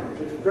sign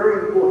language. It's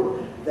very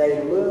important.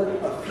 They learn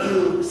a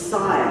few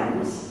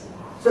signs.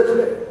 So it's a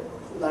bit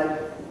like,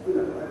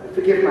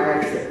 forgive forgive my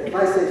accent. If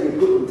I say to you,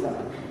 Guten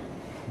Tag,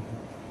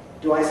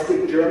 do I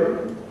speak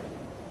German?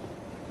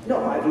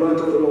 No, I've learned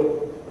a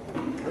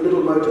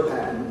little motor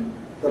pattern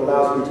that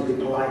allows me to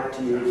be polite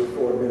to you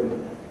before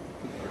noon.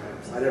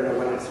 Perhaps. I don't know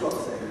when I stop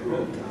saying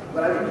Guten Tag.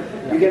 But I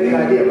mean, you get the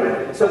idea,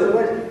 right? So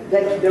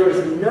there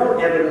is no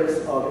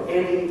evidence of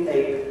any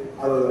ape,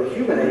 other than a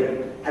human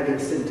ape, having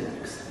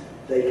syntax.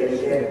 They can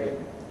get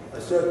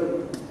a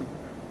certain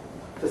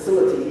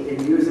facility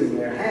in using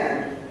their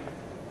hand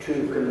to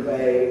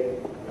convey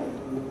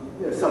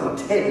some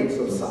tens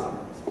of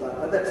signs,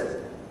 but that's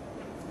it.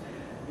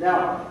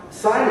 Now,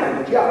 sign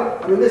language, yeah,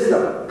 I mean, this is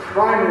a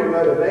primary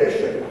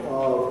motivation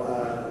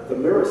of the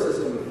mirror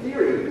system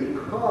theory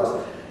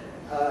because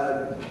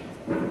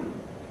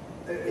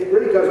it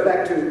really goes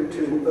back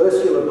to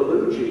Ursula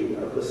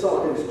Bellucci of the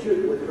Salk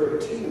Institute with her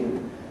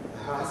team,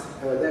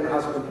 her then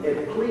husband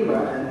Ed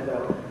Klima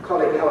and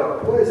colleague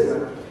Howard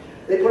Poisner.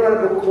 They put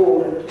out a book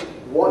called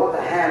What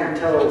the Hand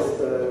Tells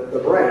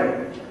the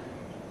Brain,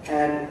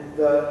 and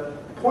the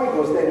point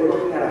was they were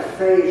looking at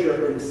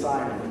aphasia in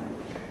sign language.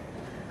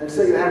 And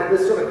so you have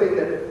this sort of thing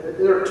that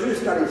there are two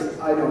studies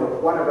I know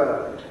of, one of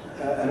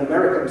an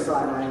American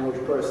sign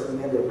language person and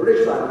the other a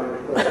British sign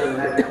language person, and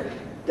had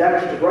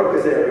damage to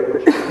Broca's area,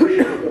 which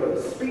originally got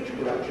a speech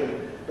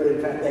production, but in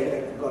fact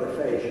they got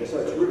aphasia. So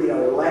it's really a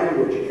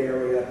language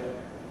area,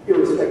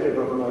 irrespective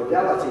of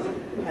modality.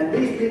 And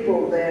these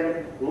people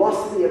then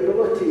lost the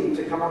ability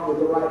to come up with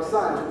the right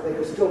signs, but they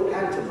could still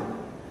pantomime.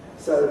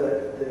 So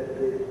that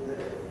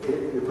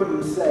you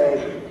couldn't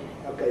say,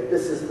 okay,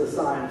 this is the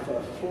sign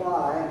for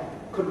fly,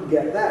 couldn't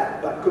get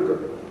that, but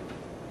could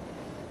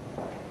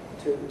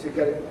to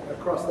get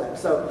across that.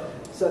 So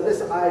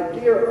this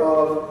idea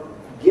of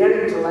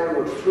getting to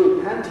language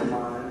through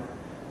pantomime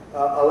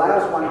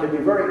allows one to be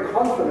very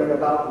confident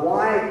about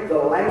why the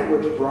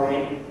language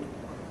brain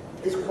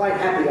is quite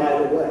happy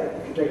either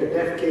way. If you take a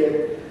deaf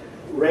kid,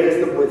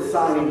 raise them with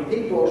signing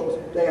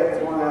people, they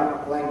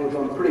acquire language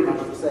on pretty much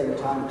the same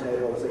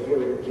timetable as a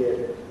hearing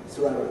kid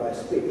surrounded by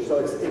speech. So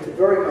it's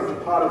very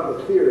much part of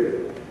the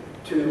theory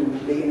to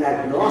be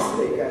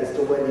agnostic as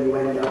to whether you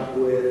end up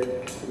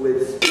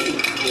with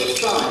speech or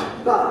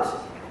sign. But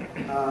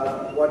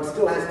one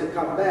still has to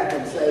come back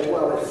and say,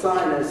 well, if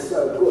sign is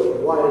so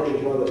good, why did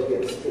you bother to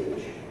get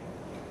speech?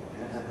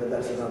 But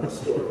that's another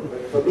story.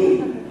 But for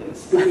me,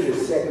 speech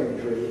is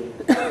secondary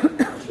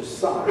to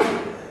sign.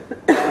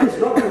 And it's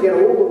not going to get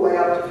all the way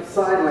up to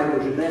sign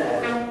language and then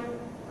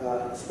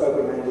add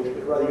spoken language,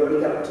 but rather you only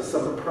get up to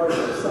some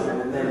proto-sign,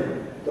 and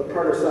then the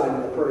proto-sign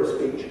and the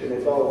proto-speech can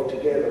evolve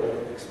together in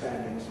an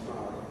expanding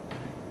spiral.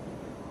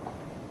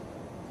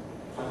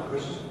 Final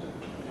question?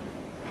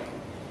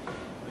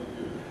 Thank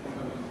you.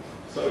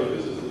 Sorry,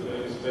 this is a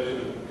very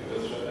special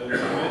question. And you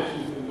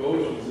mentioned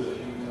emotions a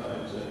few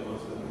times, and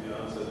also in the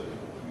answer to the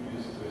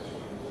previous question,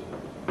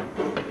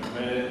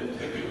 man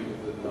attaching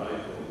to the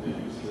knife and the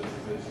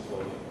uselessness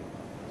of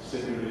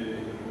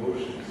simulating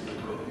emotions,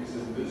 at least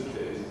in this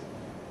case.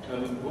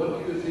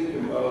 What do you think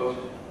about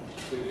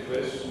the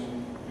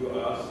question you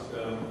asked,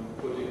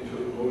 putting to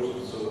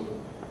emotions? So,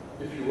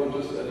 if you want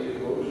to study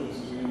emotions,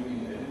 do you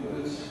mean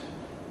animals?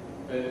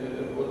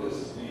 And what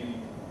is the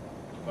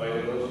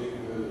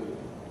biological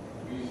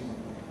reason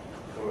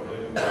for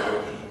having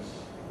emotions?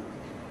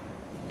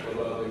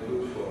 What are they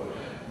good for?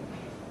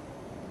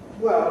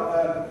 Well,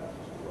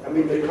 I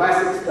mean, the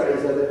classic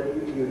studies are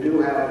that you do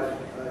have,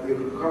 you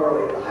can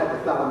correlate the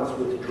hypothalamus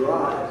with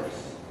drives.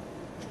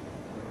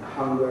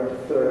 Hunger,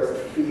 thirst,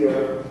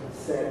 fear,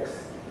 sex,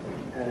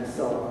 and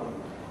so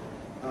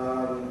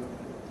on.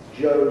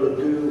 Joe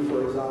Ledoux, for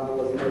example,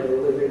 has made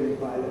a living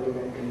by looking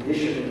at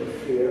conditioning of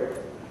fear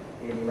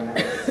in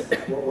rats.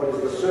 What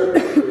is the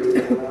circuitry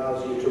that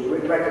allows you to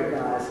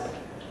recognize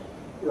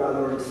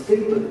rather than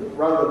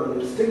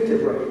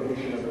instinctive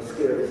recognition of a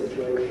scary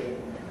situation,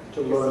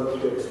 to learn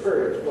through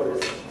experience what is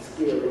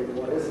scary and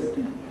what isn't.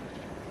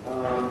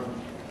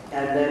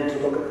 And then to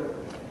look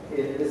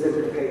at, this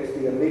implicates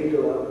the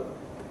amygdala.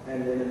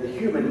 And then in the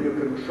human, you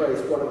can trace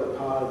what are the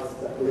paths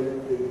that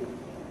link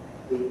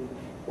the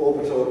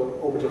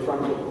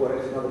orbitofrontal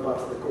cortex and other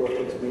parts of the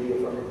cortex, medial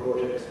frontal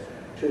cortex,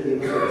 to the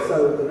amygdala.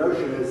 So the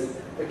notion is,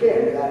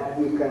 again, that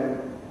you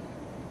can,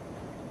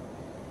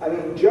 I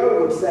mean,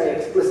 Joe would say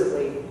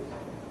explicitly,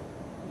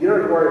 you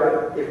don't worry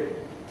about if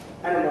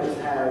animals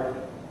have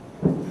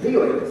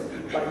feelings,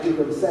 but you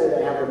can say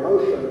they have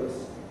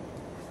emotions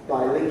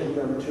by linking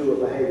them to a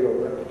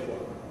behavioral repertoire.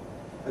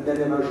 And then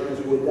the notion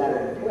is, with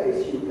that in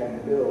place, you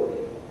can build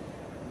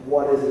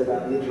what is it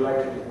about the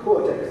interaction with the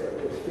cortex that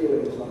puts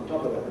feelings on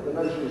top of it. But the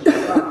notion is you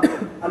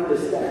can't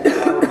understand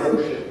our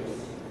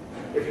emotions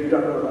if you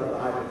don't know about the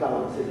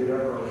hypothalamus, if you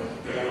don't know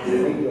about the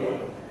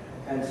amygdala.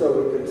 And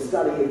so we can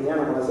study in the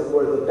animal, as it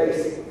were, the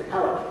basic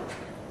palette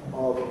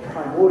of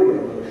primordial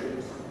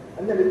emotions.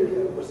 And then,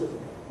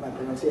 my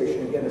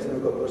pronunciation again is no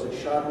good, was it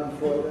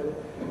Schadenfreude?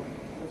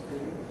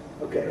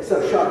 Okay,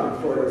 so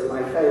Schadenfreude is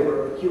my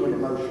favorite human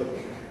emotion,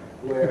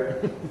 where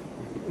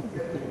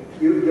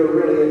you're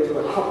really into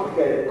a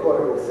complicated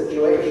cortical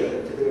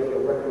situation to be able to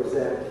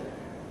represent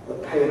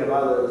the pain of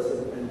others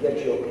and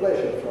get your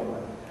pleasure from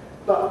it.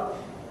 But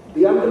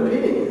the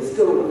underpinning is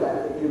still the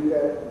fact that you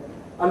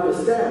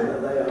understand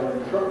that they are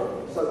in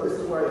trouble. So this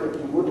is where I think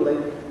you would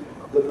link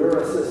the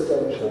mirror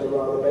system to the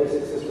rather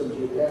basic systems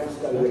you can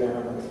study in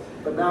animals.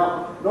 But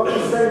now, not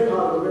the same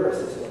part of the mirror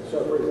system.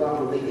 So for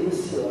example, the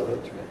insula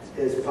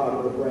is part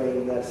of the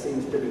brain that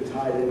seems to be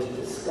tied into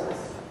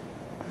disgust.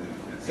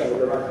 So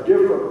there are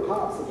different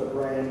parts of the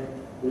brain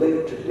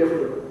linked to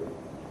different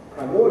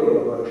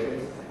primordial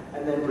emotions,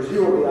 and then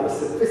presumably our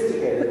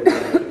sophisticated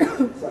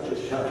emotions, such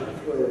as judgment,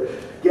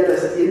 get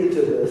us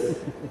into this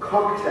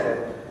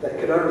cocktail that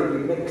can only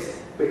be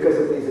mixed because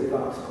of these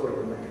advanced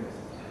cortical mechanisms.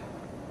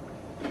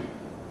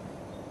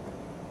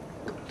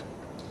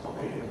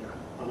 Okay,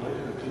 I'd like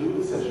to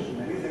conclude the session.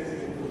 Many thanks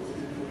again for this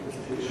beautiful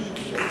presentation.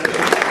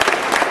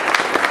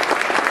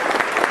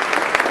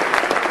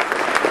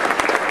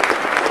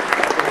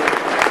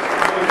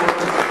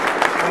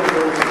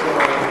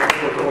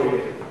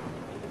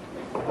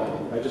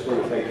 I just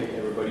want to thank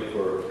everybody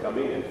for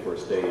coming and for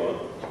staying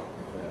on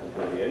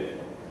until the end.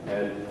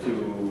 And to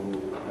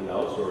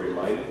announce or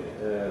remind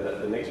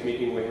that the next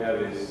meeting we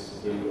have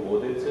is in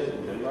Odense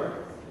in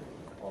Denmark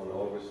on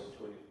August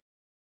 20.